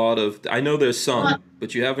gotten a lot of. I know there's some,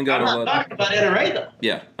 but you haven't I'm gotten a not lot. talking about NRA, though.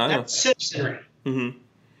 Yeah, I know. That's citizenry.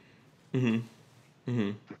 Mm-hmm. Mm-hmm.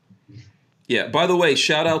 Mm-hmm. Yeah. By the way,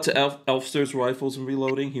 shout out to Elfster's Rifles and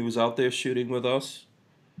Reloading. He was out there shooting with us,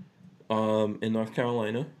 in North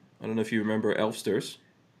Carolina. I don't know if you remember Elfster's.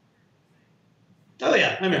 Oh,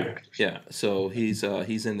 yeah, I remember. Yeah. So he's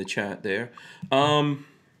in the chat there.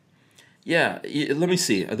 Yeah. Let me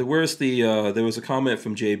see. There was a comment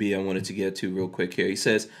from JB I wanted to get to real quick here. He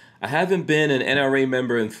says, I haven't been an NRA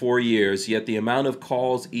member in 4 years, yet the amount of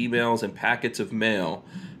calls, emails, and packets of mail.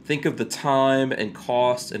 Think of the time and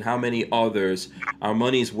cost and how many others our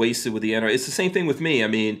money's wasted with the NRA. It's the same thing with me. I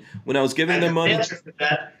mean, when I was giving them money. The answer to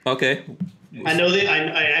that. Okay. I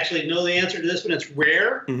actually know the answer to this one. It's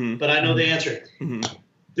rare, but I know the answer. Mm-hmm.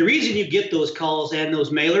 The reason you get those calls and those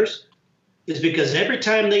mailers is because every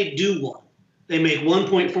time they do one, they make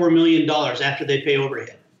 $1.4 million after they pay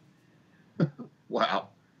overhead. Wow.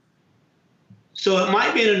 So it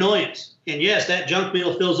might be an annoyance. And yes, that junk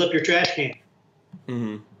mail fills up your trash can.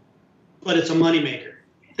 Mm-hmm. But it's a moneymaker.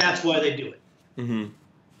 That's why they do it. Mm-hmm.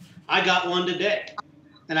 I got one today.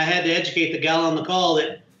 And I had to educate the gal on the call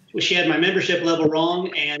that she had my membership level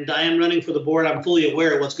wrong, and I am running for the board. I'm fully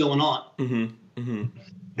aware of what's going on. Mm-hmm. Mm-hmm.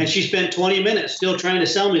 And she spent 20 minutes still trying to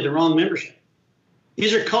sell me the wrong membership.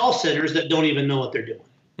 These are call centers that don't even know what they're doing.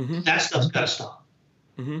 Mm-hmm. That stuff's got to stop.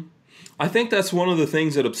 Mm-hmm. I think that's one of the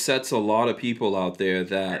things that upsets a lot of people out there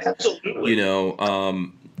that, Absolutely.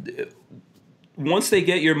 Once they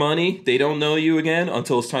get your money, they don't know you again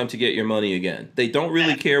until it's time to get your money again. They don't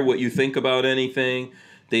really care what you think about anything.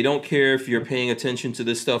 They don't care if you're paying attention to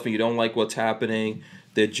this stuff and you don't like what's happening.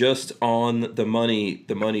 They're just on the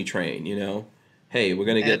money train, Hey, we're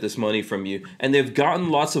going to get this money from you. And they've gotten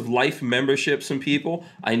lots of life memberships from people.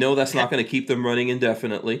 I know that's not going to keep them running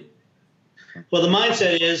indefinitely. Well, the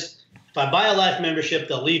mindset is, if I buy a life membership,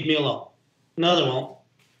 they'll leave me alone. No, they won't.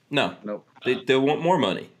 No. Nope. They want more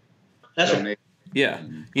money. That's right. Yeah.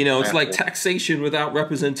 It's like taxation without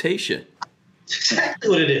representation. That's exactly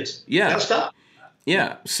what it is. Yeah. Gotta stop.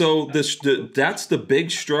 Yeah. So that's the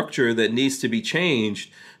big structure that needs to be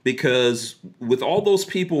changed, because with all those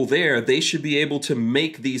people there, they should be able to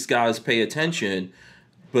make these guys pay attention,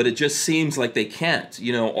 but it just seems like they can't.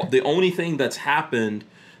 The only thing that's happened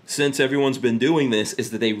since everyone's been doing this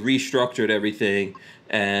is that they restructured everything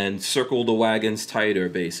and circled the wagons tighter,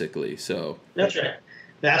 basically. So That's right.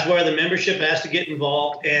 That's where the membership has to get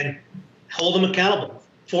involved and hold them accountable.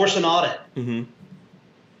 Force an audit. Mm-hmm.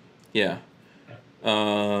 Yeah.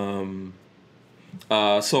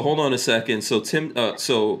 So hold on a second.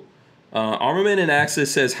 So Armament and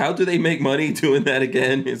Access says, how do they make money doing that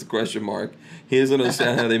again? Is a question mark. He doesn't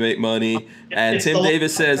understand how they make money. And Tim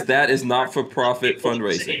Davis says that is not for profit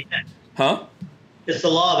fundraising. Huh? It's the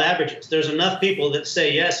law of averages. There's enough people that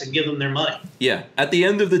say yes and give them their money. Yeah. At the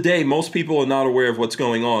end of the day, most people are not aware of what's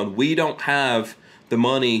going on. We don't have the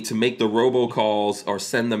money to make the robocalls or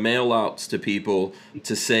send the mail outs to people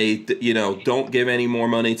to say, don't give any more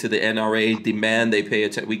money to the NRA, demand they pay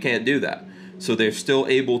attention. We can't do that. So they're still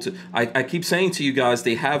able to. I keep saying to you guys,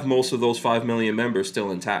 they have most of those 5 million members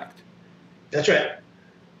still intact. That's right.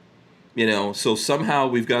 So somehow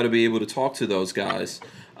we've got to be able to talk to those guys.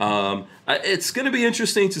 It's going to be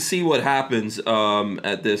interesting to see what happens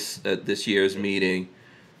at this year's meeting.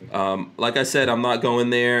 Like I said, I'm not going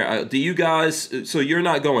there. Do you guys? So you're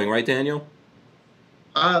not going, right, Daniel?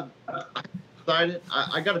 I decided.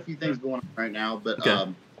 I got a few things going on right now, but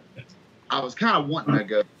Okay. I was kind of wanting to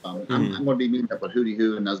go. I'm going to be meeting up with Hootie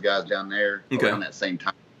Hoo and those guys down there around that same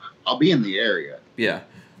time. I'll be in the area. Yeah.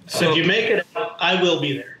 So if you make it out, I will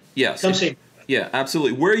be there. Yes. Come see me. Yeah,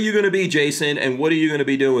 absolutely. Where are you going to be, Jason, and what are you going to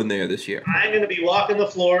be doing there this year? I'm going to be walking the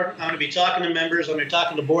floor. I'm going to be talking to members. I'm going to be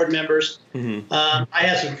talking to board members. Mm-hmm. I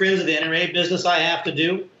have some friends of the NRA business I have to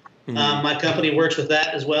do. Mm-hmm. My company works with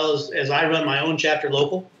that as well as I run my own chapter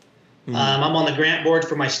local. Mm-hmm. I'm on the grant board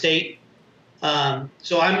for my state.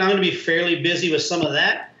 So I'm going to be fairly busy with some of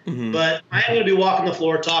that. Mm-hmm. But I am going to be walking the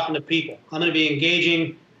floor, talking to people. I'm going to be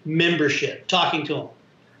engaging membership, talking to them.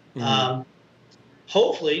 Mm-hmm.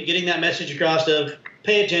 Hopefully getting that message across of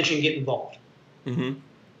pay attention, get involved. Mm-hmm.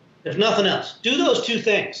 If nothing else, do those two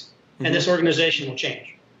things, and this organization will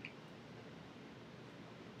change.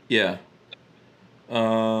 Yeah.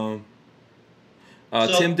 Tim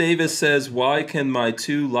Davis says, why can my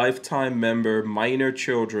 2 lifetime member minor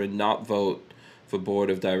children not vote for board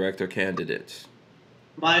of director candidates?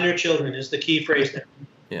 Minor children is the key phrase there.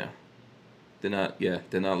 Yeah. They're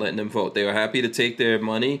not letting them vote. They were happy to take their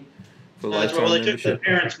money for lifetime Well, they membership. took the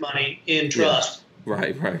parents' money in trust. Yeah.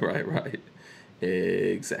 Right.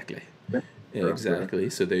 Exactly.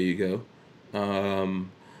 So there you go.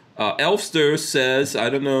 Elfster says, I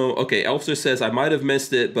don't know. Okay, Elfster says, I might have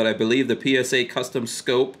missed it, but I believe the PSA custom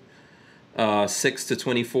scope 6 to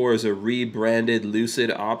 24 is a rebranded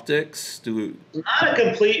Lucid Optics. Not a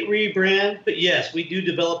complete rebrand, but yes, we do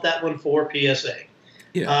develop that one for PSA.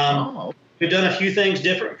 Yeah. We've done a few things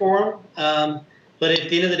different for them, but at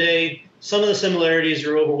the end of the day, some of the similarities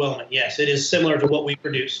are overwhelming. Yes, it is similar to what we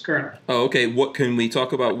produce currently. Oh, okay. What can we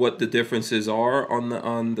talk about? What the differences are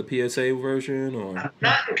on the PSA version, or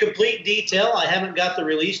not in complete detail? I haven't got the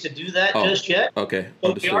release to do that just yet. Okay,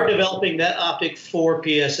 but we are developing that optic for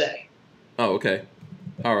PSA. Oh, okay.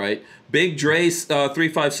 All right. Big Dre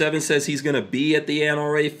 357 says he's going to be at the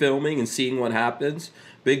NRA filming and seeing what happens.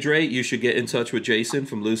 Big Dre, you should get in touch with Jason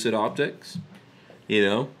from Lucid Optics. You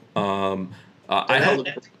know, I hope.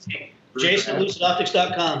 Jason at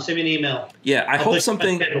lucidoptics.com. Send me an email. Yeah, I hope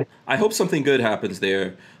something good happens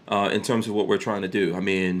there in terms of what we're trying to do. I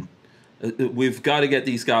mean, we've got to get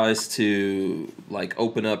these guys to like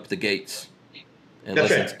open up the gates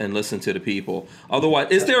and listen to the people.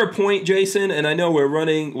 Otherwise, is there a point, Jason? And I know we're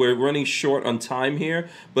running short on time here,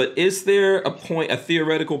 but is there a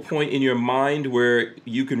theoretical point in your mind where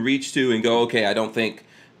you can reach to and go, okay, I don't think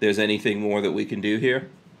there's anything more that we can do here?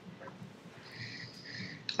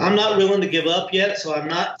 I'm not willing to give up yet, so I'm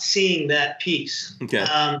not seeing that piece. Okay.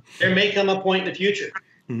 There may come a point in the future,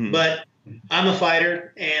 but I'm a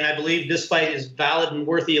fighter, and I believe this fight is valid and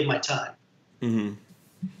worthy of my time.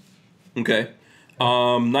 Okay.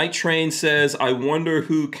 Night Train says, I wonder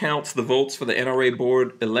who counts the votes for the NRA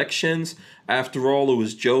board elections. After all, it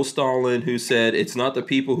was Joe Stalin who said, it's not the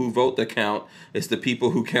people who vote that count, it's the people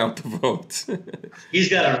who count the votes. He's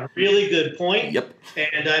got a really good point. Yep.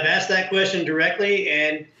 And I've asked that question directly,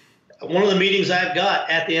 and one of the meetings I've got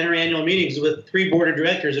at the NRA annual meetings with 3 board of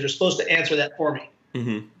directors that are supposed to answer that for me.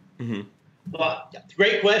 Well,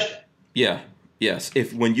 great question. Yeah. Yes.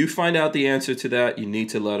 When you find out the answer to that, you need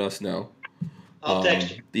to let us know. I'll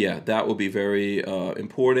text you. Yeah, that will be very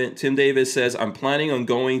important. Tim Davis says, I'm planning on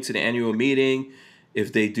going to the annual meeting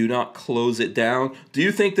if they do not close it down. Do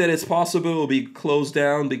you think that it's possible it will be closed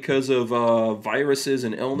down because of viruses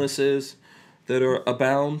and illnesses that are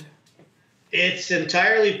abound? It's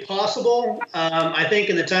entirely possible. I think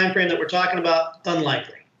in the time frame that we're talking about,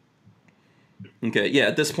 unlikely. Okay, yeah,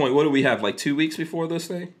 at this point, what do we have, like 2 weeks before this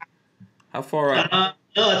thing? How far out?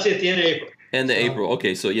 No, it's at the end of April. April.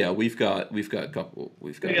 Okay, so yeah, we've got a couple.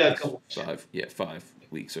 We've got a couple. 5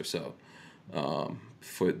 weeks or so.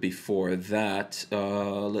 Before that,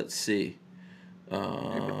 let's see. So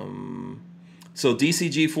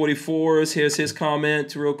DCG44s, here's his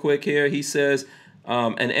comment real quick here. He says,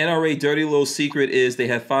 an NRA dirty little secret is they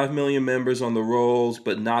have 5 million members on the rolls,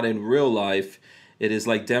 but not in real life. It is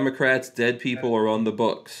like Democrats, dead people are on the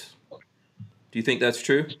books. Do you think that's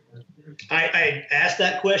true? I asked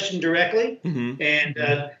that question directly, and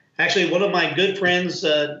actually one of my good friends,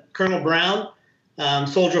 Colonel Brown,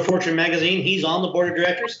 Soldier of Fortune magazine, he's on the board of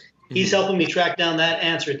directors. He's helping me track down that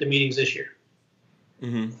answer at the meetings this year.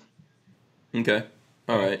 Okay.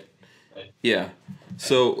 All right. Yeah.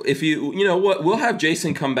 So if you know what, we'll have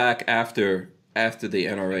Jason come back after the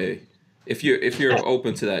NRA, if you're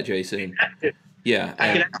open to that, Jason. Yeah,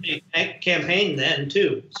 I can actually campaign then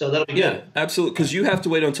too, so that'll be good. Yeah, absolutely, because you have to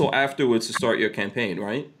wait until afterwards to start your campaign,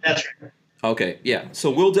 right? That's right. Okay, yeah. So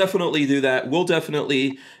we'll definitely do that. We'll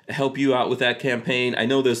definitely help you out with that campaign. I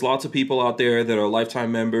know there's lots of people out there that are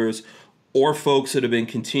lifetime members or folks that have been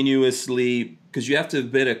continuously, because you have to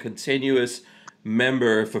have been a continuous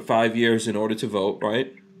member for 5 years in order to vote,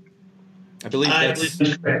 right? I believe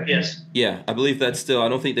that's correct, yes. Yeah, I believe that's still, I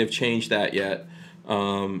don't think they've changed that yet.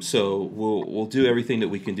 So we'll do everything that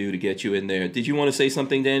we can do to get you in there. Did you want to say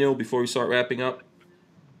something, Daniel, before we start wrapping up?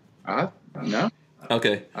 No.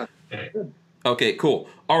 Okay. Okay, cool.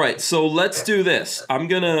 All right, so let's do this. I'm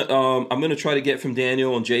gonna try to get from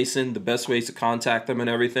Daniel and Jason the best ways to contact them and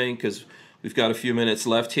everything, because we've got a few minutes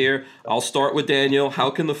left here. I'll start with Daniel. How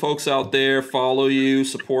can the folks out there follow you,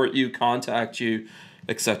 support you, contact you,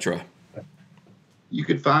 etc.? You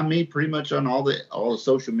could find me pretty much on all the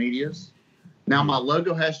social medias. Now my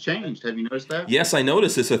logo has changed. Have you noticed that? Yes, I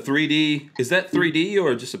noticed. It's a 3D. Is that 3D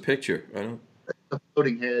or just a picture? I don't. A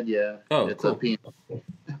floating head, yeah. Oh, it's cool. a penis.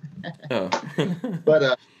 Oh.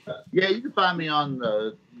 But yeah, you can find me on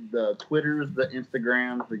the Twitters, the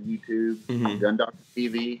Instagrams, the YouTube, Mhm. Gun Doctor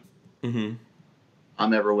TV. Mm-hmm.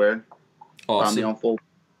 I'm everywhere. Find me Awesome. on full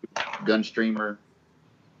Gun Streamer.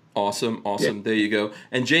 Awesome. There you go.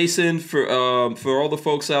 And Jason, for all the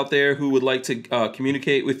folks out there who would like to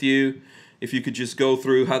communicate with you, if you could just go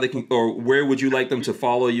through how they can, or where would you like them to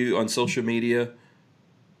follow you on social media?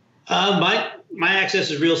 My access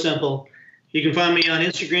is real simple. You can find me on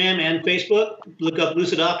Instagram and Facebook. Look up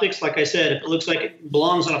Lucid Optics. Like I said, if it looks like it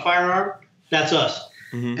belongs on a firearm, that's us.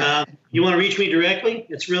 Mm-hmm. You want to reach me directly?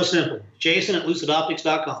 It's real simple.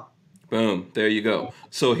 Jason@lucidoptics.com. Boom. There you go.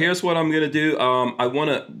 So here's what I'm going to do. I want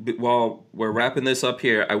to, while we're wrapping this up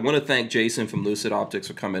here, I want to thank Jason from Lucid Optics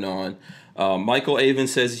for coming on. Michael Avon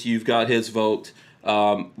says you've got his vote.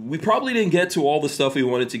 We probably didn't get to all the stuff we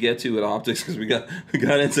wanted to get to at Optics because we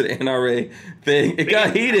got into the NRA thing. It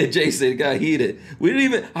got heated, Jason. It got heated. We didn't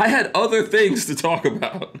even. I had other things to talk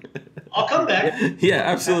about. I'll come back. Yeah,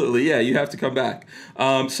 absolutely. Yeah, you have to come back.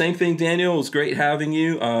 Same thing, Daniel. It was great having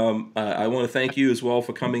you. I want to thank you as well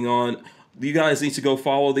for coming on. You guys need to go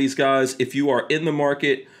follow these guys. If you are in the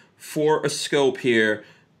market for a scope here,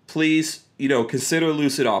 please, consider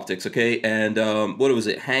Lucid Optics, okay? And what was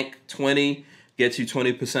it? Hank 20 gets you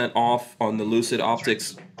 20% off on the Lucid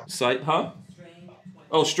Optics site, huh?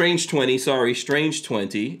 Oh, Strange 20. Sorry, Strange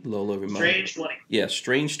 20. Lola reminded. Strange 20. Yeah,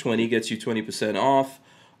 Strange 20 gets you 20% off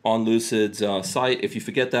on Lucid's site. If you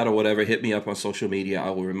forget that or whatever, hit me up on social media. I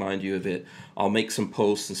will remind you of it. I'll make some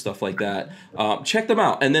posts and stuff like that. Check them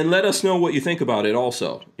out, and then let us know what you think about it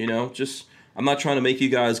also. I'm not trying to make you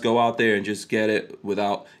guys go out there and just get it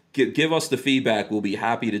without... Give us the feedback. We'll be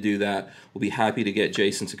happy to do that. We'll be happy to get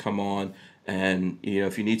Jason to come on. And,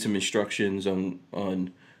 if you need some instructions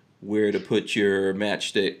on where to put your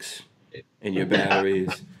matchsticks and your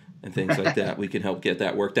batteries... and things like that, we can help get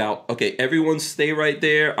that worked out. Okay, everyone stay right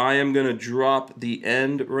there. I am going to drop the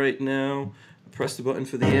end right now. Press the button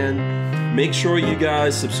for the end. Make sure you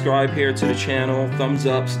guys subscribe here to the channel. Thumbs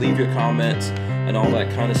ups, leave your comments, and all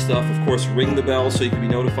that kind of stuff. Of course, ring the bell so you can be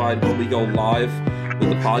notified when we go live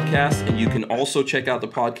with the podcast. And you can also check out the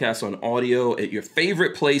podcast on audio at your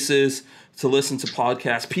favorite places to listen to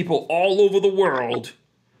podcasts. People all over the world.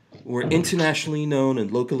 We're internationally known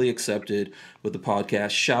and locally accepted with the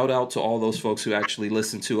podcast. Shout out to all those folks who actually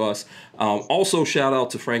listen to us. Also, shout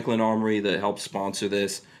out to Franklin Armory that helped sponsor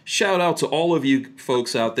this. Shout out to all of you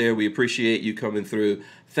folks out there. We appreciate you coming through.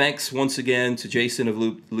 Thanks once again to Jason of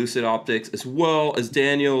Lucid Optics, as well as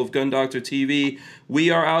Daniel of Gun Doctor TV.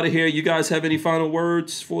 We are out of here. You guys have any final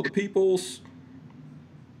words for the peoples?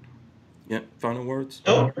 Yeah, final words?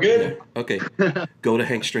 Oh, we're good. Yeah. Okay. Go to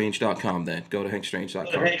hankstrange.com then. Go to hankstrange.com.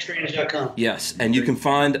 HankStrange.com. Yes, and you can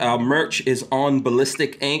find our merch is on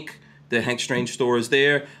Ballistic Inc. The Hank Strange store is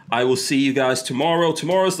there. I will see you guys tomorrow.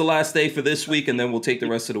 Tomorrow's the last day for this week, and then we'll take the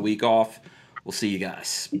rest of the week off. We'll see you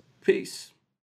guys. Peace.